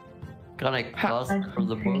 Can I cast it from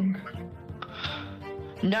the book?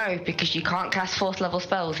 No, because you can't cast 4th level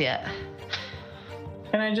spells yet.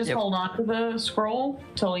 can I just Yep. hold on to the scroll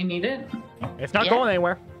till we need it? It's not Yeah. going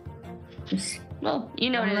anywhere. Well, you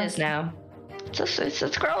know what it is now. It's a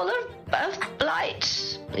scroll of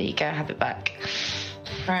blight. There you go, have it back.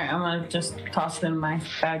 Alright, I'm gonna just toss it in my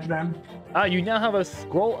bag then. You now have a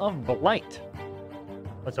scroll of blight.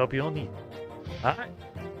 Let's hope you don't need it. Alright.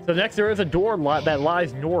 So next there is a door that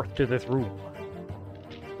lies north to this room.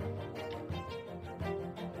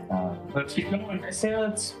 Let's keep going. I say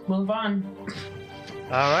let's move on.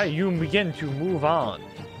 Alright, you begin to move on.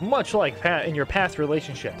 Much like in your past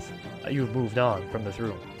relationships, you've moved on from this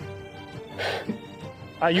room.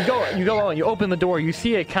 You go on, you open the door, you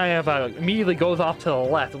see it kind of immediately goes off to the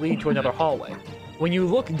left, leading to another hallway. When you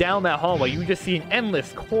look down that hallway, you just see an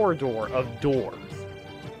endless corridor of doors.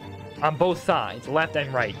 On both sides, left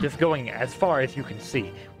and right, just going as far as you can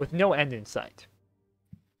see, with no end in sight.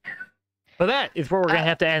 But that is where we're going to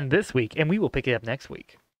have to end this week, and we will pick it up next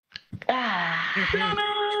week.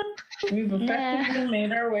 We've effectively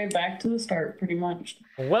made our way back to the start, pretty much.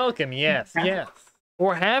 Welcome, yes.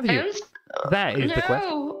 Or have you? That is the question.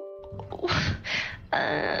 No.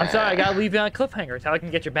 I'm sorry, I gotta leave you on a cliffhanger. It's how I can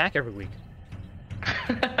get you back every week.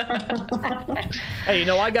 Hey, you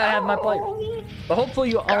know, I gotta have my players. But hopefully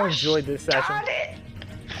you all enjoyed this session. Darn it.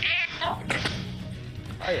 Oh,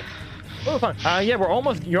 yeah. Oh, fun. Yeah, you're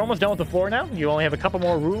almost done with the floor now. You only have a couple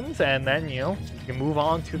more rooms, and then, you can move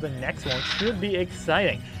on to the next one. Should be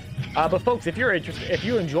exciting. But folks, if you're interested, if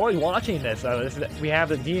you enjoyed watching this, we have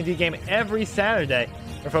the D&D game every Saturday.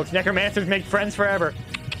 Where folks, necromancers make friends forever.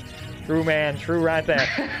 True, man. True right there.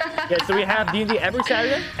 Yeah, so we have D&D every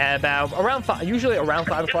Saturday at about usually around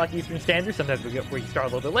 5 o'clock Eastern Standard. Sometimes we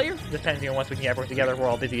start a little bit later, depending on once we can get everyone together. We're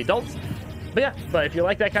all busy adults. But yeah, if you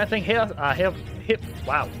like that kind of thing,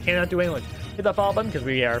 wow, cannot do English. Hit that follow button because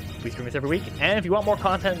we stream this every week. And if you want more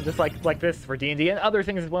content just like this for D&D and other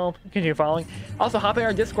things as well, continue following. Also, hop in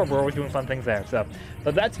our Discord. We're always doing fun things there. So,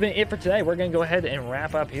 but that's been it for today. We're going to go ahead and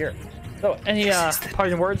wrap up here. So, any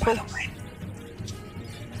parting words, folks?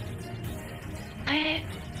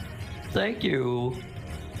 Thank you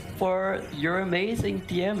for your amazing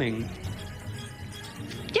DMing.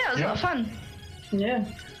 Yeah, it was a lot of fun. Yeah.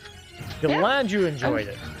 Glad you enjoyed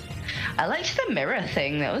it. I liked the mirror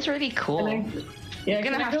thing. That was really cool. You're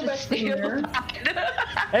gonna have to steal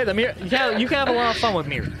that. Hey, the mirror. Yeah, you can have a lot of fun with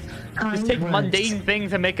mirrors. Just take mundane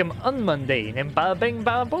things and make them unmundane, and bada bing,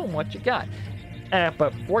 bada boom, what you got?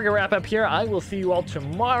 But we're gonna wrap up here. I will see you all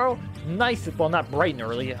tomorrow. Nice, well, not bright and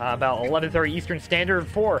early, about 11:30 Eastern Standard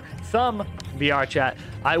for some VR chat.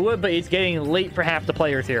 I would, but it's getting late for half the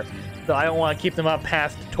players here, so I don't want to keep them up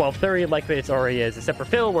past 12:30 like it already is, except for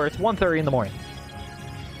Phil, where it's 1:30 in the morning.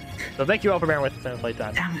 So thank you all for bearing with us in the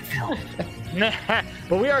playtime. Damn it, Phil.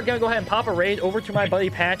 But we are gonna go ahead and pop a raid over to my buddy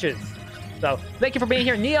Patches. So thank you for being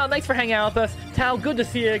here. Neon, thanks for hanging out with us. Tal, good to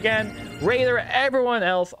see you again. Raider, everyone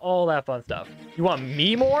else, all that fun stuff. You want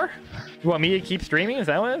me more? You want me to keep streaming? Is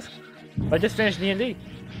that what it is? I just finished D&D.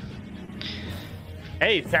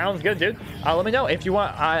 Hey, sounds good, dude. Let me know if you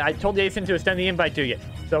want. I told Jason to extend the invite to you.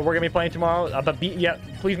 So we're gonna be playing tomorrow. But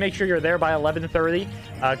please make sure you're there by 11:30,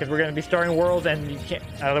 because we're gonna be starting Worlds, and you can't.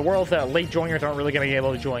 The Worlds late joiners aren't really gonna be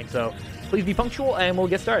able to join. So please be punctual, and we'll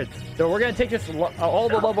get started. So we're gonna take this all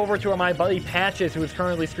the love over to my buddy Patches, who is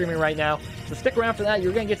currently streaming right now. So stick around for that.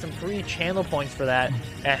 You're gonna get some free channel points for that,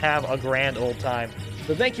 and have a grand old time.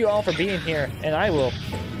 So thank you all for being here, and I will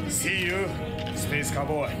See you, Space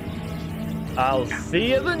Cowboy. I'll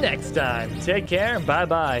see you the next time. Take care. Bye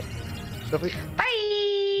bye. Bye.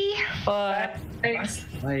 Bye. Thanks.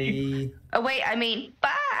 Bye. Oh wait, I mean,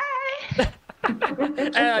 bye.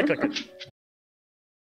 And I clicked it.